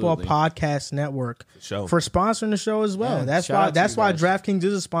Basketball Absolutely. Podcast Network Show. for sponsoring the show as well. Yeah, shout out to That's you why guys. DraftKings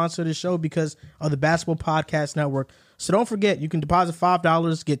is a sponsor of the show, because of the Basketball Podcast Network. So don't forget, you can deposit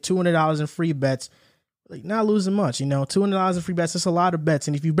 $5, get $200 in free bets. Like, not losing much, $200 in free bets. That's a lot of bets,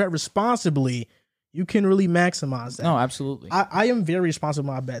 and if you bet responsibly, you can really maximize that. No, absolutely. I am very responsible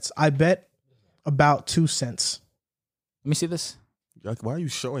with my bets. I bet about 2 cents. Let me see this. Why are you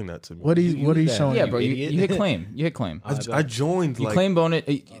showing that to me? What are you that. showing? Yeah, me? bro. You idiot. hit claim. You hit claim. I joined You like claim bonus.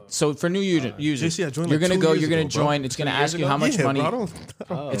 So for new users, JC, I joined you're like gonna 2 go. years You're gonna ago, bro. join. It's gonna ask you how much Yeah, money. bro, I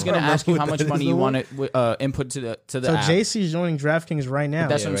don't It's gonna remember ask you what how that much is money no you more. want to input to the So app. JC's joining DraftKings right now.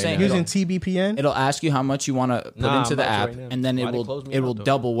 That's what I'm right saying. now. using TBPN. It'll ask you how much you want to put Nah, into I'm the about to app, right now. and then Why they close me it will out, though?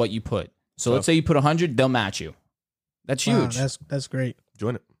 double what you put. So let's say you put 100, they'll match you. That's Wow, huge. that's great.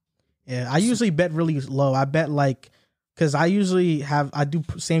 Join it. Yeah, I usually bet really low. I bet because I usually I do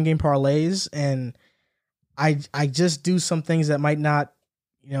same game parlays, and I just do some things that might not,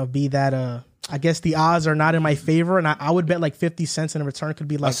 be that I guess the odds are not in my favor, and I would bet like 50 cents, and the return could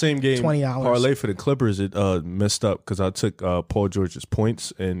be My like same game $20. parlay for the Clippers, it messed up because I took Paul George's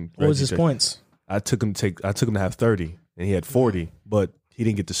points and What was Reggie his Jackson. points? I took him to have 30 and he had 40, but he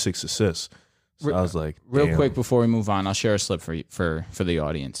didn't get the 6 assists. So I was like, Real damn. quick before we move on, I'll share a slip for the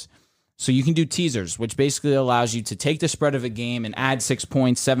audience. So you can do teasers, which basically allows you to take the spread of a game and add 6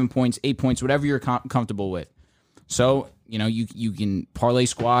 points, 7 points, 8 points, whatever you're comfortable with. So, you can parlay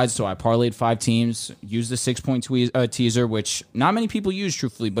squads. So I parlayed 5 teams, use the 6-point teaser, which not many people use,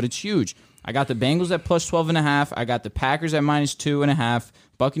 truthfully, but it's huge. I got the Bengals at plus 12.5. I got the Packers at minus 2.5.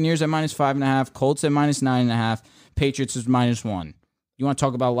 Buccaneers at minus 5.5. Colts at minus 9.5. Patriots is minus 1. You want to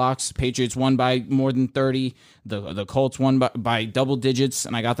talk about locks? Patriots won by more than 30. The Colts won by double digits,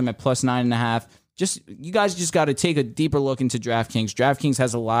 and I got them at plus 9.5. You guys just got to take a deeper look into DraftKings. DraftKings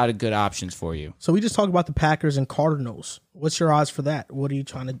has a lot of good options for you. So we just talked about the Packers and Cardinals. What's your odds for that? What are you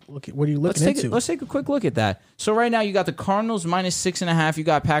trying to look at? What are you looking into? Let's take a quick look at that. So right now you got the Cardinals minus 6.5. You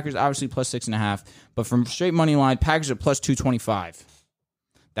got Packers obviously plus 6.5. But from straight money line, Packers are plus 225.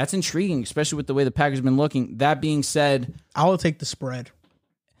 That's intriguing, especially with the way the Packers have been looking. That being said, I will take the spread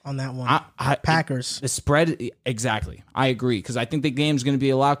on that one. Packers. The spread, exactly. I agree, because I think the game's going to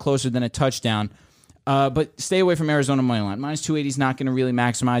be a lot closer than a touchdown. But stay away from Arizona money line. Minus 280 is not going to really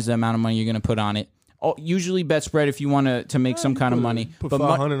maximize the amount of money you're going to put on it. Usually bet spread if you want to make some kind of money. put But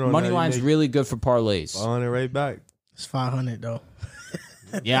 500 on money that, you line's make- really good for parlays. On it right back. It's 500 though.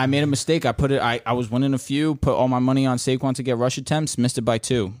 Yeah, I made a mistake. I was winning a few, put all my money on Saquon to get rush attempts, missed it by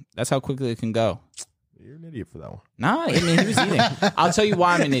 2. That's how quickly it can go. You're an idiot for that one. Nah, I mean, he was eating. I'll tell you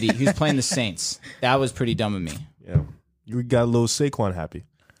why I'm an idiot. He was playing the Saints. That was pretty dumb of me. Yeah. You got a little Saquon happy.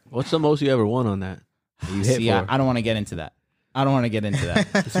 What's the most you ever won on that? You hit See, for? I don't want to get into that.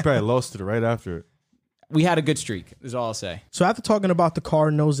 He probably lost it right after it. We had a good streak, is all I'll say. So after talking about the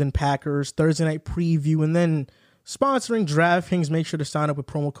Cardinals and Packers, Thursday night preview, and then sponsoring DraftKings, make sure to sign up with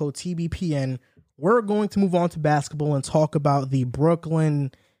promo code TBPN. We're going to move on to basketball and talk about the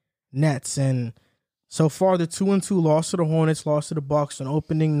Brooklyn Nets. And so far, the 2-2 loss to the Hornets, lost to the Bucks on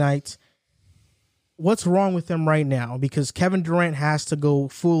opening night. What's wrong with them right now? Because Kevin Durant has to go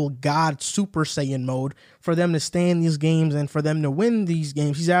full God Super Saiyan mode for them to stay in these games and for them to win these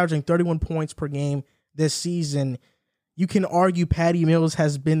games. He's averaging 31 points per game this season. You can argue Patty Mills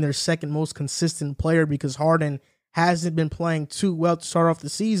has been their second most consistent player because Harden hasn't been playing too well to start off the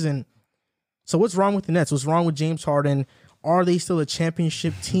season. So what's wrong with the Nets? What's wrong with James Harden? Are they still a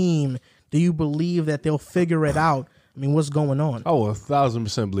championship team? Do you believe that they'll figure it out? I mean, what's going on? Oh,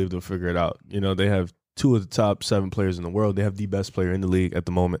 1,000% believe they'll figure it out. They have 2 of the top 7 players in the world. They have the best player in the league at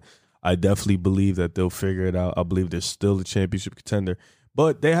the moment. I definitely believe that they'll figure it out. I believe they're still a championship contender.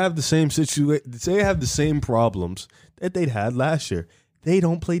 But they have the same situation. They have the same problems that they'd had last year. They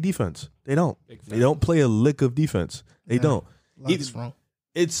don't play defense. They don't. They don't play a lick of defense. They don't. That's wrong.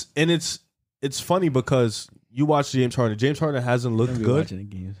 It's funny because you watch James Harden. James Harden hasn't looked good.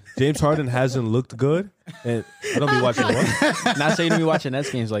 James Harden hasn't looked good. And I don't be watching what? Not saying to be watching Nets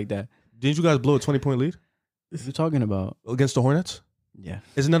games like that. Didn't you guys blow a 20-point lead What are you talking about? against the Hornets? Yeah.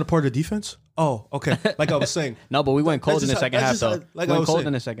 Isn't that a part of the defense? Oh, okay. Like I was saying. No, but we went cold in the second half, though. Like We I went was cold saying.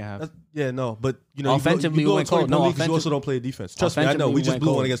 in the second half. Yeah, no, but Offensively, you blow we a went cold. 20-point No, lead 'cause you offensive- also don't play defense. Trust me, I know. offensively, We we just went blew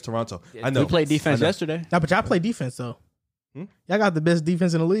cold. one against Toronto. I know. We played defense I know. yesterday. No, but y'all play defense, though. Y'all got the best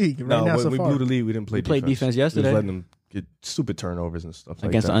defense in the league right No, now when so we far. blew the lead, we didn't play We played defense We yesterday. was letting them get stupid turnovers and stuff like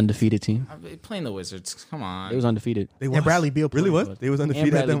Against that. an undefeated team. Playing the Wizards, come on. It was undefeated. They And was. Bradley Beal played. Really was? They was And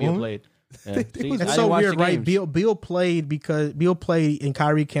undefeated at Bradley that Beal moment? played. Yeah. They See, was- I It's didn't so watch weird, the right? games. Beal played because Beal played and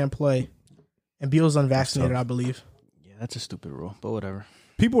Kyrie can't play. And Beal's unvaccinated, tough. I believe. Yeah, That's a stupid rule, but whatever.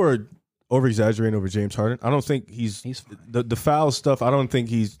 People are over exaggerating over James Harden. I don't think he's the foul stuff. I don't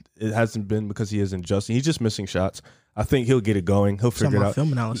think it hasn't been because he isn't adjusting. He's just missing shots. I think he'll get it going. He'll figure it out.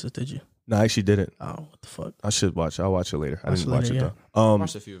 Film analysis, did you? No, I actually didn't. Oh, what the fuck! I should watch. I'll watch it later. I didn't Watch watch it it later, though.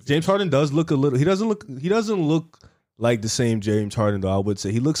 Watched a few of James yours. Harden does look a little. He doesn't look like the same James Harden though. I would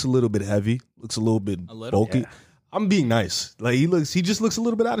say he looks a little bit heavy. Looks a little bit bulky. Yeah. I'm being nice. Like he just looks a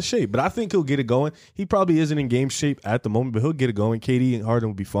little bit out of shape. But I think he'll get it going. He probably isn't in game shape at the moment, but he'll get it going. KD and Harden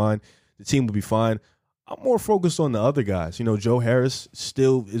will be fine. The team will be fine. I'm more focused on the other guys. Joe Harris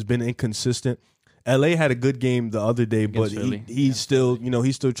still has been inconsistent. LA had a good game the other day, but he's still,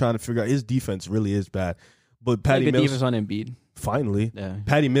 he's still trying to figure out his defense really is bad. But Patty Mills defense on Embiid. Finally, Yeah.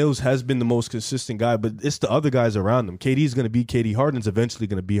 Patty Mills has been the most consistent guy, but it's the other guys around him. KD's going to be KD. Harden's eventually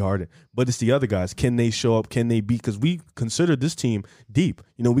going to be Harden, but it's the other guys. Can they show up? Can they beat? Because we consider this team deep.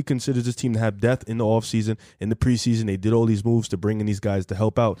 We consider this team to have depth in the offseason, in the preseason. They did all these moves to bring in these guys to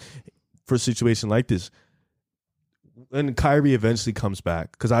help out for a situation like this. When Kyrie eventually comes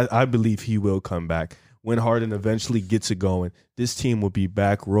back, because I believe he will come back, when Harden eventually gets it going, this team will be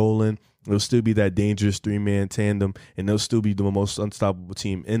back rolling. It'll still be that dangerous three-man tandem, and they'll still be the most unstoppable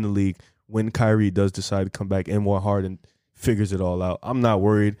team in the league when Kyrie does decide to come back and when Harden figures it all out. I'm not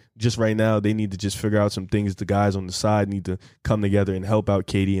worried. Just right now, they need to just figure out some things. The guys on the side need to come together and help out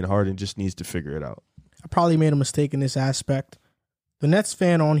KD, and Harden just needs to figure it out. I probably made a mistake in this aspect. The Nets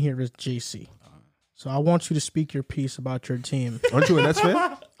fan on here is JC. So I want you to speak your piece about your team. Aren't you a Nets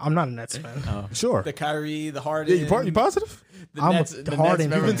fan? I'm not a Nets fan. Sure. The Kyrie, the Harden. Yeah, you positive? I'm a Harden.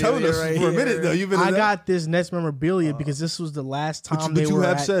 Nets You've been telling us right for a here. minute, though. You've been I got this Nets memorabilia because this was the last time they were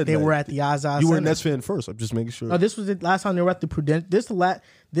at the Azaz you were a Center. Nets fan first. I'm just making sure. No, this was the last time they were at the Prudent.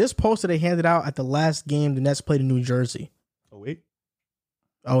 This poster they handed out at the last game the Nets played in New Jersey. Oh, wait.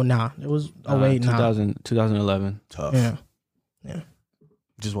 Oh, nah. It was 2011. Tough. Yeah.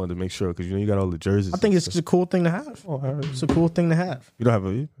 Just wanted to make sure because you got all the jerseys. I think it's a cool thing to have. Oh, all right. It's a cool thing to have. You don't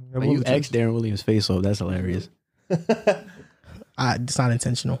have You X Darren Williams face off. That's hilarious. It's not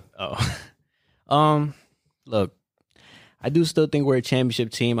intentional. Oh. Look, I do still think we're a championship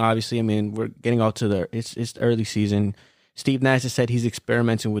team. Obviously, I mean, we're getting off to it's early season. Steve Nash has said he's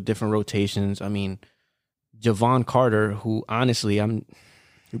experimenting with different rotations. I mean, Javon Carter, who honestly,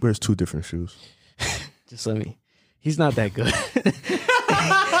 He wears two different shoes. he's not that good.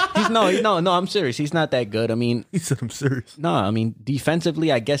 No, I'm serious. He's not that good. I mean, He said, I'm serious. no, I mean,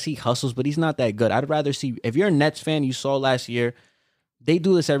 defensively, I guess he hustles, but he's not that good. I'd rather see, if you're a Nets fan, you saw last year, they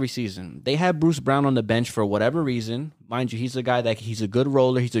do this every season. They have Bruce Brown on the bench for whatever reason. Mind you, he's a guy he's a good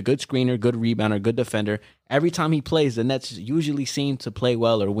roller, he's a good screener, good rebounder, good defender. Every time he plays, the Nets usually seem to play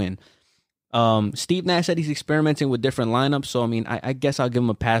well or win. Steve Nash said he's experimenting with different lineups, so I mean, I guess I'll give him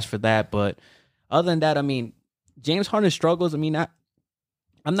a pass for that. But other than that, I mean, James Harden struggles. I mean,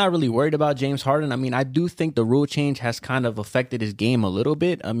 I'm not really worried about James Harden. I mean, I do think the rule change has kind of affected his game a little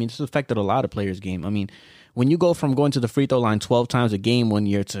bit. I mean, it's affected a lot of players' game. I mean, when you go from going to the free throw line 12 times a game 1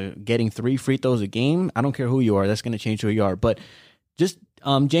 year to getting 3 free throws a game, I don't care who you are. That's going to change who you are. But just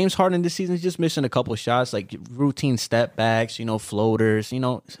James Harden this season is just missing a couple of shots, like routine step backs, floaters,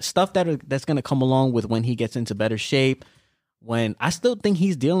 stuff that's going to come along with when he gets into better shape. When I still think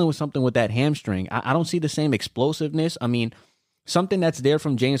he's dealing with something with that hamstring. I don't see the same explosiveness. I mean, something that's there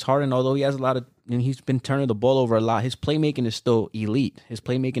from James Harden, although he has he's been turning the ball over a lot, his playmaking is still elite.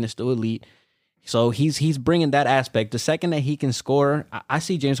 So he's bringing that aspect. The second that he can score, I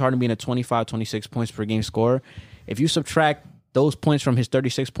see James Harden being a 25, 26 points per game scorer. If you subtract those points from his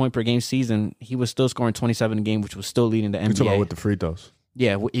 36 point per game season, he was still scoring 27 a game, which was still leading the NBA. You're talking about with the free throws.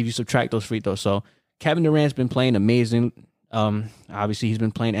 Yeah, if you subtract those free throws. So Kevin Durant's been playing amazing. Obviously, he's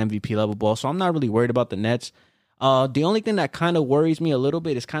been playing MVP level ball, so I'm not really worried about the Nets. The only thing that kind of worries me a little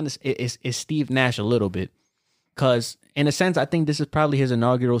bit is Steve Nash a little bit. Because, in a sense, I think this is probably his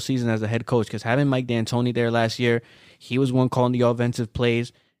inaugural season as a head coach. Because having Mike D'Antoni there last year, he was one calling the offensive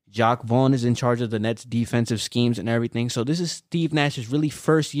plays. Jacques Vaughn is in charge of the Nets' defensive schemes and everything. So this is Steve Nash's really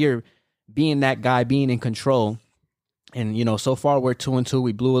first year being that guy, being in control. And, so far we're 2-2.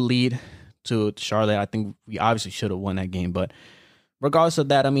 We blew a lead to Charlotte. I think we obviously should have won that game. But regardless of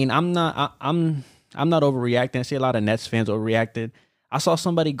that, I mean, I'm not overreacting. I see a lot of Nets fans overreacted. I saw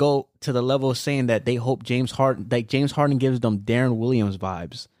somebody go to the level of saying that they hope James Harden gives them Darren Williams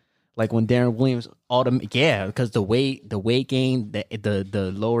vibes. Like when Darren Williams, because the weight gain,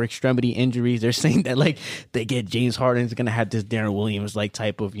 the lower extremity injuries, they're saying that like they get James Harden's gonna have this Darren Williams like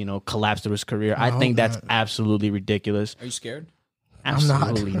type of collapse of his career. I think that's absolutely ridiculous. Are you scared?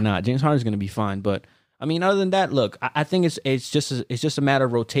 Absolutely not. James Harden's gonna be fine, but I mean, other than that, look, I think it's just a matter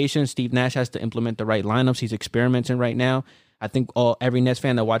of rotation. Steve Nash has to implement the right lineups. He's experimenting right now. I think every Nets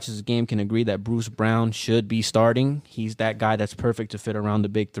fan that watches the game can agree that Bruce Brown should be starting. He's that guy that's perfect to fit around the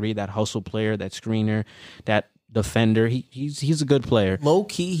big three, that hustle player, that screener, that defender. He's a good player. Low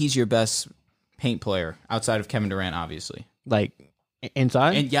key, he's your best paint player outside of Kevin Durant, obviously. Like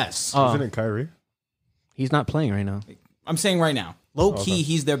inside? And yes. Isn't it Kyrie? He's not playing right now. I'm saying right now. Low key,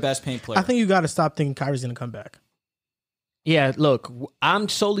 he's their best paint player. I think you got to stop thinking Kyrie's going to come back. Yeah, look, I'm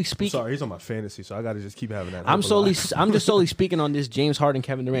solely speaking. Sorry, he's on my fantasy, so I got to just keep having that. I'm just solely speaking on this James Harden,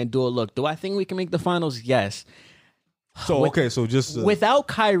 Kevin Durant duel. Look, do I think we can make the finals? Yes. So so just without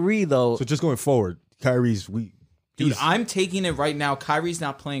Kyrie though. So just going forward, Kyrie's weak. Dude, I'm taking it right now. Kyrie's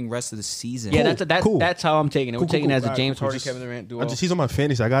not playing rest of the season. Yeah, that's how I'm taking it. We're taking it as a James Harden, Just- Kevin Durant duel. He's on my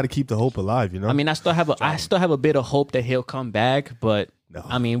fantasy. I got to keep the hope alive. You know. I mean, I still have a bit of hope that he'll come back, but No.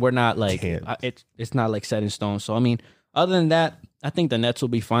 I mean, we're not like Can't. it's not like set in stone. So I mean, other than that, I think the Nets will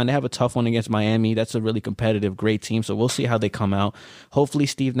be fine. They have a tough one against Miami. That's a really competitive, great team. So we'll see how they come out. Hopefully,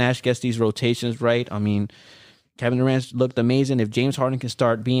 Steve Nash gets these rotations right. I mean, Kevin Durant looked amazing. If James Harden can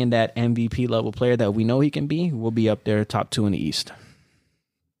start being that MVP level player that we know he can be, we'll be up there top 2 in the East.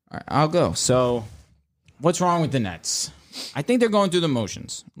 All right, I'll go. So, what's wrong with the Nets? I think they're going through the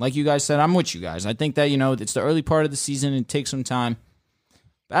motions. Like you guys said, I'm with you guys. I think that, it's the early part of the season. It takes some time.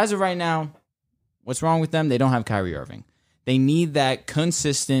 But as of right now, what's wrong with them? They don't have Kyrie Irving. They need that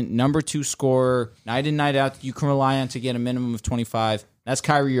consistent number 2 scorer, night in, night out, you can rely on to get a minimum of 25. That's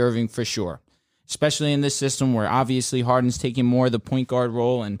Kyrie Irving for sure. Especially in this system where obviously Harden's taking more of the point guard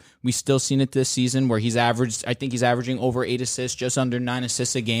role, and we've still seen it this season where he's averaging over 8 assists, just under 9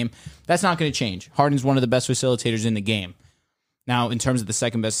 assists a game. That's not going to change. Harden's one of the best facilitators in the game. Now, in terms of the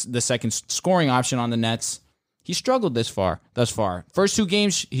second scoring option on the Nets, he struggled thus far. First 2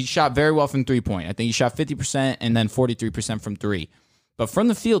 games, he shot very well from 3-point. I think he shot 50% and then 43% from 3. But from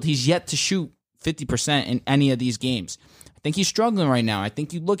the field, he's yet to shoot 50% in any of these games. I think he's struggling right now. I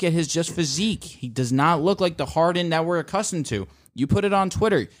think you look at his just physique. He does not look like the Harden that we're accustomed to. You put it on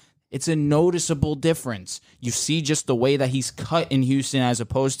Twitter. It's a noticeable difference. You see just the way that he's cut in Houston as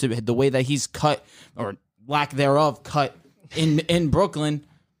opposed to the way that he's cut, or lack thereof, cut in Brooklyn.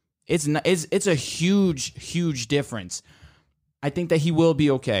 It's a huge difference. I think that he will be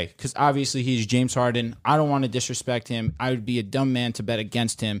okay because obviously he's James Harden. I don't want to disrespect him. I would be a dumb man to bet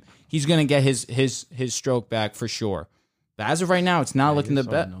against him. He's going to get his stroke back for sure. But as of right now, it's not looking the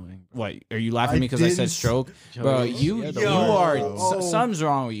best. What, are you laughing at me because I said stroke? Bro, you are something's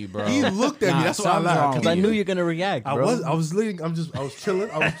wrong with you, bro. He looked at me. That's why I laughed. Because I knew you're gonna react, bro. I was chilling. I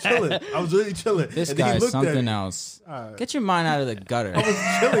was really chilling. This guy is something else. Get your mind out of the gutter. I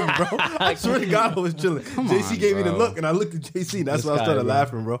was chilling, bro. I swear to God, I was chilling. JC gave me the look, and I looked at JC. That's why I started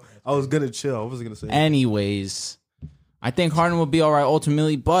laughing, bro. I was gonna chill. I wasn't gonna say anything. Anyways, I think Harden will be all right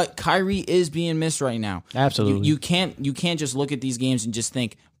ultimately, but Kyrie is being missed right now. Absolutely. You can't just look at these games and just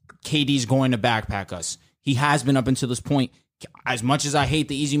think KD's going to backpack us. He has been up until this point. As much as I hate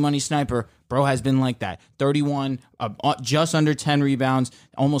the easy money sniper, bro has been like that. 31, just under 10 rebounds,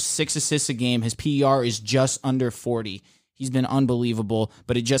 almost 6 assists a game. His PER is just under 40. He's been unbelievable,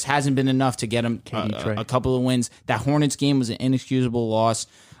 but it just hasn't been enough to get him a couple of wins. That Hornets game was an inexcusable loss.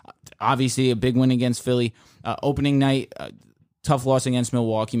 Obviously, a big win against Philly. Opening night, tough loss against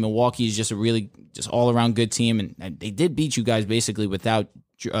Milwaukee. Milwaukee is just a really just all-around good team, and they did beat you guys basically without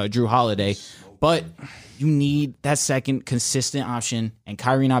Drew Holiday. But you need that second consistent option, and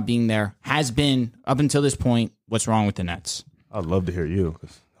Kyrie not being there has been, up until this point, what's wrong with the Nets. I'd love to hear you,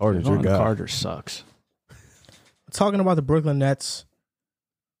 because Harden's your guy. Carter sucks. Talking about the Brooklyn Nets,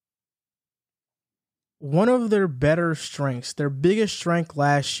 one of their better strengths, their biggest strength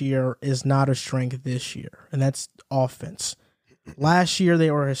last year is not a strength this year, and that's offense. Last year,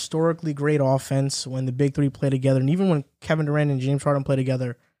 they were a historically great offense when the big three played together, and even when Kevin Durant and James Harden played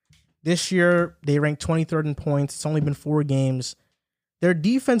together. This year, they ranked 23rd in points. It's only been 4 games. Their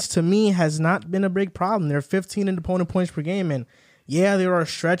defense, to me, has not been a big problem. They're 15 in opponent points per game, and yeah, there are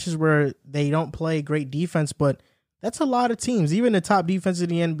stretches where they don't play great defense, but that's a lot of teams. Even the top defense in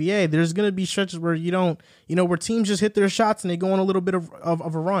the NBA, there's going to be stretches where you don't, where teams just hit their shots and they go on a little bit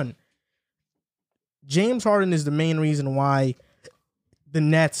of a run. James Harden is the main reason why the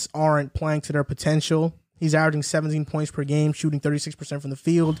Nets aren't playing to their potential. He's averaging 17 points per game, shooting 36% from the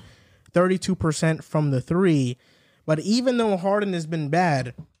field, 32% from the three. But even though Harden has been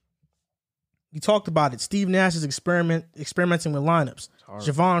bad, you talked about it. Steve Nash is experimenting with lineups.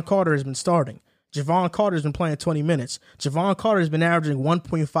 Javon Carter has been starting. Javon Carter's been playing 20 minutes. Javon Carter's been averaging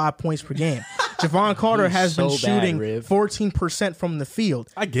 1.5 points per game. Javon Carter He's has been so bad, shooting Riv. 14% from the field.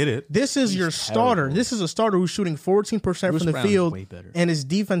 I get it. This is your starter. terrible. This is a starter who's shooting 14% Bruce from the Brown is field, way better. and his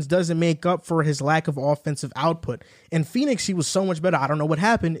defense doesn't make up for his lack of offensive output. In Phoenix, he was so much better. I don't know what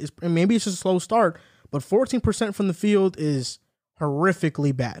happened. Maybe it's just a slow start, but 14% from the field is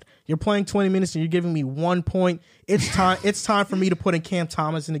horrifically bad. You're playing 20 minutes and you're giving me 1 point. It's time. It's time for me to put in Cam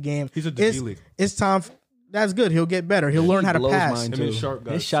Thomas in the game. He's a G-League. It's time. That's good. He'll get better. He'll learn how to blows pass. mine, Him and too. Sharp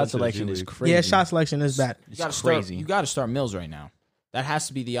got His shot sent to the selection is G-League. crazy. Yeah, shot selection is bad. You got to It's start. crazy. You got to start Mills right now. That has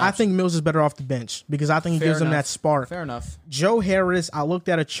to be the option. I think Mills is better off the bench because I think he Fair gives him enough. that spark. Fair enough. Joe Harris, I looked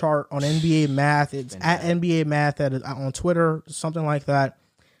at a chart on NBA Math. It's at NBA Math on Twitter, something like that.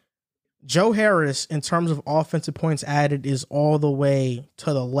 Joe Harris, in terms of offensive points added, is all the way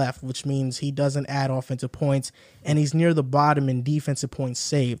to the left, which means he doesn't add offensive points, and he's near the bottom in defensive points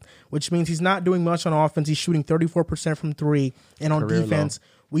saved, which means he's not doing much on offense. He's shooting 34% from three, and on Career defense,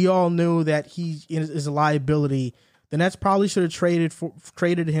 we all knew that he is a liability. The Nets probably should have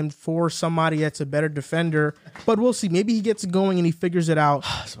traded him for somebody that's a better defender, but we'll see. Maybe he gets it going and he figures it out.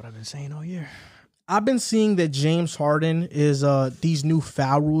 That's what I've been saying all year. I've been seeing that James Harden is these new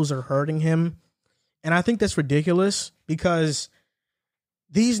foul rules are hurting him. And I think that's ridiculous because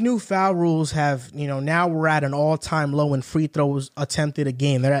these new foul rules have, now we're at an all-time low in free throws attempted a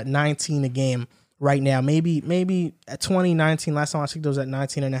game. They're at 19 a game right now. Maybe at 2019, last time I checked, those at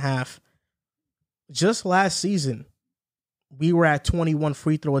 19 and a half. Just last season, we were at 21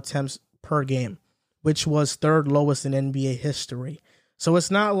 free throw attempts per game, which was third lowest in NBA history. So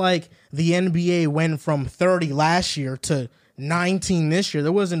it's not like the NBA went from 30 last year to 19 this year.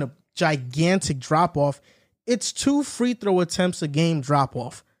 There wasn't a gigantic drop-off. It's 2 free throw attempts a game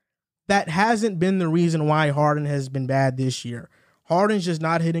drop-off. That hasn't been the reason why Harden has been bad this year. Harden's just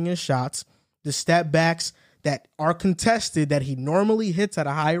not hitting his shots. The step backs that are contested that he normally hits at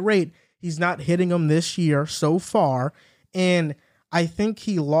a high rate, he's not hitting them this year so far. And I think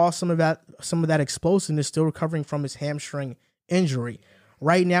he lost some of that explosiveness, still recovering from his hamstring injury.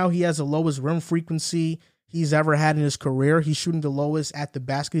 Right now, he has the lowest rim frequency he's ever had in his career. He's shooting the lowest at the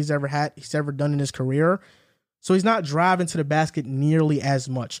basket he's ever done in his career. So he's not driving to the basket nearly as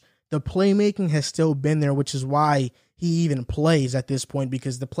much. The playmaking has still been there, which is why he even plays at this point,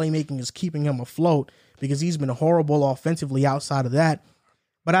 because the playmaking is keeping him afloat, because he's been horrible offensively outside of that.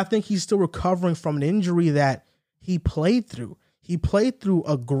 But I think he's still recovering from an injury that he played through. He played through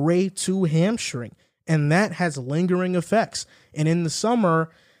a grade 2 hamstring, and that has lingering effects. And in the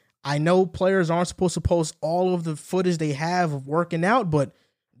summer, I know players aren't supposed to post all of the footage they have of working out, but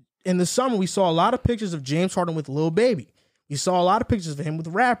in the summer, we saw a lot of pictures of James Harden with Lil Baby. We saw a lot of pictures of him with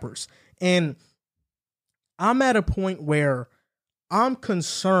rappers. And I'm at a point where I'm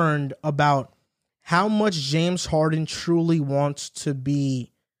concerned about how much James Harden truly wants to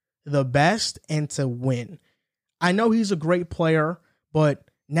be the best and to win. I know he's a great player, but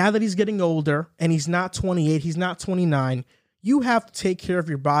now that he's getting older and he's not 28, he's not 29, you have to take care of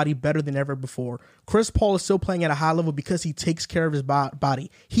your body better than ever before. Chris Paul is still playing at a high level because he takes care of his body.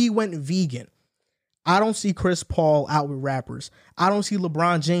 He went vegan. I don't see Chris Paul out with rappers. I don't see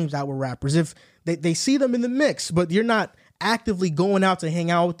LeBron James out with rappers. If they see them in the mix, but you're not actively going out to hang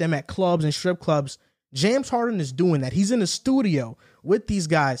out with them at clubs and strip clubs. James Harden is doing that. He's in the studio with these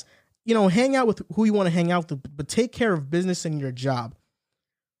guys. Hang out with who you want to hang out with, but take care of business in your job.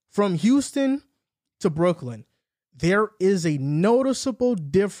 From Houston to Brooklyn, there is a noticeable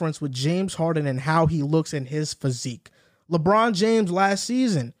difference with James Harden and how he looks in his physique. LeBron James last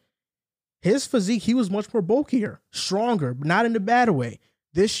season, his physique, he was much more bulkier, stronger, but not in a bad way.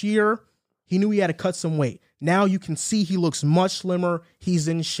 This year, he knew he had to cut some weight. Now you can see he looks much slimmer. He's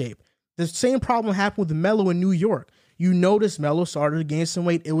in shape. The same problem happened with Melo in New York. You notice Melo started to gain some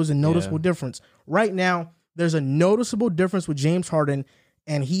weight. It was a noticeable difference. Right now, there's a noticeable difference with James Harden,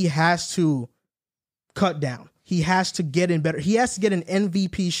 and he has to cut down. He has to get in better. He has to get an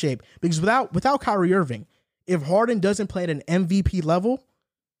MVP shape, because without Kyrie Irving, if Harden doesn't play at an MVP level,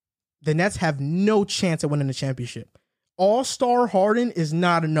 the Nets have no chance at winning the championship. All-star Harden is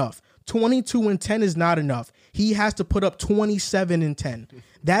not enough. 22-10 is not enough. He has to put up 27-10.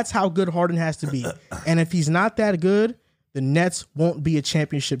 That's how good Harden has to be. And if he's not that good, the Nets won't be a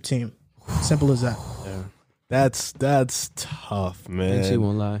championship team. Simple as that. Yeah. That's tough, man. She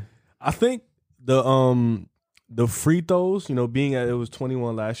won't lie. I think the free throws, being at it was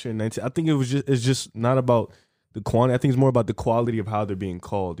 21 last year and 19. I think it's just not about the quantity. I think it's more about the quality of how they're being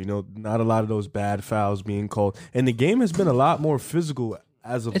called. Not a lot of those bad fouls being called, and the game has been a lot more physical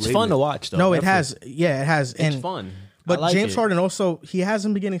as of It's lately. fun to watch, though. No, it has. Yeah, it has. It's And fun. But like James it. Harden also, he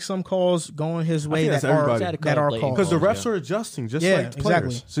hasn't been getting some calls going his way think that that's are everybody. Had a couple called. Because the Yeah. refs are adjusting, just Yeah, like the players.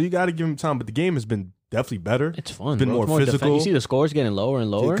 exactly. So you got to give them time. But the game has been definitely better. It's fun. Been bro. more It's physical. You see the scores getting lower and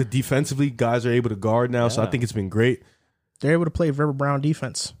lower. Because defensively, guys are able to guard now. So I Yeah. think it's been great. They're able to play River Brown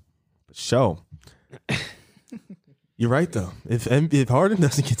defense. Show. You're right though. If Harden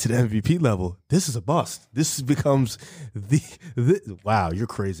doesn't get to the MVP level, this is a bust. This becomes the wow. You're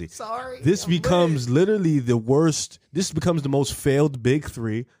crazy. Sorry. This becomes literally the worst. This becomes the most failed big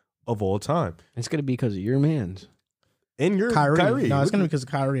three of all time. It's gonna be because of your man's. And you're Kyrie. No, it's going to be because of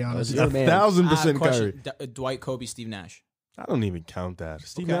Kyrie, honestly. your man. 1,000% Kyrie. Dwight, Kobe, Steve Nash. I don't even count that.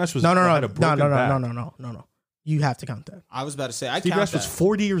 Steve Okay. Nash was No. had a broken back. No. You have to count that. I was about to say I Steve count Nash that. was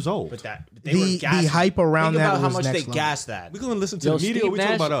 40 years old. But they were The gassing. hype around Think that about how was much next they level. gassed that. We're gonna listen to Yo, the media. Steve Or we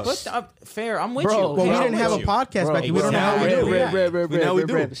talking Nash- about us. But fair, I'm with Bro, you. Well, we Yeah, didn't have a with you. podcast Bro, back then. We don't know how we exactly. do. Yeah. Now we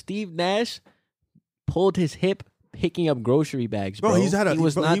do. Steve Nash pulled his hip picking up grocery bags, bro. Bro, he's had a. he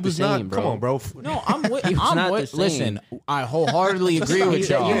was bro, not he the was same, not. bro. Come on, bro. No, I'm with. He was I'm not with. the same. Listen, I wholeheartedly agree with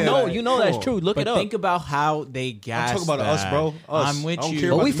y'all. You know that's true. Look But it up. think about how they gassed. talking about us, that. bro. Us. I'm with I don't you. care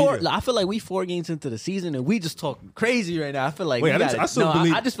But about we the media. I feel like we 4 games into the season and we just talking crazy right now. I feel like Wait, we I gotta, still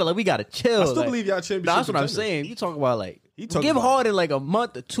believe- I just feel like we gotta chill. I still like, believe y'all championship That's what I'm contenders. saying. You talk about like talking give about- Harden like a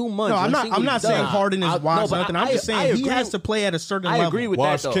month or 2 months. No, I'm Let's see not. what I'm not he's saying done. Harden is wise or but nothing. I'm just I saying he agree has with- to play at a certain I level. agree with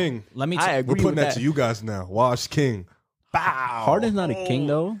Wash that though. King. Let me. I We're agree putting with that to you guys now. Wash King. Bow. Harden's not a king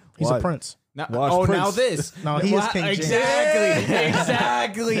though. He's Why? a prince. Now, Watch oh, Prince. now this. No, he is King James.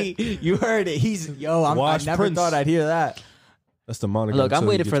 Exactly. You heard it. I Watch never Prince. thought I'd hear that. That's the moniker. Look, I'm until he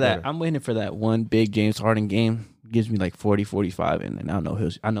waiting gets for that. better. I'm waiting for that one big James Harden game. Gives me like 40, 45, and then I know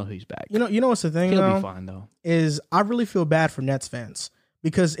he's back. You know what's the thing He'll though? be fine though. Is I really feel bad for Nets fans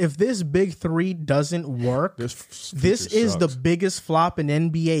because if this big three doesn't work, this is the biggest flop in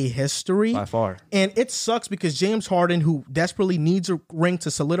NBA history By far. And it sucks because James Harden, who desperately needs a ring to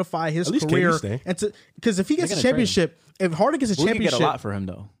solidify his At least career, KD stay. and to because if he gets a gonna trade him. championship, if Harden gets a We could get championship, a lot for him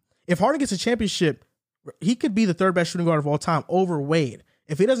though. if Harden gets a championship, he could be the third best shooting guard of all time over Wade.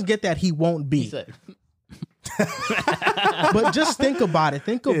 If he doesn't get that, he won't be. But just think about it.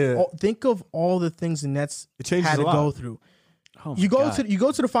 Think of all the things the Nets It changes had to a lot. go through. Oh my You go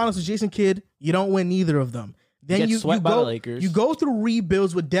God. to the finals with Jason Kidd. You don't win neither of them. Then get you swept by go the Lakers. you go through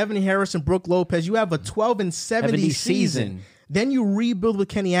rebuilds with Devin Harris and Brooke Lopez. You have a 12-70 70 season. season. Then you rebuild with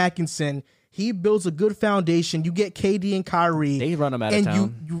Kenny Atkinson. He builds a good foundation. You get KD and Kyrie. They run him out of and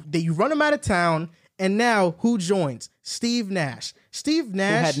town. you run him out of town. And now who joins? Steve Nash. Steve Who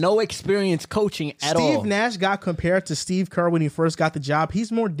Nash had no experience coaching at all. Steve Nash got compared to Steve Kerr when he first got the job.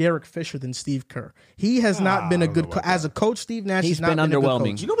 He's more Derek Fisher than Steve Kerr. He has not been a good as a coach. Steve Nash He's has not been been a good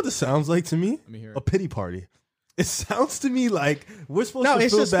underwhelming. coach. You know what this sounds like to me? hear it. A pity party. It sounds to me like we're supposed No, to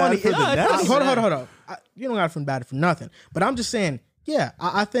it's feel just bad funny. for the Hold Nets. on. You don't got to feel bad for nothing. But I'm just saying, yeah,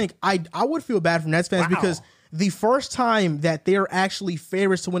 I think I would feel bad for Nets fans because the first time that they're actually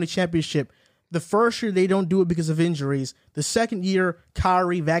favorites to win a championship, the first year they don't do it because of injuries. The second year,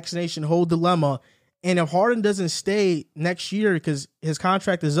 Kyrie, vaccination, whole dilemma. And if Harden doesn't stay next year because his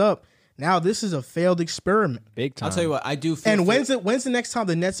contract is up, now this is a failed experiment. Big time. I'll tell you what, I do feel. And when's the next time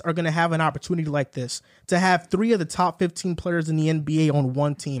the Nets are going to have an opportunity like this to have 3 of the top 15 players in the NBA on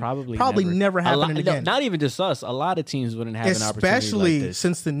one team? Probably never A happening lot- again. No, not even just us. A lot of teams wouldn't have an opportunity Especially like this.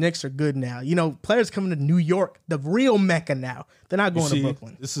 since the Knicks are good now. You know, players coming to New York, the real Mecca now. They're not going to See,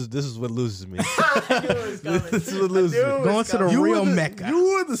 Brooklyn. this is what loses me. This is what loses me. Going to the You real were the, Mecca.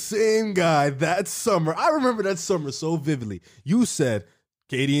 You were the same guy that summer. I remember that summer so vividly. You said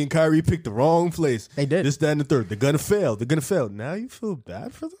KD and Kyrie picked the wrong place. They did. This, that, and the third. They're gonna fail. They're gonna fail. Now you feel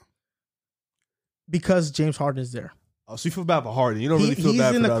bad for them? Because James Harden is there. Oh, so you feel bad for Harden. You don't really feel He's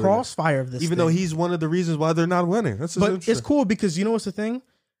bad in for the other guys. crossfire of this Even thing. though he's one of the reasons why they're not winning. That's But interesting. it's cool because you know what's the thing?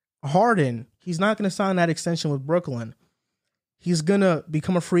 Harden, he's not going to sign that extension with Brooklyn. He's going to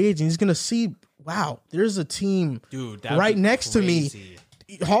become a free agent. He's going to see, wow, there's a team Dude, right next to me.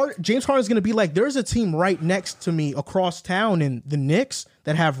 James Harden's going to be like, there's a team right next to me across town in the Knicks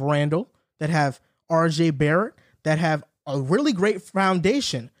that have Randall, that have RJ Barrett, that have a really great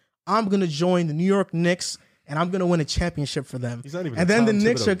foundation. I'm going to join the New York Knicks and I'm going to win a championship for them. He's not even and a then the Tom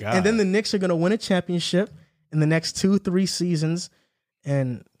Knicks are Thibodeau guy. and then the Knicks are going to win a championship in the next 2-3 seasons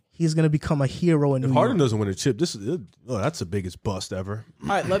and he's going to become a hero in if New Harden York. doesn't win a chip, that's the biggest bust ever. All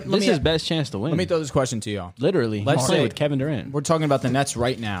right, let This me is his best chance to win. let me throw this question to y'all. Literally. Let's He's playing say- with Kevin Durant. We're talking about the Nets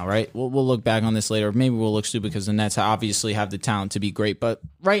right now, right? We'll look back on this later. Maybe we'll look stupid because the Nets obviously have the talent to be great. But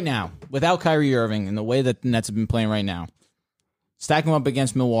right now, without Kyrie Irving and the way that the Nets have been playing right now, stack them up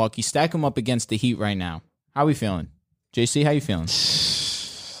against Milwaukee, stack them up against the Heat right now. How are we feeling? JC, how you feeling?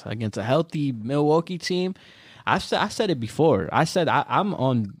 Against a healthy Milwaukee team, I said it before. I said I'm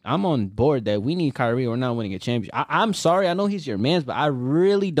on board that we need Kyrie. We're not winning a championship. I'm sorry. I know he's your man, but I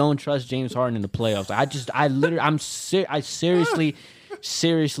really don't trust James Harden in the playoffs. I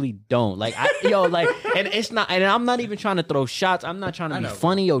seriously don't. Like, and it's not. And I'm not even trying to throw shots. I'm not trying to be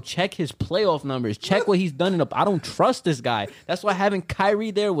funny. Yo, check his playoff numbers. Check what he's done I don't trust this guy. That's why having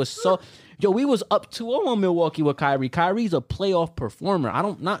Kyrie there was so. Yo, we was up 2-0 on Milwaukee with Kyrie. Kyrie's a playoff performer.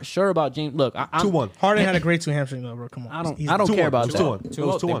 Not sure about James. Look, I'm 2-1. Harden had a great 2 hamstring though, bro. Come on. I don't care about that.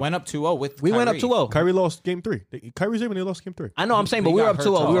 2-1. They went up 2-0 with We Kyrie. went up 2-0. Kyrie lost game 3. Kyrie was there when they lost game 3. I know. I'm saying, but we were up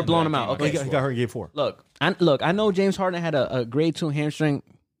 2-0. We were blowing him out. Okay, He got hurt in game 4. Look, I know James Harden had a grade 2 hamstring.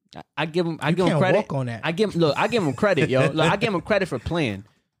 I give him credit. Walk on that. I give him credit, yo. Look, I give him credit for playing.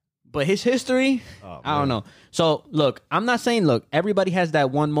 But his history, I don't know. So, look, I'm not saying, everybody has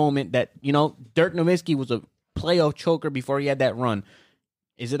that one moment that, Dirk Nowitzki was a playoff choker before he had that run.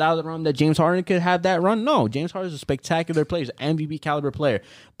 Is it out of the realm that James Harden could have that run? No. James Harden is a spectacular player. He's an MVP caliber player.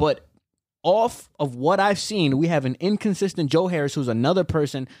 But off of what I've seen, we have an inconsistent Joe Harris, who's another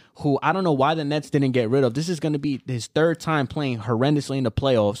person who I don't know why the Nets didn't get rid of. This is going to be his 3rd time playing horrendously in the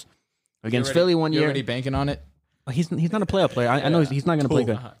playoffs against Philly one year. You already banking on it? He's not a playoff player. I know he's not going to play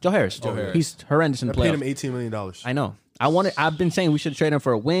good. Joe Harris. He's horrendous in the I paid playoffs. him $18 million. I know. I've been saying we should trade him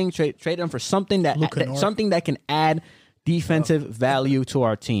for a wing. Trade him for something that can add defensive value to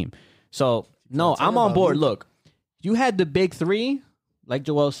our team. So no, I'm on board. Look, you had the big 3, like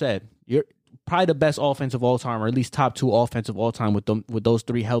Joel said. You're probably the best offense of all time, or at least top 2 offense of all time with those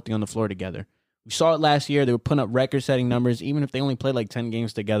 3 healthy on the floor together. We saw it last year. They were putting up record-setting numbers, even if they only played like 10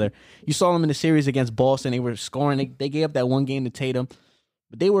 games together. You saw them in the series against Boston. They were scoring. They gave up that one game to Tatum,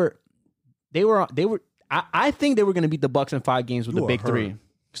 but they were. I think they were going to beat the Bucks in 5 games with the big 3.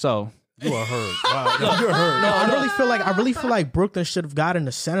 So you are hurt. Wow, you're hurt. No, I really feel like Brooklyn should have gotten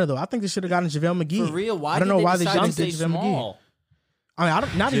the center though. I think they should have gotten JaVale McGee. For real? Why I don't know why they didn't didn't stay take JaVale small? McGee. I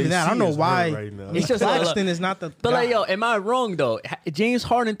mean, not even that. I don't know why. Right now. It's just Claxton is not the. But guy. am I wrong though? James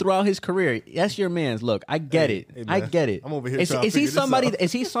Harden throughout his career, that's your man's. Look, I get it. Hey, I man. get it. I'm over here Is trying to he figure this somebody? out.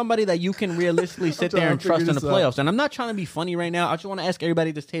 Is he somebody that you can realistically sit trying there to and trust in figure the this playoffs? And I'm not trying to be funny right now. I just want to ask everybody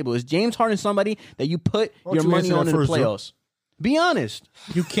at this table: is James Harden somebody that you put Why don't your you money answer on that in the first, Joe? playoffs? Be honest.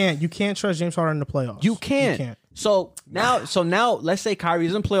 You can't trust James Harden in the playoffs. You can't. So now, let's say Kyrie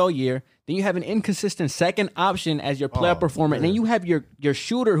doesn't play all year. Then you have an inconsistent second option as your playoff performer, and then you have your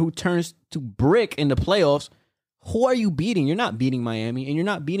shooter who turns to brick in the playoffs. Who are you beating? You're not beating Miami, and you're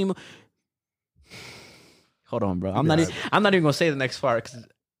not beating. Hold on, bro. I'm not even gonna say the next part because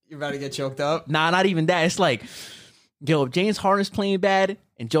You're about to get choked up? nah, not even that. It's like, yo, if James Harden's playing bad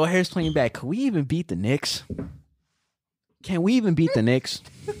and Joe Harris playing bad, can we even beat the Knicks? Can we even beat the Knicks?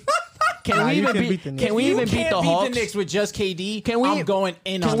 Can we even beat the Knicks? Can we even beat the Hawks? The Knicks with just KD. Can we- I'm going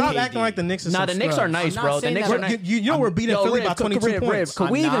in on Stop KD. acting like the Knicks is Nah, some the Knicks are scrubs. nice, I'm not bro. The saying Knicks that. are nice. You know we're beating Philly by 22 points. Can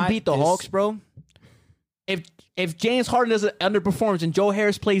we I'm even beat the not Hawks, this- bro? If James Harden doesn't underperforms and Joe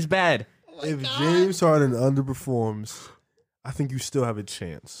Harris plays bad, If James Harden underperforms, I think you still have a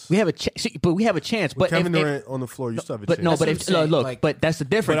chance. we have a chance. But we have a chance. With But Kevin if, Durant on the floor, you still have a but chance. no, but That's if what I'm saying, look, like- but that's the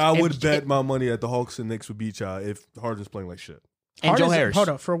difference. But I If- would bet my money that the Hawks and Knicks would beat y'all if Harden's playing like shit. and Joe Harden's- Harris. Hold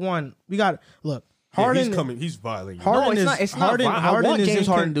up, for one, we got look. Yeah, Harden, he's coming. He's violating. Harden No, it's is not. It's Harden. not. I Harden want is James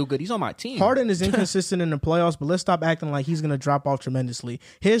Harden incon- to do good. He's on my team. Harden is inconsistent in the playoffs, but let's stop acting like he's going to drop off tremendously.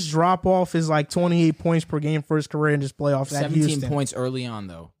 His drop off is like 28 points per game for his career in this playoffs at 17 Houston. points early on,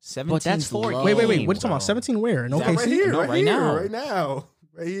 though. 17 But that's four low. Wait. What are you games, talking about? 17 where? In Is that OKC? right here, No, right, right here, now. right now,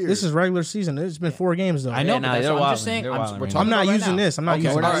 right here. This is regular season. It's been 4 games though. I know, Yeah, but nah, that's they're what I'm just wilding. saying. They're wilding We're right talking I'm not about right using now. this. I'm not Okay,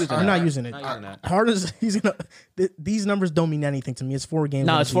 using we're not this. using I'm that. not using it. Not using that. Harden's he's gonna. These numbers don't mean anything to me. It's 4 games.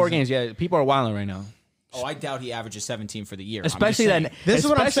 No, in a it's 4 season. games. Yeah, people are wilding right now. Oh, I doubt he averages 17 for the year. Especially I'm just that. saying. This is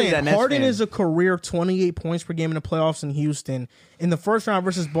what I'm especially saying. that Nets Harden fan. is a career 28 points per game in the playoffs in Houston. In the first round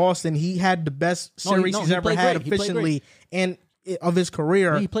versus Boston, he had the best series he's he ever played had great. He played efficiently and of his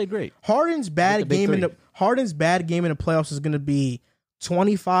career. He played great. Harden's bad With the big game in three. the Harden's bad game in the playoffs is going to be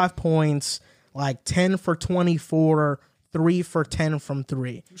 25 points, like 10 for 24, 3 for 10 from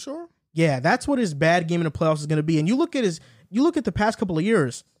 3. You sure? Yeah, that's what his bad game in the playoffs is going to be. And you look at the past couple of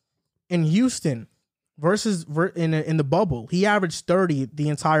years in Houston versus in the bubble, he averaged 30 the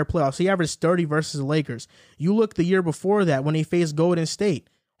entire playoffs. He averaged 30 versus the Lakers. You look the year before that when they faced Golden State.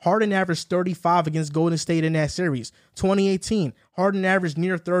 Harden averaged 35 against Golden State in that series. 2018, Harden averaged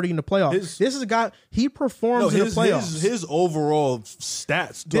near 30 in the playoffs. This is a guy, he performs in the playoffs. His overall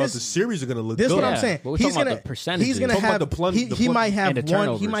stats throughout the series are going to look This good. is what I'm Yeah, saying. but we're He's talking about gonna the percentages. he's gonna Talking have about the he might have and the one. He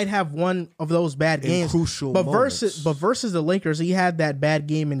turnovers. might have one of those bad games. crucial but moments. versus the Lakers, he had that bad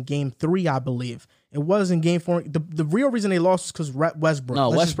game in Game 3, I believe. It was in Game 4. The real reason they lost is because Westbrook. No,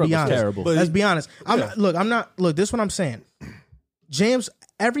 Westbrook was terrible. Let's be honest. Look, this is what I'm saying. James,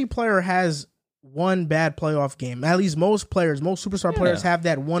 every player has one bad playoff game. At least most superstar players have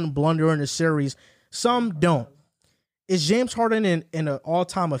that one blunder in a series. Some don't. Is James Harden in an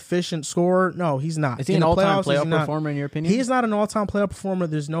all-time efficient scorer? No, he's not. Is he an all-time playoff performer in your opinion? He's not an all-time playoff performer.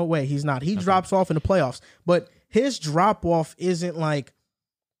 There's no way he's not. He drops off in the playoffs. But his drop-off isn't like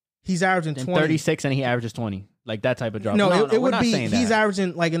he's averaging 20. 36 and he averages 20. Like that type of drop. No, it would be he's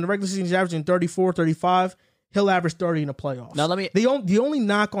averaging, like in the regular season, he's averaging 34, 35. He'll average 30 in the playoffs. Now, the only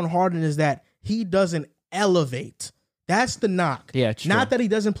knock on Harden is that he doesn't elevate. That's the knock. Yeah, true. Not that he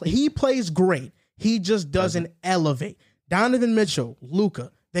doesn't play. He plays great. He just doesn't elevate. Donovan Mitchell,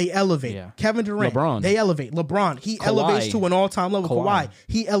 Luka, they elevate. Yeah. Kevin Durant, LeBron. they elevate. LeBron, he elevates to an all-time level. Kawhi,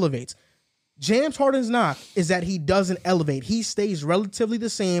 he elevates. James Harden's knock is that he doesn't elevate. He stays relatively the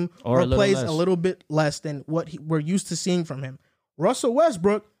same or plays a little bit less than what we're used to seeing from him. Russell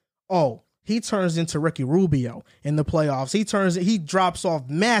Westbrook, he turns into Ricky Rubio in the playoffs. He drops off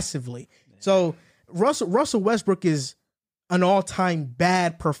massively. So Russell Westbrook is an all-time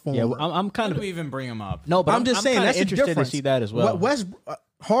bad performer. Yeah, I'm kind Why of. do we even bring him up? No, but I'm just saying that's interested the difference. to see that as well.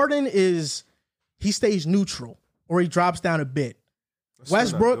 Harden he stays neutral or he drops down a bit.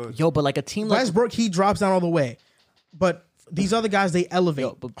 Westbrook, but like a team like Westbrook, he drops down all the way. But these other guys, they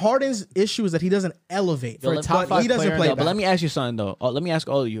elevate. Harden's issue is that he doesn't elevate. For a top five, he doesn't play. But let me ask you something though. Let me ask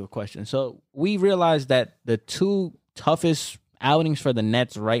all of you a question. So we realized that the two toughest outings for the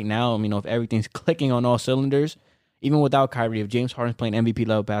Nets right now, if everything's clicking on all cylinders, even without Kyrie, if James Harden's playing MVP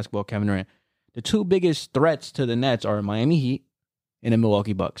level basketball, Kevin Durant, the two biggest threats to the Nets are Miami Heat and the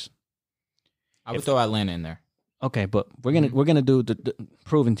Milwaukee Bucks. I would throw Atlanta in there. Okay, but we're gonna do the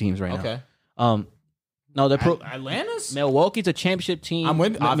proven teams right now. Okay. No, Atlanta's Milwaukee's a championship team. I'm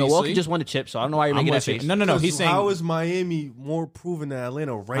with obviously. Milwaukee just won the chip, so I don't know why you're making that face. No. He's saying how is Miami more proven than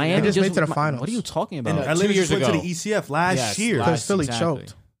Atlanta right Miami now? just made to the finals. What are you talking about? Atlanta 2 years just went ago. to the ECF last year. Because Philly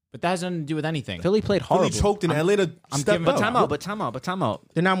choked. But that has nothing to do with anything. Philly played horrible. Philly choked and Atlanta stepped But up. time out.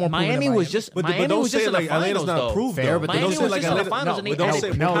 They're not more proven Miami than was just But Miami don't was say just in like the Atlanta's finals, not though. proved. Fair, though. but But Miami don't say was like just in the Atlanta. finals and they Don't added-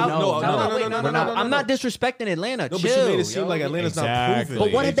 say No, no. I'm not disrespecting Atlanta. No, but Chill. you made it seem like Atlanta's not Exactly. proven.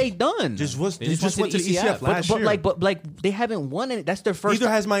 But what have they done? They just went to the the ECF last year. But they haven't won any. That's their first.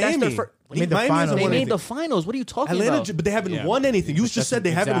 Neither has Miami. They made the finals. They won made anything. the finals. What are you talking Atlanta, about? but they haven't won anything. You just said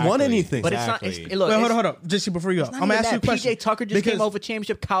they haven't won anything. But it's not. Exactly. Look, Wait, hold up. Just before you go, It's I'm going to ask you a that. question. PJ Tucker just came over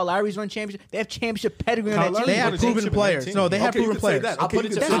championship. Kyle Lowry's run championship. They have championship pedigree on that team. They have proven players. No, they have proven players. I'll put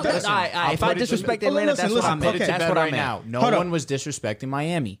it to That's not. If I disrespect Atlanta, that's what I meant. Okay. That's what I meant. No one was disrespecting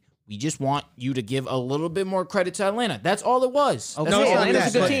Miami. We just want you to give a little bit more credit to Atlanta. That's all it was. Okay. That's all.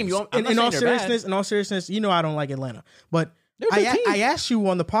 Atlanta's a good team. In all seriousness, I don't like Atlanta. But I asked you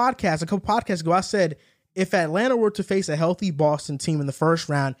on the podcast a couple podcasts ago. I said if Atlanta were to face a healthy Boston team in the first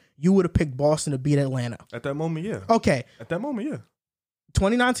round, you would have picked Boston to beat Atlanta. At that moment, yeah. Okay. At that moment, yeah.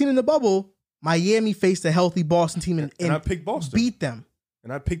 2019 in the bubble, Miami faced a healthy Boston team and I picked Boston. Beat them.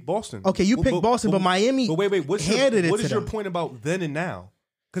 And I picked Boston. Okay, you picked Boston, but Miami wait. What handed it is to your them. point about then and now?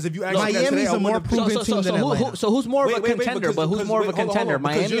 Because if you actually Miami's a more proven team than Atlanta. So who's more of a contender? But who's more of a contender,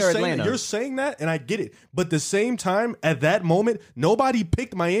 Miami or Atlanta? You're saying that, and I get it. But at the same time, at that moment, nobody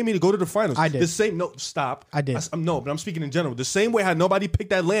picked Miami to go to the finals. I did. Stop. I did. But I'm speaking in general. The same way how nobody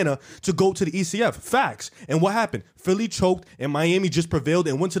picked Atlanta to go to the ECF. Facts. And what happened? Philly choked, and Miami just prevailed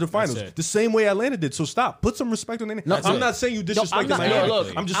and went to the finals. The same way Atlanta did. So stop. Put some respect on the name. I'm not saying you disrespect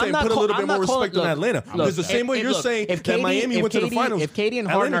Miami. I'm just saying put a little bit more respect on Atlanta. Because the same way you're saying that Miami went to the finals. If KD and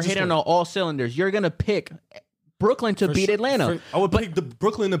Harden are hitting on all cylinders, you're gonna pick Brooklyn to beat Atlanta. I would pick the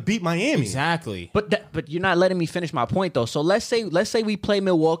Brooklyn to beat Miami. Exactly. But you're not letting me finish my point though. So let's say we play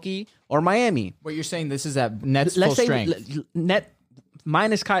Milwaukee or Miami. What you're saying, this is at Nets Let's full say strength. net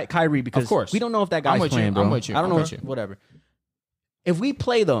minus Kyrie because Of course. we don't know if that guy's I'm with you. playing, bro. I'm with you. I don't I'm know. with you. Whatever. If we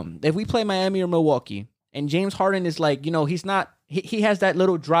play Miami or Milwaukee, and James Harden is like, he's not. He has that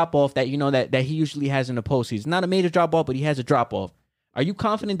little drop off that that he usually has in the postseason. Not a major drop off, but he has a drop off. Are you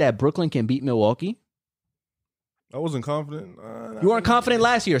confident that Brooklyn can beat Milwaukee? I wasn't confident. You weren't confident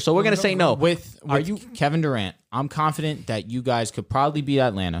last year, so we're going to say no. With Kevin Durant, I'm confident that you guys could probably beat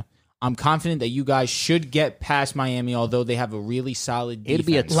Atlanta. I'm confident that you guys should get past Miami, although they have a really solid defense. It'd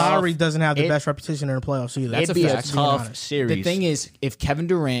be a tough- Lowry doesn't have the best reputation in the playoffs either. It'd be a tough series. The thing is, if Kevin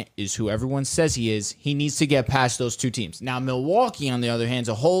Durant is who everyone says he is, he needs to get past those two teams. Now, Milwaukee, on the other hand, is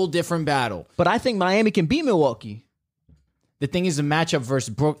a whole different battle. But I think Miami can beat Milwaukee. The thing is a matchup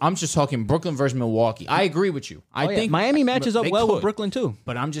versus Brooklyn. I'm just talking Brooklyn versus Milwaukee. I agree with you. I think Miami matches up they well could. with Brooklyn too.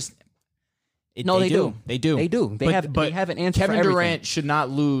 But I'm just... They do. They do. They have an answer Kevin for everything. Durant should not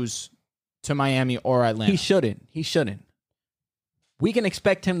lose to Miami or Atlanta. He shouldn't. We can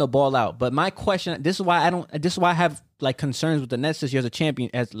expect him to ball out, but my question, this is why I have like concerns with the Nets this year as a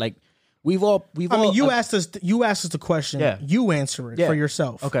champion. As like you asked us the question. Yeah. You answer it for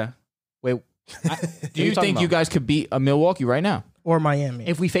yourself. Okay. Wait. Do you think you guys could beat a Milwaukee right now or Miami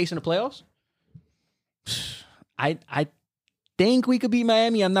if we face in the playoffs? I think we could beat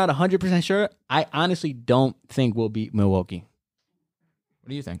Miami. I'm not 100% sure. I honestly don't think we'll beat Milwaukee. What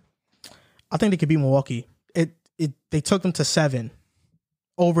do you think? I think they could beat Milwaukee. They took them to 7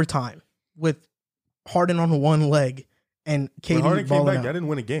 overtime with Harden on one leg and KD when Harden came back, out. I didn't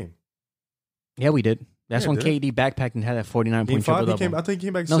win a game. Yeah, we did. That's when did. KD backpacked and had that 49 Game point 5, triple-double. I think he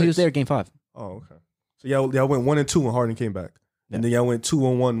came back. No, 6. he was there game 5. Oh, okay. So y'all went 1-2 when Harden came back, and then y'all went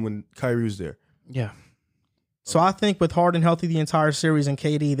 2-1 when Kyrie was there. Yeah. So I think with Harden healthy the entire series and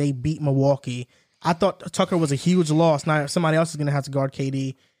KD, they beat Milwaukee. I thought Tucker was a huge loss. Now somebody else is going to have to guard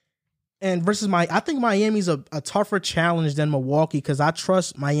KD. And I think Miami's a tougher challenge than Milwaukee because I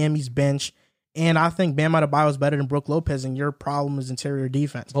trust Miami's bench, and I think Bam Adebayo is better than Brook Lopez, and your problem is interior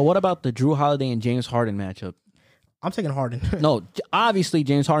defense. But what about the Drew Holiday and James Harden matchup? I'm taking Harden. No, obviously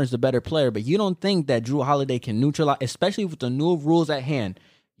James Harden's the better player, but you don't think that Drew Holiday can neutralize, especially with the new rules at hand,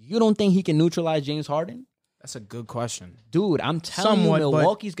 you don't think he can neutralize James Harden? That's a good question. Dude, I'm telling you,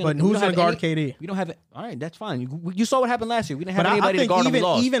 Milwaukee's going to... But who's going to guard KD? We don't have it. All right, that's fine. You saw what happened last year. We didn't have But anybody to guard him. We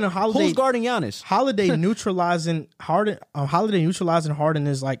lost. Even Holiday, who's guarding Giannis? Holiday neutralizing Harden. Holiday neutralizing Harden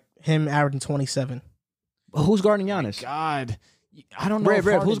is like him averaging 27. Who's guarding Giannis? God, I don't know.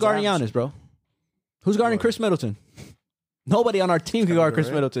 Rev, who's guarding Giannis, bro? Who's guarding Chris Middleton? Nobody on our team can guard Chris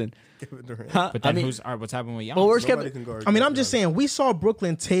Middleton. Huh? But then what's happening with Giannis? Well, I'm just saying we saw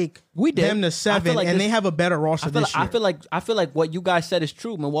Brooklyn take them to 7, like and they have a better roster this year. I feel like what you guys said is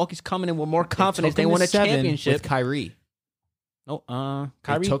true. Milwaukee's coming in with more confidence. They won a championship with Kyrie. No,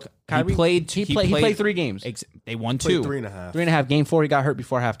 Kyrie. He played 3 games. They won 2. 3.5. 3.5. Game 4, he got hurt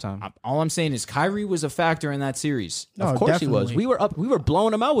before halftime. All I'm saying is Kyrie was a factor in that series. No, of course definitely. he was. We were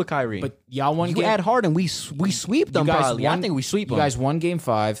blowing him out with Kyrie. But y'all won. You add Harden, we sweep them. Probably. I think we sweep them. You guys won Game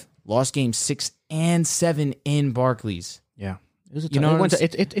 5, lost Game 6 and 7 in Barclays. Yeah,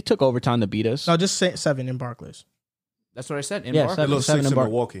 it took overtime to beat us. No, just say 7 in Barclays. That's what I said. In Yeah, Barclays. 6 in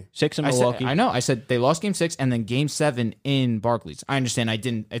Milwaukee. 6 in Milwaukee. I know. I said they lost Game 6 and then Game 7 in Barclays. I understand. I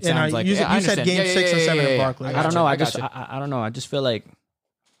didn't. It Yeah, sounds no, like you I said understand. Game 6 and 7 in Barclays. I don't know. I gotcha. don't know. I just feel like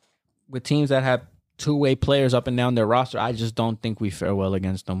with teams that have two-way players up and down their roster, I just don't think we fare well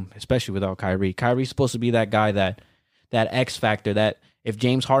against them, especially without Kyrie. Kyrie's supposed to be that guy, that X factor, that if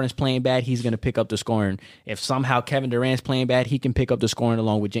James Harden's playing bad, he's going to pick up the scoring. If somehow Kevin Durant's playing bad, he can pick up the scoring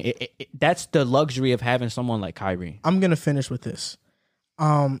along with James. That's the luxury of having someone like Kyrie. I'm going to finish with this.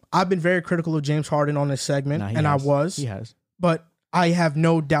 I've been very critical of James Harden on this segment, He has. But I have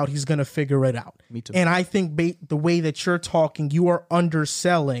no doubt he's going to figure it out. Me too. And I think the way that you're talking, you are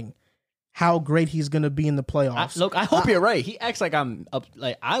underselling how great he's going to be in the playoffs. I hope you're right. He acts like I'm up.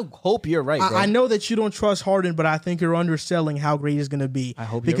 Like, I hope you're right, bro. I know that you don't trust Harden, but I think you're underselling how great he's going to be. I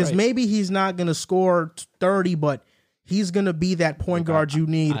hope you're because right. maybe he's not going to score 30, but he's going to be that point guard you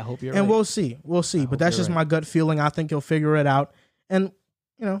need. I hope you're and right. We'll see. But that's just my gut feeling. I think he'll figure it out. And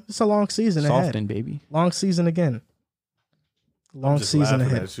it's a long season ahead. Soften, baby. Long season again. Long just season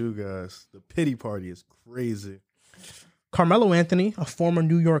laughing ahead. at you guys. The pity party is crazy. Carmelo Anthony, a former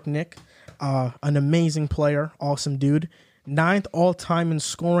New York Knick, an amazing player, awesome dude. 9th all-time in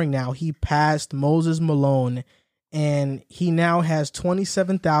scoring now. He passed Moses Malone, and he now has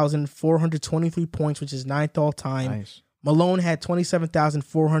 27,423 points, which is 9th all-time. Nice. Malone had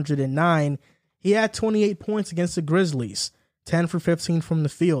 27,409. He had 28 points against the Grizzlies, 10 for 15 from the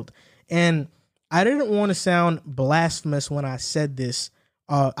field. And I didn't want to sound blasphemous when I said this.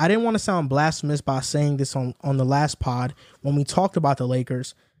 I didn't want to sound blasphemous by saying this on the last pod when we talked about the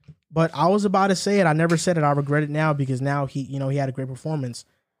Lakers, but I was about to say it. I never said it. I regret it now because now he had a great performance.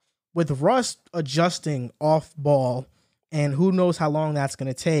 With Russ adjusting off ball, and who knows how long that's going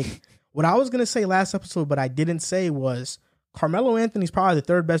to take. What I was going to say last episode, but I didn't say, was Carmelo Anthony's probably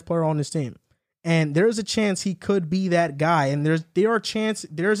the 3rd best player on this team. And there's a chance he could be that guy. And there's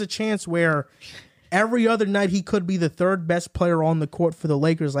a chance where every other night he could be the 3rd best player on the court for the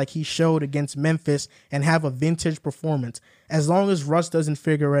Lakers, like he showed against Memphis, and have a vintage performance, as long as Russ doesn't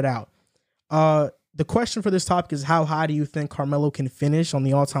figure it out. The question for this topic is, how high do you think Carmelo can finish on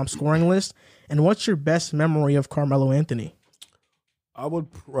the all-time scoring list? And what's your best memory of Carmelo Anthony? I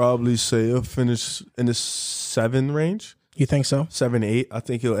would probably say he'll finish in the 7 range. You think so? 7, 8. I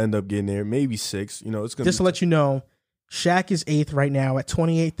think he'll end up getting there. Maybe 6. It's gonna just to let you know, Shaq is 8th right now at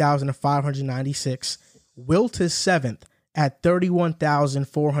 28,596. Wilt is 7th at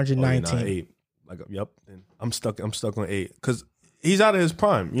 31,419. 8. Yep. And I'm stuck on 8 because he's out of his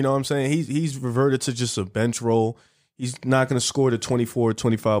prime. You know what I'm saying? He's reverted to just a bench role. He's not going to score the 24,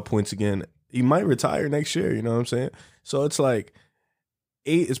 25 points again. He might retire next year. You know what I'm saying? So it's like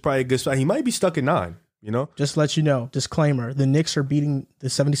 8 is probably a good spot. He might be stuck at 9. You know, just to let you know, disclaimer: the Knicks are beating the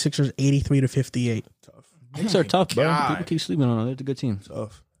 76ers 83-58. Tough. Knicks are tough, bro. People keep sleeping on them. They're a good team.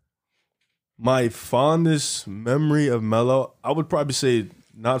 Tough. My fondest memory of Melo, I would probably say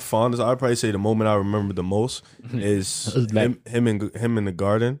not fondest. I'd probably say the moment I remember the most is him in the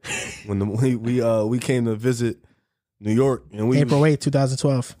Garden when we came to visit New York and April 8,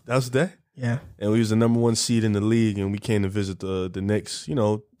 2012. That was the day. Yeah. And we was the number 1 seed in the league, and we came to visit the Knicks,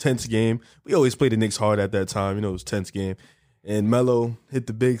 tense game. We always played the Knicks hard at that time. It was tense game. And Melo hit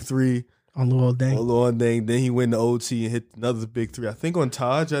the big 3. On Luol Deng. Then he went to OT and hit another big 3. I think on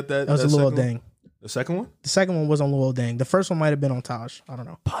Taj at that. That was Luol Deng. The second one? The second one was on Luol Deng. The first one might have been on Taj. I don't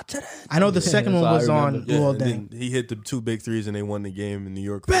know. I know the second one was on Luol Deng. He hit the 2 big 3s, and they won the game in New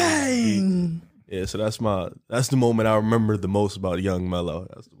York. Bang! Yeah, so that's the moment I remember the most about young Melo.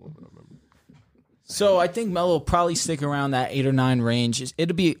 That's the moment I remember. So I think Melo will probably stick around that 8 or 9 range.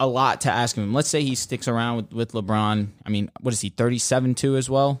 It'll be a lot to ask him. Let's say he sticks around with LeBron. I mean, what is he, 37 too as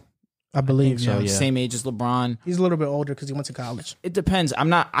well? I believe so. Yeah. Same age as LeBron. He's a little bit older because he went to college. It depends.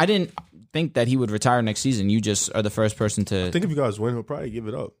 I didn't think that he would retire next season. You just are the first person to. I think if you guys win, he'll probably give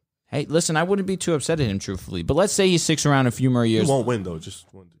it up. Hey, listen, I wouldn't be too upset at him, truthfully. But let's say he sticks around a few more years. He won't win though. Just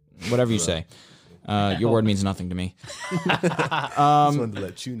whatever you say. Your word means nothing to me. Just wanted to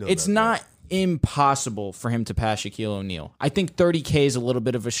let you know. It's not impossible for him to pass Shaquille O'Neal. I think 30K is a little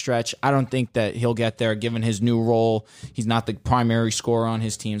bit of a stretch. I don't think that he'll get there given his new role. He's not the primary scorer on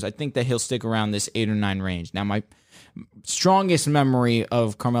his teams. I think that he'll stick around this 8 or 9 range. Now, my strongest memory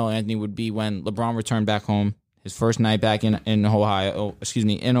of Carmelo Anthony would be when LeBron returned back home, his first night back in Ohio,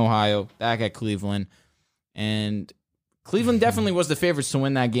 back at Cleveland. And Cleveland definitely was the favorites to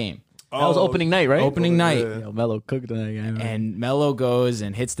win that game. That was opening night, right? Opening night. Yeah, Melo cooked that game. And Melo goes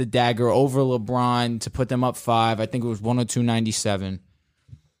and hits the dagger over LeBron to put them up 5. I think it was 102-97.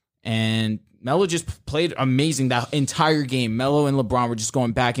 And Melo just played amazing that entire game. Melo and LeBron were just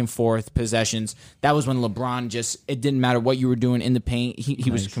going back and forth possessions. That was when LeBron it didn't matter what you were doing in the paint.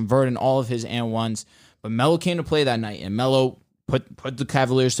 He was converting all of his and ones. But Melo came to play that night, and Melo put the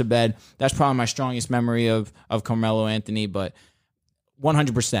Cavaliers to bed. That's probably my strongest memory of Carmelo Anthony, but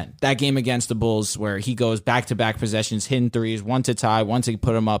 100%. That game against the Bulls where he goes back-to-back possessions, hitting threes, one to tie, one to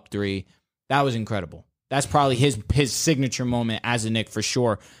put him up 3. That was incredible. That's probably his signature moment as a Knick for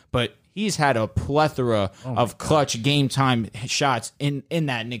sure. But he's had a plethora of clutch game-time shots in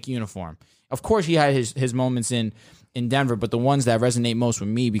that Knick uniform. Of course, he had his moments in Denver, but the ones that resonate most with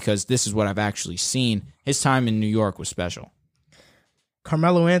me because this is what I've actually seen, his time in New York was special.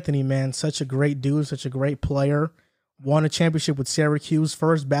 Carmelo Anthony, man, such a great dude, such a great player. Won a championship with Syracuse,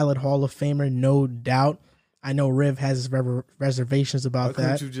 first ballot Hall of Famer, no doubt. I know Riv has his reservations about that.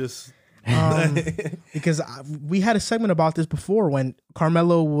 Why couldn't you just... because we had a segment about this before when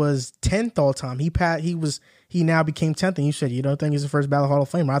Carmelo was 10th all time. He now became 10th, and you said you don't think he's the first ballot Hall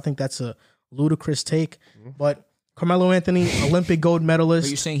of Famer. I think that's a ludicrous take. But Carmelo Anthony, Olympic gold medalist. Are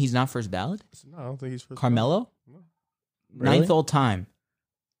you saying he's not first ballot? No, I don't think he's first Carmelo? ballot. No. Really? 9th all time.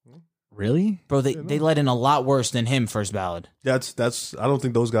 Really? Bro, they let in a lot worse than him first ballot. That's I don't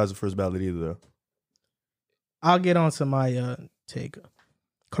think those guys are first ballot either though. I'll get on to my take.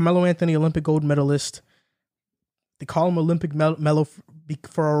 Carmelo Anthony, Olympic gold medalist. They call him Olympic Melo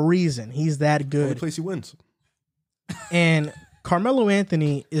for a reason. He's that good. Only place he wins. And Carmelo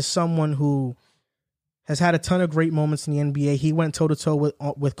Anthony is someone who has had a ton of great moments in the NBA. He went toe-to-toe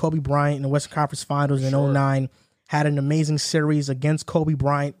with Kobe Bryant in the Western Conference Finals in 2009. Had an amazing series against Kobe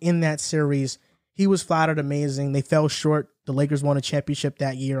Bryant. In that series, he was flat out amazing. They fell short. The Lakers won a championship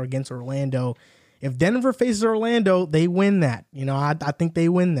that year against Orlando. If Denver faces Orlando, they win that. I think they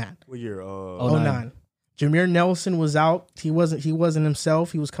win that. What year? 2009. Jameer Nelson was out. He wasn't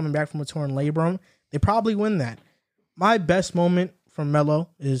himself. He was coming back from a torn labrum. They probably win that. My best moment from Melo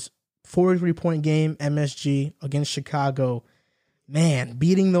is 43-point game MSG against Chicago. Man,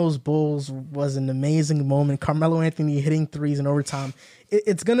 beating those Bulls was an amazing moment. Carmelo Anthony hitting threes in overtime.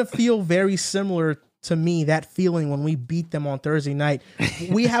 It's going to feel very similar to me, that feeling when we beat them on Thursday night.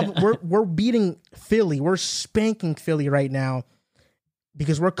 We're beating Philly. We're spanking Philly right now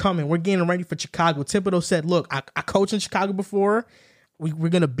because we're coming. We're getting ready for Chicago. Thibodeau said, look, I coached in Chicago before. We're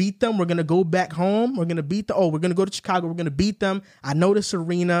going to beat them. We're going to go back home. We're going to beat we're going to go to Chicago. We're going to beat them. I know this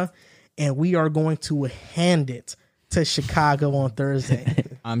arena, and we are going to hand it to Chicago on Thursday.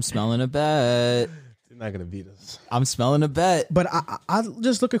 I'm smelling a bet. not gonna beat us. I'm smelling a bet. But I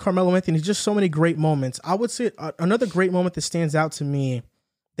just look at Carmelo Anthony. Just so many great moments. I would say another great moment that stands out to me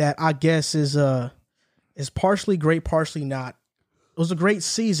that I guess is partially great, partially not. It was a great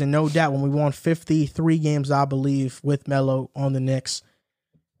season, no doubt, when we won 53 games, I believe, with Melo on the Knicks.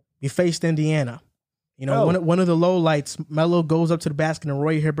 We faced Indiana. You know, one of the lowlights, Melo goes up to the basket and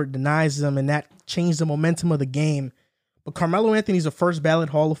Roy Hibbert denies him, and that changed the momentum of the game. But Carmelo Anthony's a first ballot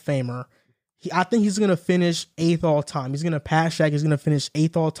Hall of Famer. I think he's going to finish 8th all time. He's going to pass Shaq. He's going to finish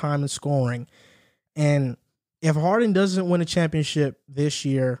 8th all time in scoring. And if Harden doesn't win a championship this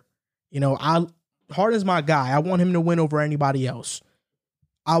year, you know, Harden's my guy. I want him to win over anybody else.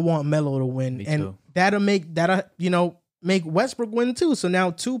 I want Melo to win. Me and too. that'll make Westbrook win too. So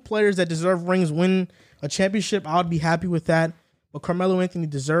now 2 players that deserve rings win a championship. I'd be happy with that. But Carmelo Anthony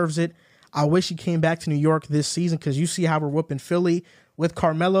deserves it. I wish he came back to New York this season because you see how we're whooping Philly. With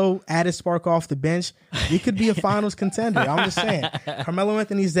Carmelo added spark off the bench, he could be a finals contender. I'm just saying. Carmelo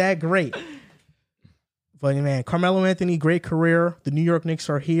Anthony's that great. But man, Carmelo Anthony, great career. The New York Knicks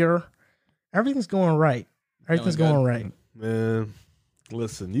are here. Everything's going right. Everything's going right. Man,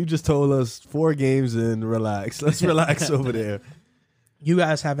 listen, you just told us 4 games and relax. Let's relax over there. You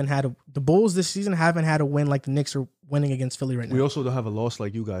guys haven't had the Bulls this season haven't had a win like the Knicks are winning against Philly right now. We also don't have a loss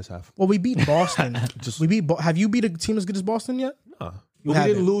like you guys have. Well, we beat Boston. Have you beat a team as good as Boston yet? Nah. We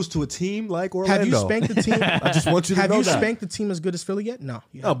didn't lose to a team like Orlando. Have you spanked the team? I just want you to know that. Have you spanked the team as good as Philly yet? No.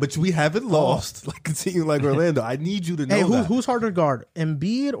 No, but we haven't lost like a team like Orlando. I need you to know that. Who's harder to guard,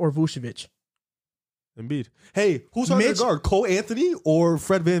 Embiid or Vucevic? Embiid. Hey, who's harder to guard, Cole Anthony or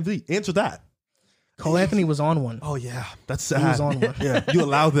Fred VanVleet? Answer that. Cole Anthony was on one. Oh yeah, that's sad. He was on one. Yeah, you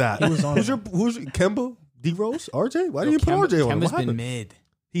allowed that. He was on who's Kemba, D Rose, RJ? Why do you put RJ on? Kemba's been mid.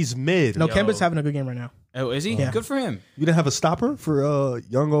 He's mid. No, Kemba's having a good game right now. Oh, is he? Yeah. Good for him. You didn't have a stopper for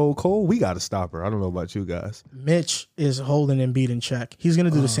young old Cole? We got a stopper. I don't know about you guys. Mitch is holding Embiid in check. He's going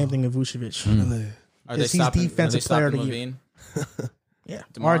to do the same thing with Vucevic. Are they He's stopping, defensive player of the year. Yeah,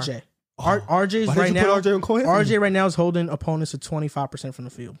 DeMar? RJ. RJ's Why right did you now. put RJ on Cole Anthony? RJ right now is holding opponents to 25% from the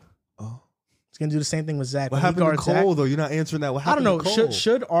field. Oh. He's going to do the same thing with Zach. What When he happened to guards Cole, Zach, though? You're not answering that. What I don't happened know. to Cole?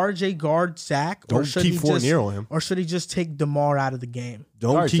 Should RJ guard Zach, or Don't should keep he Fournier just, on him. or should he just take DeMar out of the game?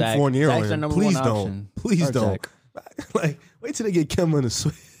 Don't Guard keep Zach. Fournier Zach's on their him. number Please one don't. option. Please Guard don't. Zach. Like, wait till they get Kemba in the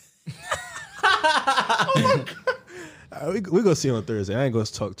swing. We're going to see you on Thursday. I ain't going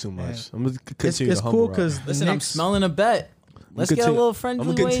to talk too much. I'm going to continue It's the humble cool route. because Listen, I'm smelling a bet. Let's get a little friendly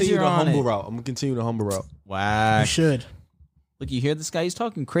I'm going to continue wager the on humble it. route. I'm going to continue the humble route. Wow. you should. Look, you hear this guy? He's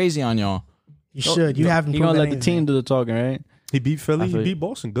talking crazy on y'all. You should. You haven't. He gonna proven let the team anything. do the talking, right? He beat Philly. I He feel- beat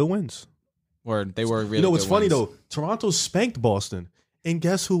Boston. Good wins. Word. They were really You know what's good funny, ones. though? Toronto spanked Boston. And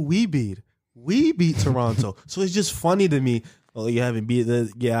guess who we beat? We beat Toronto. So it's just funny to me. Oh, you haven't beat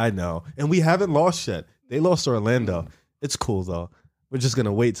the... Yeah, I know. And we haven't lost yet. They lost to Orlando. It's cool, though. We're just going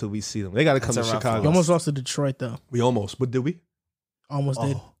to wait till we see them. They got to come That's to a rough Chicago. You almost lost to Detroit though. We almost. But did we? Almost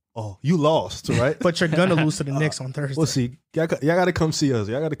did. Oh, you lost, right? But you're gonna lose to the Knicks on Thursday. We'll see. Y'all got to come see us.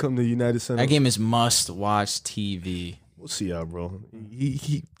 Y'all got to come to United Center. That game is must-watch TV. We'll see y'all, bro.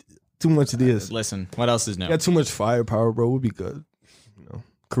 He too much of this. Listen, what else is new? Got too much firepower, bro. We'll be good. You know,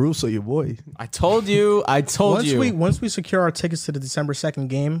 Caruso, your boy. I told you. Once we secure our tickets to the December 2nd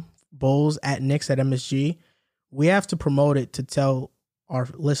game, Bulls at Knicks at MSG, we have to promote it to tell our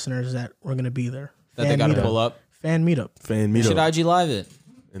listeners that we're gonna be there. that they got to pull up. Fan meetup. Fan We should meetup IG live it.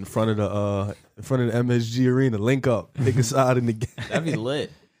 in front of the MSG arena. Link up. Pick a side in the game. That'd be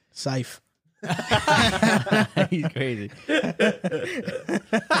lit. Syph. He's crazy.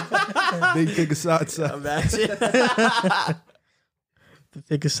 Big pick a side. Imagine. To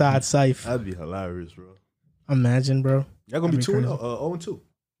take a side, Syph. That'd be hilarious, bro. Imagine, bro. Y'all gonna be That'd be 0-2.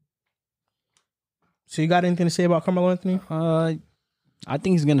 So you got anything to say about Carmelo Anthony? I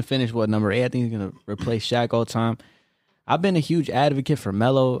think he's gonna finish number 8. I think he's gonna replace Shaq all time. I've been a huge advocate for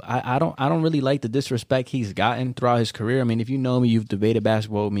Melo. I don't really like the disrespect he's gotten throughout his career. I mean, if you know me, you've debated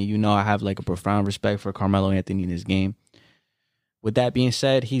basketball with me, you know I have like a profound respect for Carmelo Anthony in his game. With that being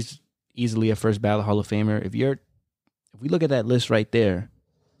said, he's easily a first ballot Hall of Famer. If we look at that list right there,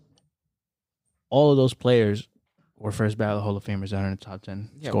 all of those players were first ballot Hall of Famers that are in the top 10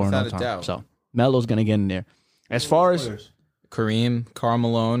 scoring without all a time. doubt. So Melo's gonna get in there. As far as Kareem, Karl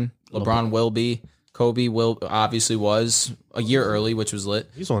Malone, LeBron will be. Kobe will obviously was a year early, which was lit.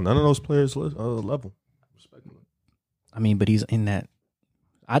 He's on none of those players' level. I mean, but he's in that.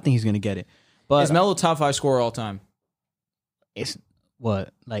 I think he's gonna get it. But Is Melo top 5 scorer all time? it's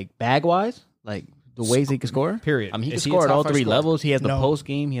what, like bag wise, like the ways he can score. Period. I mean, he can Is he a score at top all 5 three sgorer? levels. He has the No. post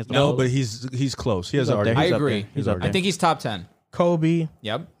game. He has the No, post. but he's close. He has He's an up there. argument. I He's up agree. there. He's up I there. think he's top 10. Kobe,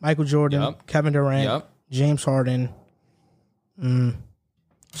 Yep. Michael Jordan, Yep. Kevin Durant, Yep. James Harden.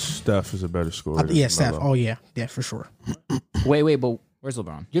 Steph is a better scorer. Yeah, Steph. Oh, yeah. Yeah, for sure. Wait, but Where's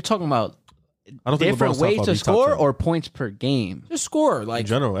LeBron? you're talking about I don't think different LeBron's top ways five, to he's top score 10. or points per game? Just score. In Like,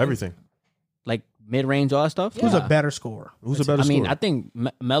 general, everything. Like mid-range, all that stuff? Who's a Yeah. better scorer? Who's a better I mean, scorer? I think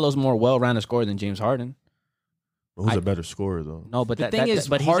Melo's more well-rounded scorer than James Harden. Who's a better scorer, though? No, but The that thing is,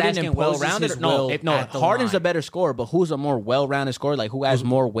 but he's Harden asking imposes well-rounded. his No, will no, at the Harden's line. a better scorer, but who's a more well-rounded scorer? Like who has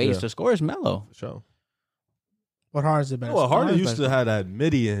more ways to score is Melo. For sure. What Harden's the better Well, scorer? Harden used to have that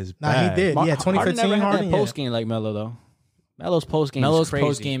midi in his Nah, bag. he did. Yeah, Harden 2015 never had Harden. that Yeah. post game like Melo though. Melo's post game. Melo's is crazy.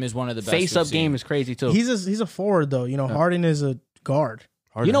 post game is one of the best. Face-up we've seen. game is crazy too. He's a forward, though. You know, Harden is a guard.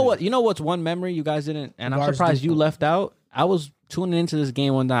 Harden You know what? You know what's one memory you guys didn't, and I'm Guards surprised do you though. left out. I was tuning into this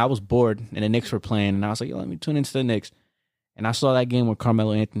game one night. I was bored, and the Knicks were playing, and I was like, "Yo, let me tune into the Knicks." And I saw that game where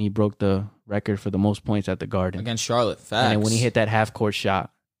Carmelo Anthony broke the record for the most points at the Garden, Against Charlotte. Facts. and then when he hit that half court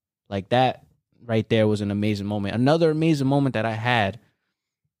shot, like that right there was an amazing moment. Another amazing moment that I had.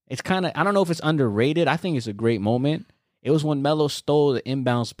 It's kind of, I don't know if it's underrated. I think it's a great moment. It was when Melo stole the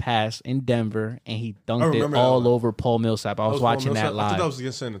inbounds pass in Denver and he dunked it remember that all one. over Paul Millsap. I was watching that I live. thought that was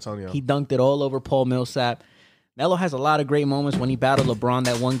against San Antonio. He dunked it all over Paul Millsap. Melo has a lot of great moments when he battled LeBron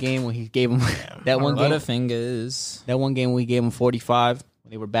that one game when he gave him that one game. Butterfingers. That one game when we gave him 45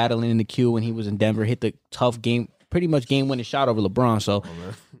 when they were battling in the queue when he was in Denver, hit the tough game, pretty much game winning shot over LeBron. So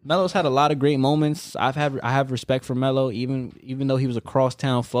Melo's had a lot of great moments. I have respect for Melo, even though he was a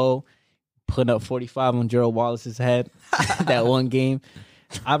crosstown foe, putting up 45 on Gerald Wallace's head that one game.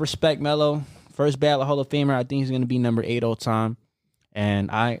 I respect Melo. First ballot Hall of Famer. I think he's going to be number 8 all time.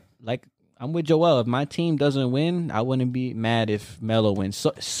 And I'm with Joel. If my team doesn't win, I wouldn't be mad if Melo wins.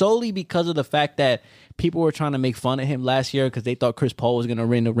 Solely because of the fact that people were trying to make fun of him last year because they thought Chris Paul was going to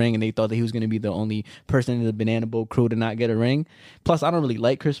win the ring and they thought that he was going to be the only person in the Banana Boat crew to not get a ring. Plus, I don't really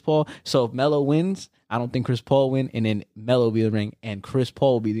like Chris Paul. So if Melo wins, I don't think Chris Paul win, and then Melo will be the ring, and Chris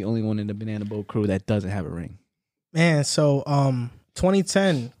Paul will be the only one in the Banana Boat crew that doesn't have a ring. Man, so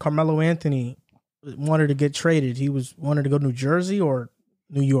 2010, Carmelo Anthony wanted to get traded. He wanted to go to New Jersey or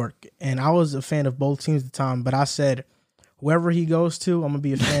New York, and I was a fan of both teams at the time. But I said, whoever he goes to, I'm gonna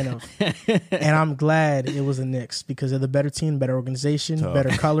be a fan of, and I'm glad it was the Knicks because they're the better team, better organization,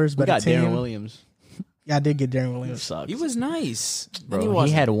 better colors, We better got team. Darren Williams. Yeah, I did get Darren He Williams. sucks. He was nice. Bro, Then he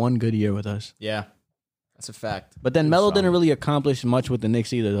wasn't. had one good year with us. Yeah. That's a fact. But then Melo didn't really accomplish much with the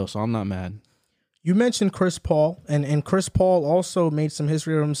Knicks either, though, so I'm not mad. You mentioned Chris Paul, and Chris Paul also made some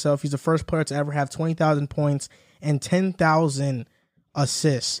history of himself. He's the first player to ever have 20,000 points and 10,000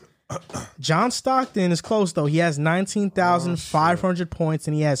 assists. John Stockton is close, though. He has 19,500 points,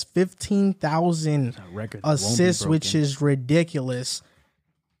 and he has 15,000 assists, which is ridiculous.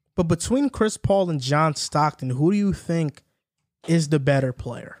 But between Chris Paul and John Stockton, who do you think is the better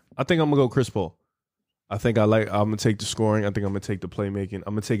player? I think I'm gonna go Chris Paul. I'm gonna take the scoring. I think I'm gonna take the playmaking.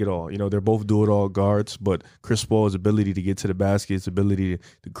 I'm gonna take it all. You know, they're both do-it-all guards, but Chris Paul's ability to get to the basket, his ability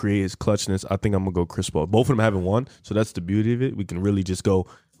to create his clutchness, I think I'm gonna go Chris Paul. Both of them haven't won, so that's the beauty of it. We can really just go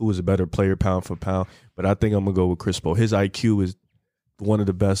who is a better player pound for pound. But I think I'm gonna go with Chris Paul. His IQ is one of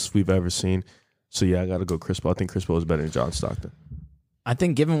the best we've ever seen. So yeah, I gotta go Chris Paul. I think Chris Paul is better than John Stockton. I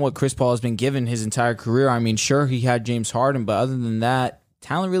think given what Chris Paul has been given his entire career, I mean, sure, he had James Harden, but other than that,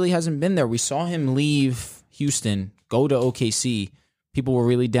 talent really hasn't been there. We saw him leave Houston, go to OKC. People were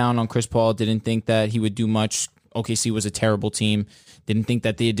really down on Chris Paul, didn't think that he would do much. OKC was a terrible team, didn't think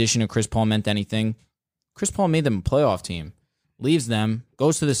that the addition of Chris Paul meant anything. Chris Paul made them a playoff team, leaves them,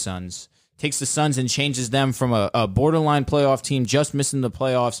 goes to the Suns, takes the Suns and changes them from a borderline playoff team just missing the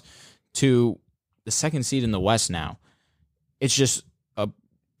playoffs to the second seed in the West now. It's just a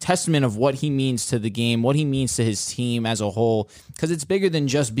testament of what he means to the game, what he means to his team as a whole, because it's bigger than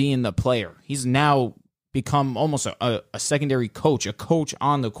just being the player. He's now become almost a secondary coach, a coach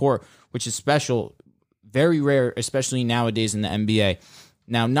on the court, which is special, very rare, especially nowadays in the NBA.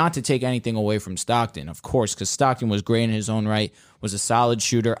 Now, not to take anything away from Stockton, of course, because Stockton was great in his own right, was a solid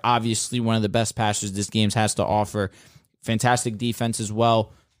shooter, obviously one of the best passers this game has to offer, fantastic defense as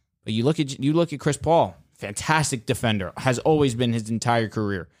well. But you look at Chris Paul, fantastic defender, has always been his entire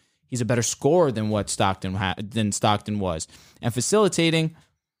career. He's a better scorer than what Stockton was, and facilitating.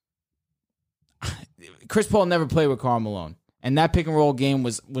 Chris Paul never played with Karl Malone, and that pick and roll game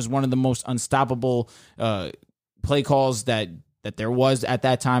was one of the most unstoppable play calls that there was at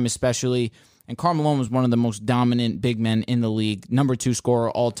that time, especially. And Karl Malone was one of the most dominant big men in the league, number 2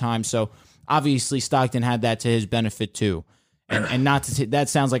 scorer all time. So obviously Stockton had that to his benefit too. And not to that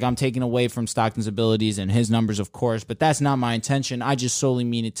sounds like I'm taking away from Stockton's abilities and his numbers, of course, but that's not my intention. I just solely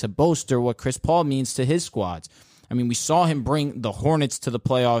mean it to bolster what Chris Paul means to his squads. I mean, we saw him bring the Hornets to the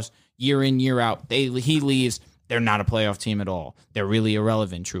playoffs year in, year out. He leaves. They're not a playoff team at all. They're really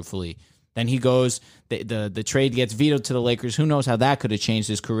irrelevant, truthfully. Then he goes, the trade gets vetoed to the Lakers. Who knows how that could have changed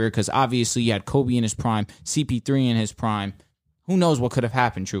his career, because obviously you had Kobe in his prime, CP3 in his prime. Who knows what could have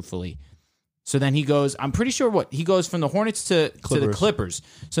happened, truthfully. So then he goes, I'm pretty sure he goes from the Hornets to the Clippers.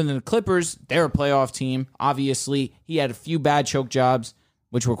 So then the Clippers, they're a playoff team. Obviously, he had a few bad choke jobs,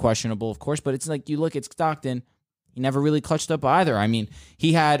 which were questionable, of course. But it's like you look at Stockton, he never really clutched up either. I mean,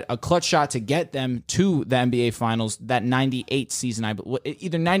 he had a clutch shot to get them to the NBA Finals that 98 season,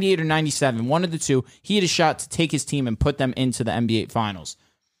 either 98 or 97, one of the two. He had a shot to take his team and put them into the NBA Finals.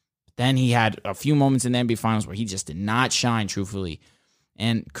 Then he had a few moments in the NBA Finals where he just did not shine, truthfully.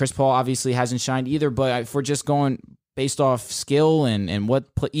 And Chris Paul obviously hasn't shined either, but if we're just going based off skill and what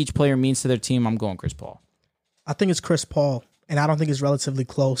each player means to their team, I'm going Chris Paul. I think it's Chris Paul, and I don't think it's relatively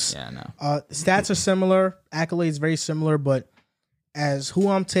close. Yeah, no. Stats are similar, accolades very similar, but as who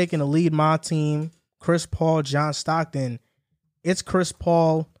I'm taking to lead my team, Chris Paul, John Stockton, it's Chris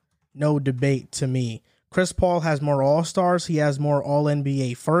Paul, no debate to me. Chris Paul has more All-Stars. He has more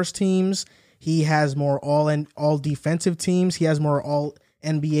All-NBA first teams. He has more all-defensive teams. He has more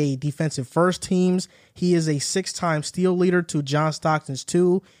All-NBA defensive first teams. He is a 6-time steal leader to John Stockton's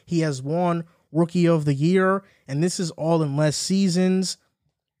 2. He has won Rookie of the Year, and this is all in less seasons.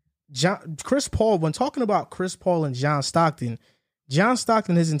 Chris Paul, when talking about Chris Paul and John Stockton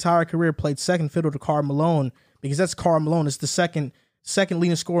his entire career played second fiddle to Carmelo, because that's Carmelo. It's the second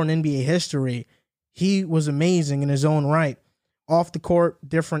leading scorer in NBA history. He was amazing in his own right. Off the court,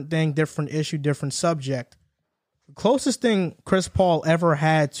 different thing, different issue, different subject. The closest thing Chris Paul ever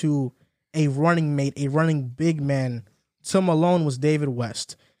had to a running mate, a running big man to Malone was David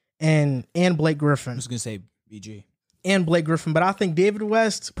West and Blake Griffin. I was going to say BG. And Blake Griffin, but I think David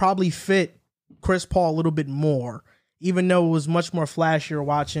West probably fit Chris Paul a little bit more, even though it was much more flashier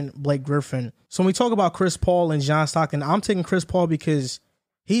watching Blake Griffin. So when we talk about Chris Paul and John Stockton, I'm taking Chris Paul because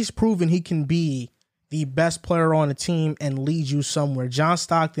he's proven he can be the best player on a team and lead you somewhere. John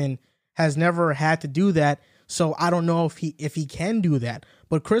Stockton has never had to do that, so I don't know if he can do that.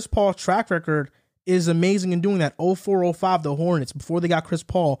 But Chris Paul's track record is amazing in doing that. 04-05, the Hornets, before they got Chris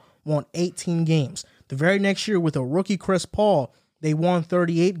Paul, won 18 games. The very next year, with a rookie Chris Paul, they won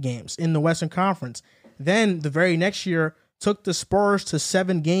 38 games in the Western Conference. Then the very next year, took the Spurs to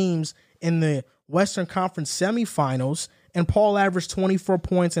 7 games in the Western Conference semifinals, and Paul averaged 24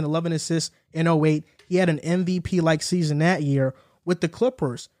 points and 11 assists in 08. He had an MVP-like season that year with the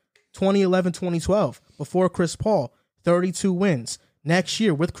Clippers, 2011-2012, before Chris Paul, 32 wins. Next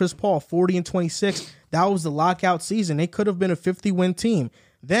year with Chris Paul, 40-26. That was the lockout season. They could have been a 50-win team.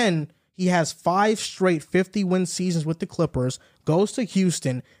 Then he has 5 straight 50-win seasons with the Clippers, goes to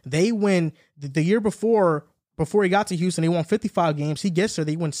Houston. They win the year before he got to Houston, they won 55 games. He gets there,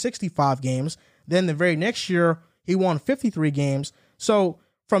 they win 65 games. Then the very next year, he won 53 games. So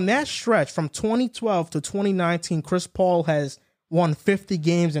from that stretch, from 2012 to 2019, Chris Paul has won 50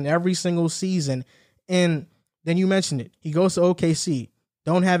 games in every single season. And then you mentioned it. He goes to OKC.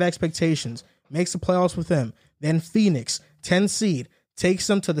 Don't have expectations. Makes the playoffs with them. Then Phoenix, 10 seed. Takes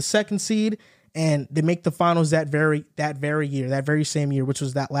them to the 2nd seed. And they make the finals that very same year, which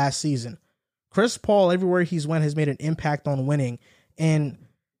was that last season. Chris Paul, everywhere he's went, has made an impact on winning. And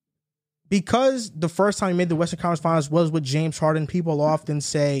because the first time he made the Western Conference Finals was with James Harden, people often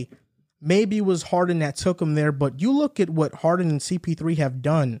say maybe it was Harden that took him there, but you look at what Harden and CP3 have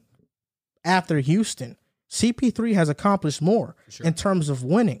done after Houston. CP3 has accomplished more in terms of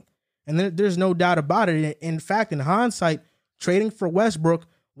winning, and there's no doubt about it. In fact, in hindsight, trading for Westbrook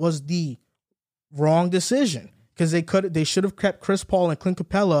was the wrong decision because they should have kept Chris Paul and Clint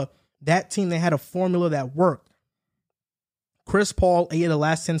Capella. That team, they had a formula that worked. Chris Paul, 8 of the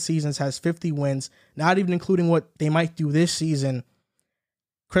last 10 seasons, has 50 wins, not even including what they might do this season.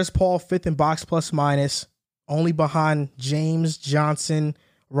 Chris Paul, 5th in box plus minus, only behind James, Johnson,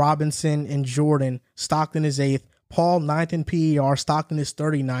 Robinson, and Jordan. Stockton is 8th. Paul, 9th in PER. Stockton is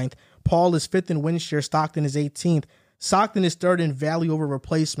 39th. Paul is 5th in win share. Stockton is 18th. Stockton is 3rd in value over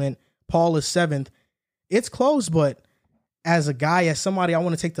replacement. Paul is 7th. It's close, but as a guy, as somebody I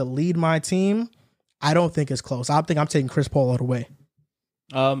want to take to lead my team, I don't think it's close. I think I'm taking Chris Paul all the way.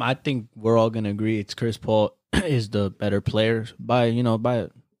 I think we're all gonna agree it's Chris Paul is the better player by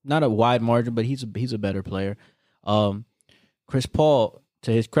not a wide margin, but he's a better player. Chris Paul,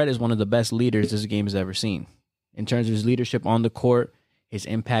 to his credit, is one of the best leaders this game has ever seen in terms of his leadership on the court, his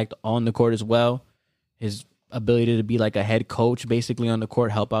impact on the court as well, his ability to be like a head coach basically on the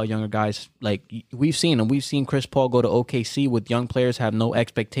court, help out younger guys. Like we've seen Chris Paul go to OKC with young players, have no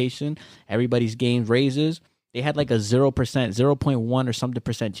expectation. Everybody's game raises. they had like a 0.1 or something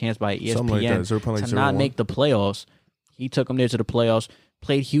percent chance by ESPN Something like that, 0.01. to not make the playoffs. He took them there to the playoffs.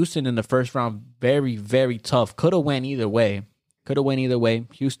 Played Houston in the first round, very, very tough. Could have went either way.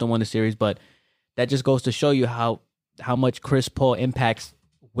 Houston won the series, but that just goes to show you how much Chris Paul impacts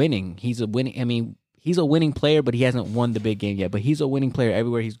winning. He's a winning player, but he hasn't won the big game yet. But he's a winning player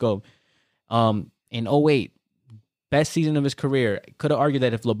everywhere he's go. In 2008, best season of his career. Could have argued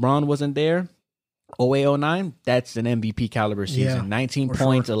that if LeBron wasn't there, 2008-09, that's an MVP caliber season. Yeah, 19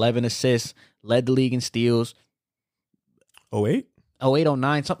 points, 11 assists, led the league in steals. 08?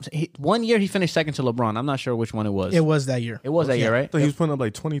 08-09, something. 1 year he finished second to LeBron. I'm not sure which one it was. It was that year. It was that year, right? I thought he was putting up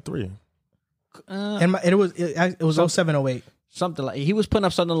like 23. And it was 07-08. Something like he was putting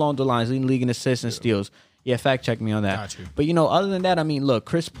up something along the lines, leading the league in assists and steals. Yeah, fact check me on that. Got you. But other than that, I mean, look,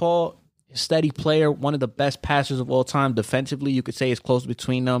 Chris Paul, steady player, one of the best passers of all time. Defensively, you could say it's close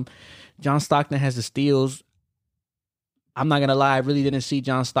between them. John Stockton has the steals. I'm not gonna lie, I really didn't see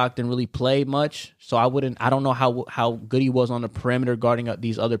John Stockton really play much, so I don't know how good he was on the perimeter guarding up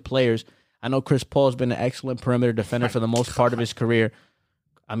these other players. I know Chris Paul's been an excellent perimeter defender for the most part of his career.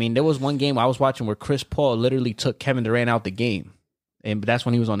 I mean, there was one game I was watching where Chris Paul literally took Kevin Durant out the game, and that's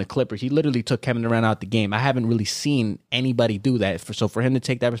when he was on the Clippers. He literally took Kevin Durant out the game. I haven't really seen anybody do that. So for him to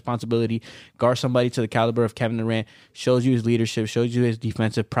take that responsibility, guard somebody to the caliber of Kevin Durant, shows you his leadership, shows you his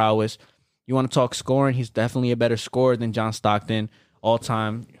defensive prowess. You want to talk scoring? He's definitely a better scorer than John Stockton all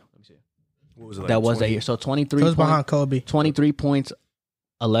time. Let me see. What was it like? That was that year. So 23 It was points, behind Kobe. 23 points,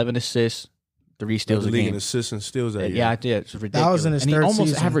 11 assists, 3 steals the a league game. in assists and steals that year. Yeah, I did. It's ridiculous. That was in his And he third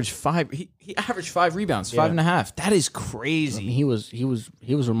almost season. averaged 5. He averaged 5 rebounds, 5.5. That is crazy. He was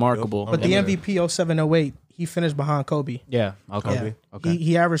remarkable. But the MVP 07-08, he finished behind Kobe. Yeah. Okay. Yeah. Okay.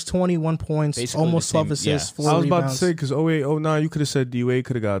 He averaged 21 points, Basically almost the same, 12 assists, yeah. 4 I was rebounds. about to say, because 08, 09, you could have said D-Wade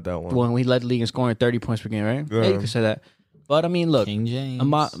could have got that one. When we led the league in scoring 30 points per game, right? Yeah, you could say that. But I mean, look, King James. a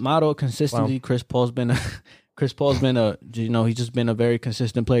motto consistency. Wow. Chris Paul's been he's just been a very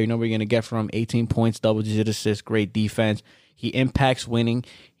consistent player. You know what you're gonna get from him: 18 points, double-digit assists, great defense. He impacts winning.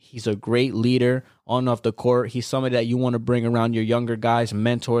 He's a great leader on and off the court. He's somebody that you want to bring around your younger guys,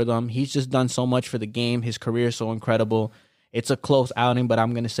 mentor them. He's just done so much for the game. His career is so incredible. It's a close outing, but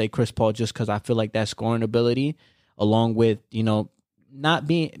I'm gonna say Chris Paul just because I feel like that scoring ability, along with not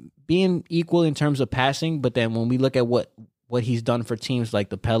being equal in terms of passing, but then when we look at what he's done for teams like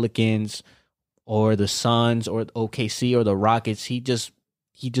the Pelicans or the Suns or OKC or the Rockets, he just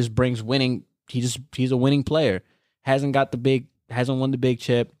brings winning. He's a winning player. Hasn't won the big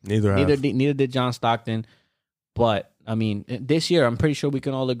chip. Neither did John Stockton. But I mean, this year I'm pretty sure we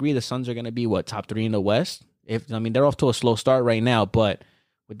can all agree the Suns are going to be top 3 in the West. They're off to a slow start right now, but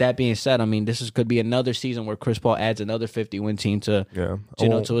with that being said, I mean, could be another season where Chris Paul adds another 50-win team to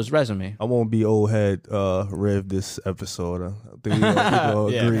his resume. I won't be old head Rev this episode. I think we all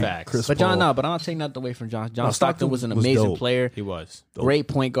agree. Facts. But John, but I'm not taking nothing away from John. John Stockton was an amazing player. He was. Great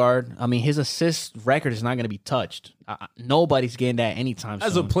point guard. I mean, his assist record is not going to be touched. Nobody's getting that anytime soon.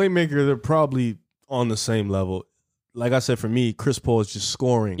 As a playmaker, they're probably on the same level. Like I said, for me, Chris Paul is just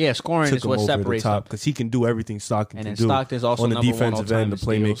scoring. Yeah, scoring is what separates him. Because he can do everything Stockton can do. Stockton's also on the number defensive end, the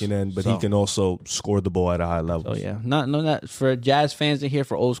playmaking end, but he can also score the ball at a high level. So yeah, not for Jazz fans in here,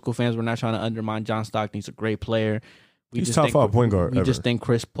 for old school fans, we're not trying to undermine John Stockton. He's a great player. He's top 5 point guard. We just think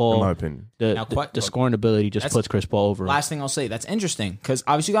Chris Paul, in my opinion, the scoring ability just puts Chris Paul over him. Last thing I'll say, that's interesting because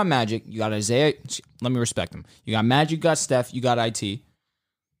obviously you got Magic, you got Isaiah. Let me respect him. You got Magic, you got Steph, you got IT.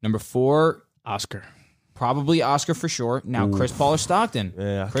 Number 4, Oscar. Probably Oscar for sure. Now, Chris Paul or Stockton?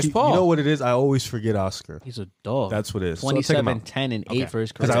 Yeah. Chris Paul. You know what it is? I always forget Oscar. He's a dog. That's what it is. 27, 10, and 8 for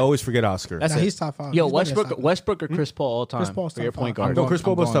his career. Because I always forget Oscar. He's top 5. Yo, Westbrook or Chris Paul all time? Chris Paul's for your top point 5. guard. No, Chris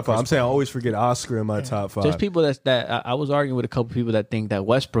Paul was top 5. I'm saying I Paul. always forget Oscar in my top 5. There's people that I was arguing with a couple people that think that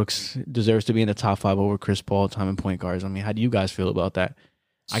Westbrook deserves to be in the top 5 over Chris Paul all time in point guards. I mean, how do you guys feel about that?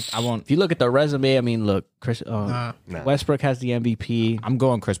 I won't. If you look at the resume, I mean, look, Westbrook has the MVP. I'm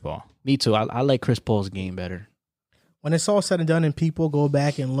going Chris Paul. Me too. I like Chris Paul's game better. When it's all said and done and people go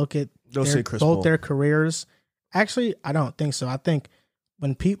back and look at their careers, actually, I don't think so. I think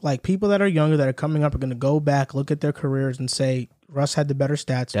when people that are younger that are coming up are going to go back, look at their careers and say, Russ had the better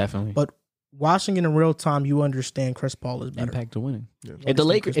stats. Definitely. But watching it in real time, you understand Chris Paul is better. Impact to winning. Yeah. If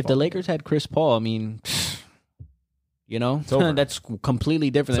the Lakers had Chris Paul, I mean, that's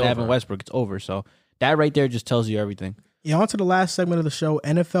completely different than having Westbrook. It's over. So that right there just tells you everything. Yeah, on to the last segment of the show,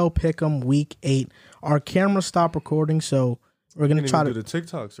 NFL Pick'em Week 8. Our camera stopped recording, so we're going to try to do the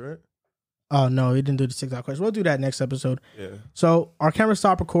TikToks, right? Oh, no, he didn't do the TikTok question. We'll do that next episode. Yeah. So our camera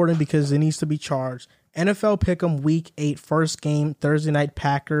stopped recording because it needs to be charged. NFL Pick'em Week 8, first game, Thursday night,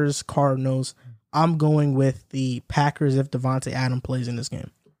 Packers, Cardinals. I'm going with the Packers if Devontae Adams plays in this game.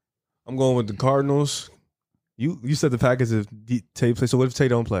 I'm going with the Cardinals. You said the Packers if Tay plays. So what if Tay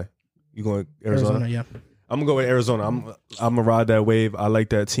don't play? You going Arizona? Yeah. I'm gonna go with Arizona. I'm gonna ride that wave. I like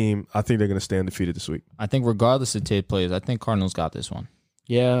that team. I think they're gonna stay undefeated this week. I think regardless of Tate plays, I think Cardinals got this one.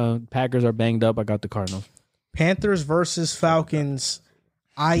 Yeah, Packers are banged up. I got the Cardinals. Panthers versus Falcons.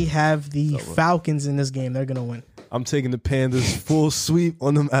 I have the Falcons in this game. They're gonna win. I'm taking the Panthers full sweep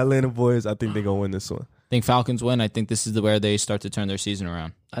on them Atlanta boys. I think they're gonna win this one. I think Falcons win. I think this is where they start to turn their season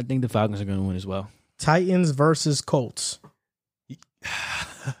around. I think the Falcons are going to win as well. Titans versus Colts.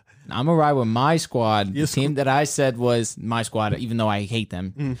 I'm going to ride with my squad. The team that I said was my squad, even though I hate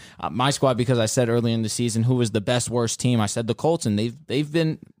them. My squad, because I said early in the season who was the best, worst team. I said the Colts, and they've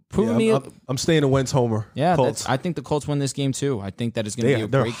been proving me. I'm staying a Wentz homer. Yeah, Colts. I think the Colts win this game, too. I think that is going to be a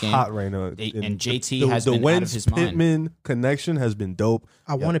great game. They're hot right now. And JT has been out of his mind. The Wentz-Pittman connection has been dope.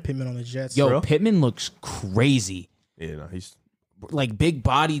 I wanted Pittman on the Jets. Yo, Pittman looks crazy. Yeah, no, he's... Like big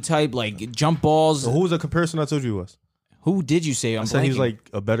body type, like jump balls. So who was the comparison I told you he was? Who did you say? I said he was like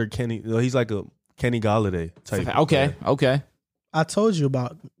a better Kenny. He's like a Kenny Galladay type. Okay, okay. I told you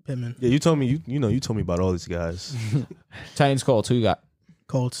about Pittman. Yeah, you told me. You told me about all these guys. Titans, Colts. Who you got?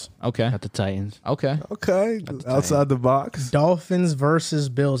 Colts. Okay, Got the Titans. okay. Okay, outside the box. Dolphins versus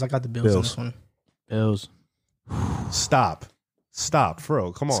Bills. I got the Bills in this one. Bills. Stop,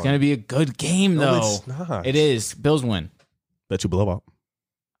 bro. Come on. It's gonna be a good game, though. No, it's not. It is. Bills win. Bet you blow up.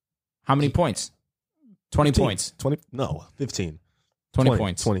 How many points? 20 points. 20? No, 15. 20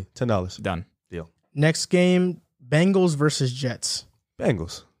 points. $10. Done. Deal. Next game, Bengals versus Jets.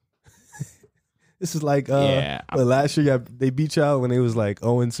 Bengals. This is like Yeah. last year they beat y'all when they was like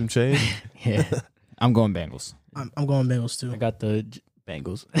 0 and some change. Yeah. I'm going Bengals. I'm going Bengals too. I got the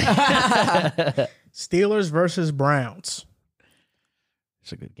Bengals. Steelers versus Browns.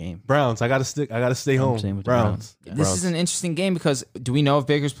 It's a good game. Browns. I gotta stay home. same with the Browns. Browns. This is an interesting game because do we know if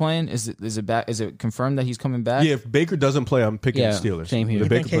Baker's playing? Is it confirmed that he's coming back? Yeah, if Baker doesn't play, I'm picking Yeah, the Steelers. same here. You If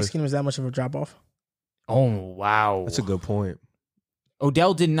think Baker Case plays, Keenum was that much of a drop off? Oh wow. that's a good point.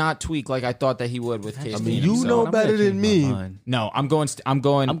 Odell did not tweak like I thought that he would with Case I mean, Keenum, you so- know I'm better gonna than change my me. mind. No, I'm going.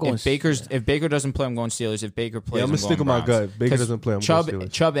 If Baker doesn't play, I'm going Steelers. If Baker plays, Yeah, I'm gonna stick with my gut. If Baker doesn't play, I'm going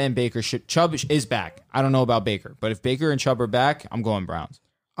Steelers. Chubb and Baker Chubb is back. I don't know about Baker, but if Baker and Chubb are back, I'm going Browns.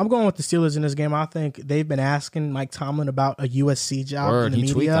 I'm going with the Steelers in this game. I think they've been asking Mike Tomlin about a USC job Word, in the he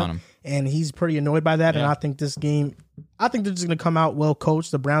media, tweaked on him. and he's pretty annoyed by that. And Yeah. I think this game, I think they're just going to come out well coached.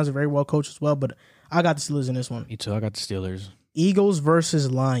 The Browns are very well coached as well, but I got the Steelers in this one. Me too. I got the Steelers. Eagles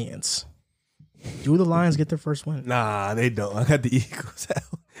versus Lions. Do the Lions get their first win? Nah, they don't. I got the Eagles.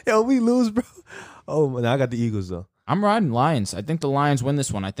 Yo, we lose, bro. Oh man, I got the Eagles though. I'm riding Lions. I think the Lions win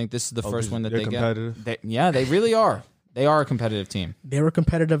this one. I think this is the first win that they're they competitive? get. Yeah, they really are. They are a competitive team. They were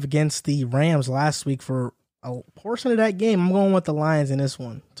competitive against the Rams last week for a portion of that game. I'm going with the Lions in this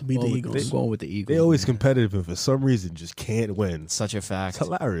one to beat the Eagles. I'm going with the Eagles. They always competitive and for some reason just can't win. Such a It's fact.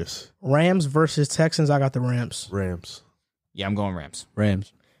 hilarious. Rams versus Texans. I got the Rams. Rams. Yeah, I'm going Rams.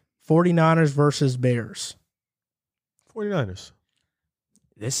 Rams. 49ers versus Bears. 49ers.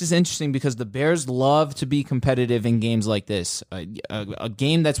 This is interesting because the Bears love to be competitive in games like this. A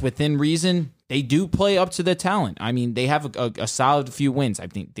game that's within reason, they do play up to their talent. I mean, they have a solid few wins. I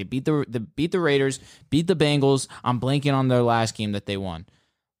think they beat the Raiders, beat the Bengals. I'm blanking on their last game that they won.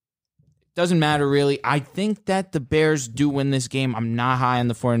 Doesn't matter really. I think that the Bears do win this game. I'm not high on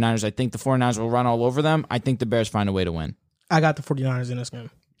the 49ers. I think the 49ers will run all over them. I think the Bears find a way to win. I got the 49ers in this game.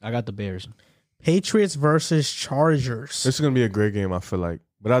 I got the Bears. Patriots versus Chargers. This is gonna be a great game, I feel like.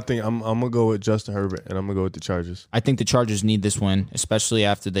 But I think I'm gonna go with Justin Herbert and I'm gonna go with the Chargers. I think the Chargers need this win, especially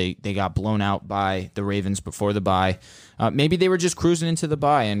after they got blown out by the Ravens before the bye. Maybe they were just cruising into the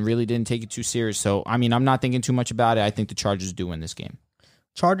bye and really didn't take it too serious. So, I mean, I'm not thinking too much about it. I think the Chargers do win this game.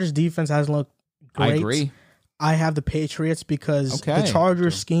 Chargers defense hasn't looked great. I agree. I have the Patriots because Okay. the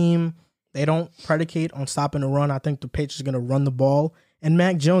Chargers scheme, they don't predicate on stopping the run. I think the Patriots are going to run the ball, and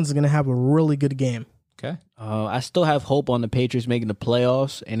Mac Jones is going to have a really good game. Okay. I still have hope on the Patriots making the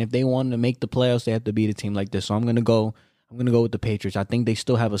playoffs, and if they want to make the playoffs, they have to beat a team like this. So I'm gonna go with the Patriots. I think they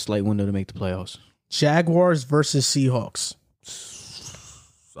still have a slight window to make the playoffs. Jaguars versus Seahawks.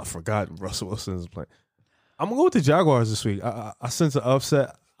 I forgot Russell Wilson is playing. I'm gonna go with the Jaguars this week. I sense an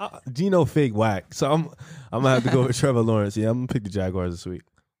upset. Geno fake whack, so I'm gonna have to go with Trevor Lawrence. Yeah, I'm gonna pick the Jaguars this week.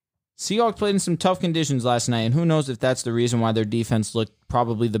 Seahawks played in some tough conditions last night, and who knows if that's the reason why their defense looked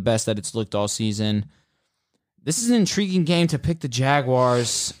probably the best that it's looked all season. This is an intriguing game to pick the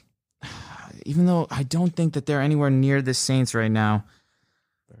Jaguars, even though I don't think that they're anywhere near the Saints right now.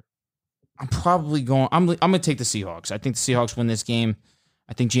 I'm probably going. I'm going to take the Seahawks. I think the Seahawks win this game.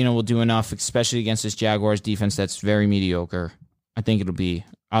 I think Geno will do enough, especially against this Jaguars defense that's very mediocre. I think the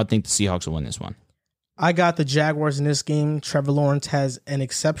Seahawks will win this one. I got the Jaguars in this game. Trevor Lawrence has an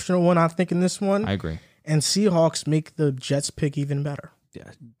exceptional one, I think, in this one. I agree. And Seahawks make the Jets pick even better.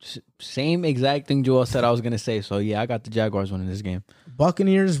 Yeah, same exact thing Joel said I was going to say. So, yeah, I got the Jaguars winning this game.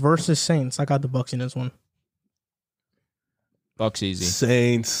 Buccaneers versus Saints. I got the Bucs in this one. Bucs easy.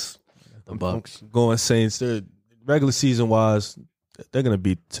 Saints. The Bucs. I'm going Saints. They're regular season wise, they're gonna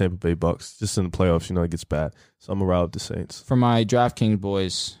beat Tampa Bay Bucks. Just in the playoffs, it gets bad. So I'm gonna ride with the Saints. For my DraftKings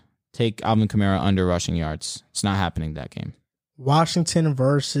boys, take Alvin Kamara under rushing yards. It's not happening that game. Washington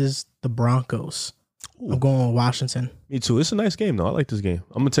versus the Broncos. Ooh. I'm going with Washington. Me too. It's a nice game though. I like this game.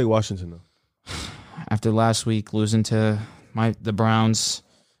 I'm gonna take Washington though. After last week losing to the Browns,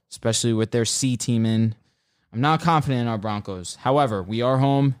 especially with their C team in, I'm not confident in our Broncos. However, we are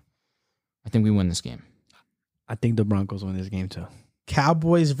home. I think we win this game. I think the Broncos win this game too.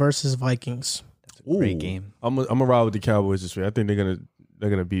 Cowboys versus Vikings. That's a great game. I'm gonna ride with the Cowboys this week. I think they're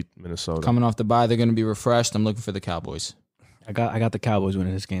gonna beat Minnesota. Coming off the bye, they're going to be refreshed. I'm looking for the Cowboys. I got the Cowboys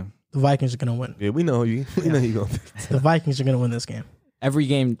winning this game. The Vikings are going to win. Yeah, we know you. We know you going. The Vikings are going to win this game. Every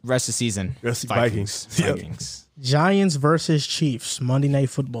game, rest of the season. Vikings. Vikings. Giants versus Chiefs. Monday Night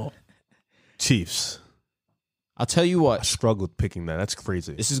Football. Chiefs. I'll tell you I what. struggled picking that. That's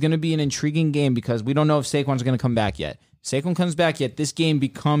crazy. This is going to be an intriguing game because we don't know if Saquon's going to come back yet. If Saquon comes back yet, this game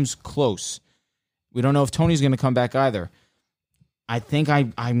becomes close. We don't know if Tony's going to come back either. I think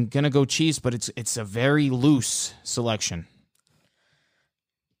I'm going to go Chiefs, but it's a very loose selection.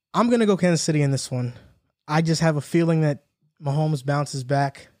 I'm going to go Kansas City in this one. I just have a feeling that Mahomes bounces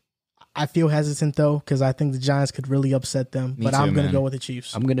back. I feel hesitant, though, because I think the Giants could really upset them. Me but too, I'm going to man. go with the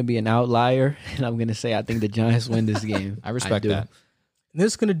Chiefs. I'm going to be an outlier, and I'm going to say I think the Giants win this game. I respect that. And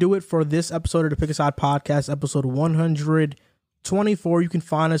this is going to do it for this episode of the Pick a Side Podcast, episode 124. You can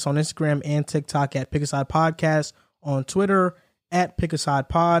find us on Instagram and TikTok at Pick a Side Podcast, on Twitter at Pick a Side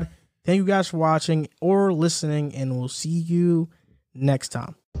Pod. Thank you guys for watching or listening, and we'll see you next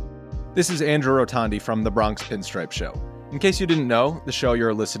time. This is Andrew Rotondi from the Bronx Pinstripe Show. In case you didn't know, the show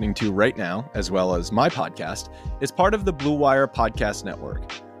you're listening to right now, as well as my podcast, is part of the Blue Wire Podcast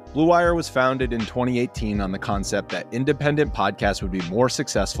Network. Blue Wire was founded in 2018 on the concept that independent podcasts would be more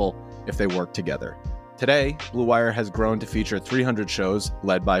successful if they worked together. Today, Blue Wire has grown to feature 300 shows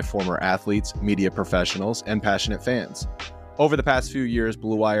led by former athletes, media professionals, and passionate fans. Over the past few years,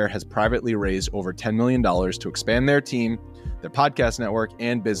 Blue Wire has privately raised over $10 million to expand their team, their podcast network,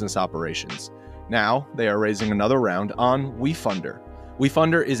 and business operations. Now, they are raising another round on WeFunder.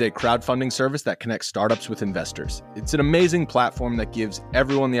 WeFunder is a crowdfunding service that connects startups with investors. It's an amazing platform that gives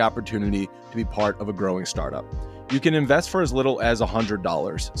everyone the opportunity to be part of a growing startup. You can invest for as little as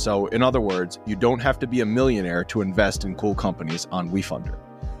 $100. So, in other words, you don't have to be a millionaire to invest in cool companies on WeFunder.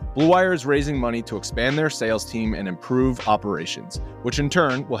 Blue Wire is raising money to expand their sales team and improve operations, which in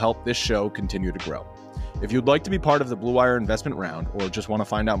turn will help this show continue to grow. If you'd like to be part of the Blue Wire investment round or just want to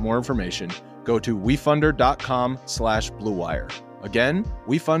find out more information, go to wefunder.com/bluewire. Again,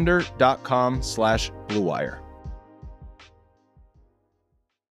 wefunder.com/bluewire.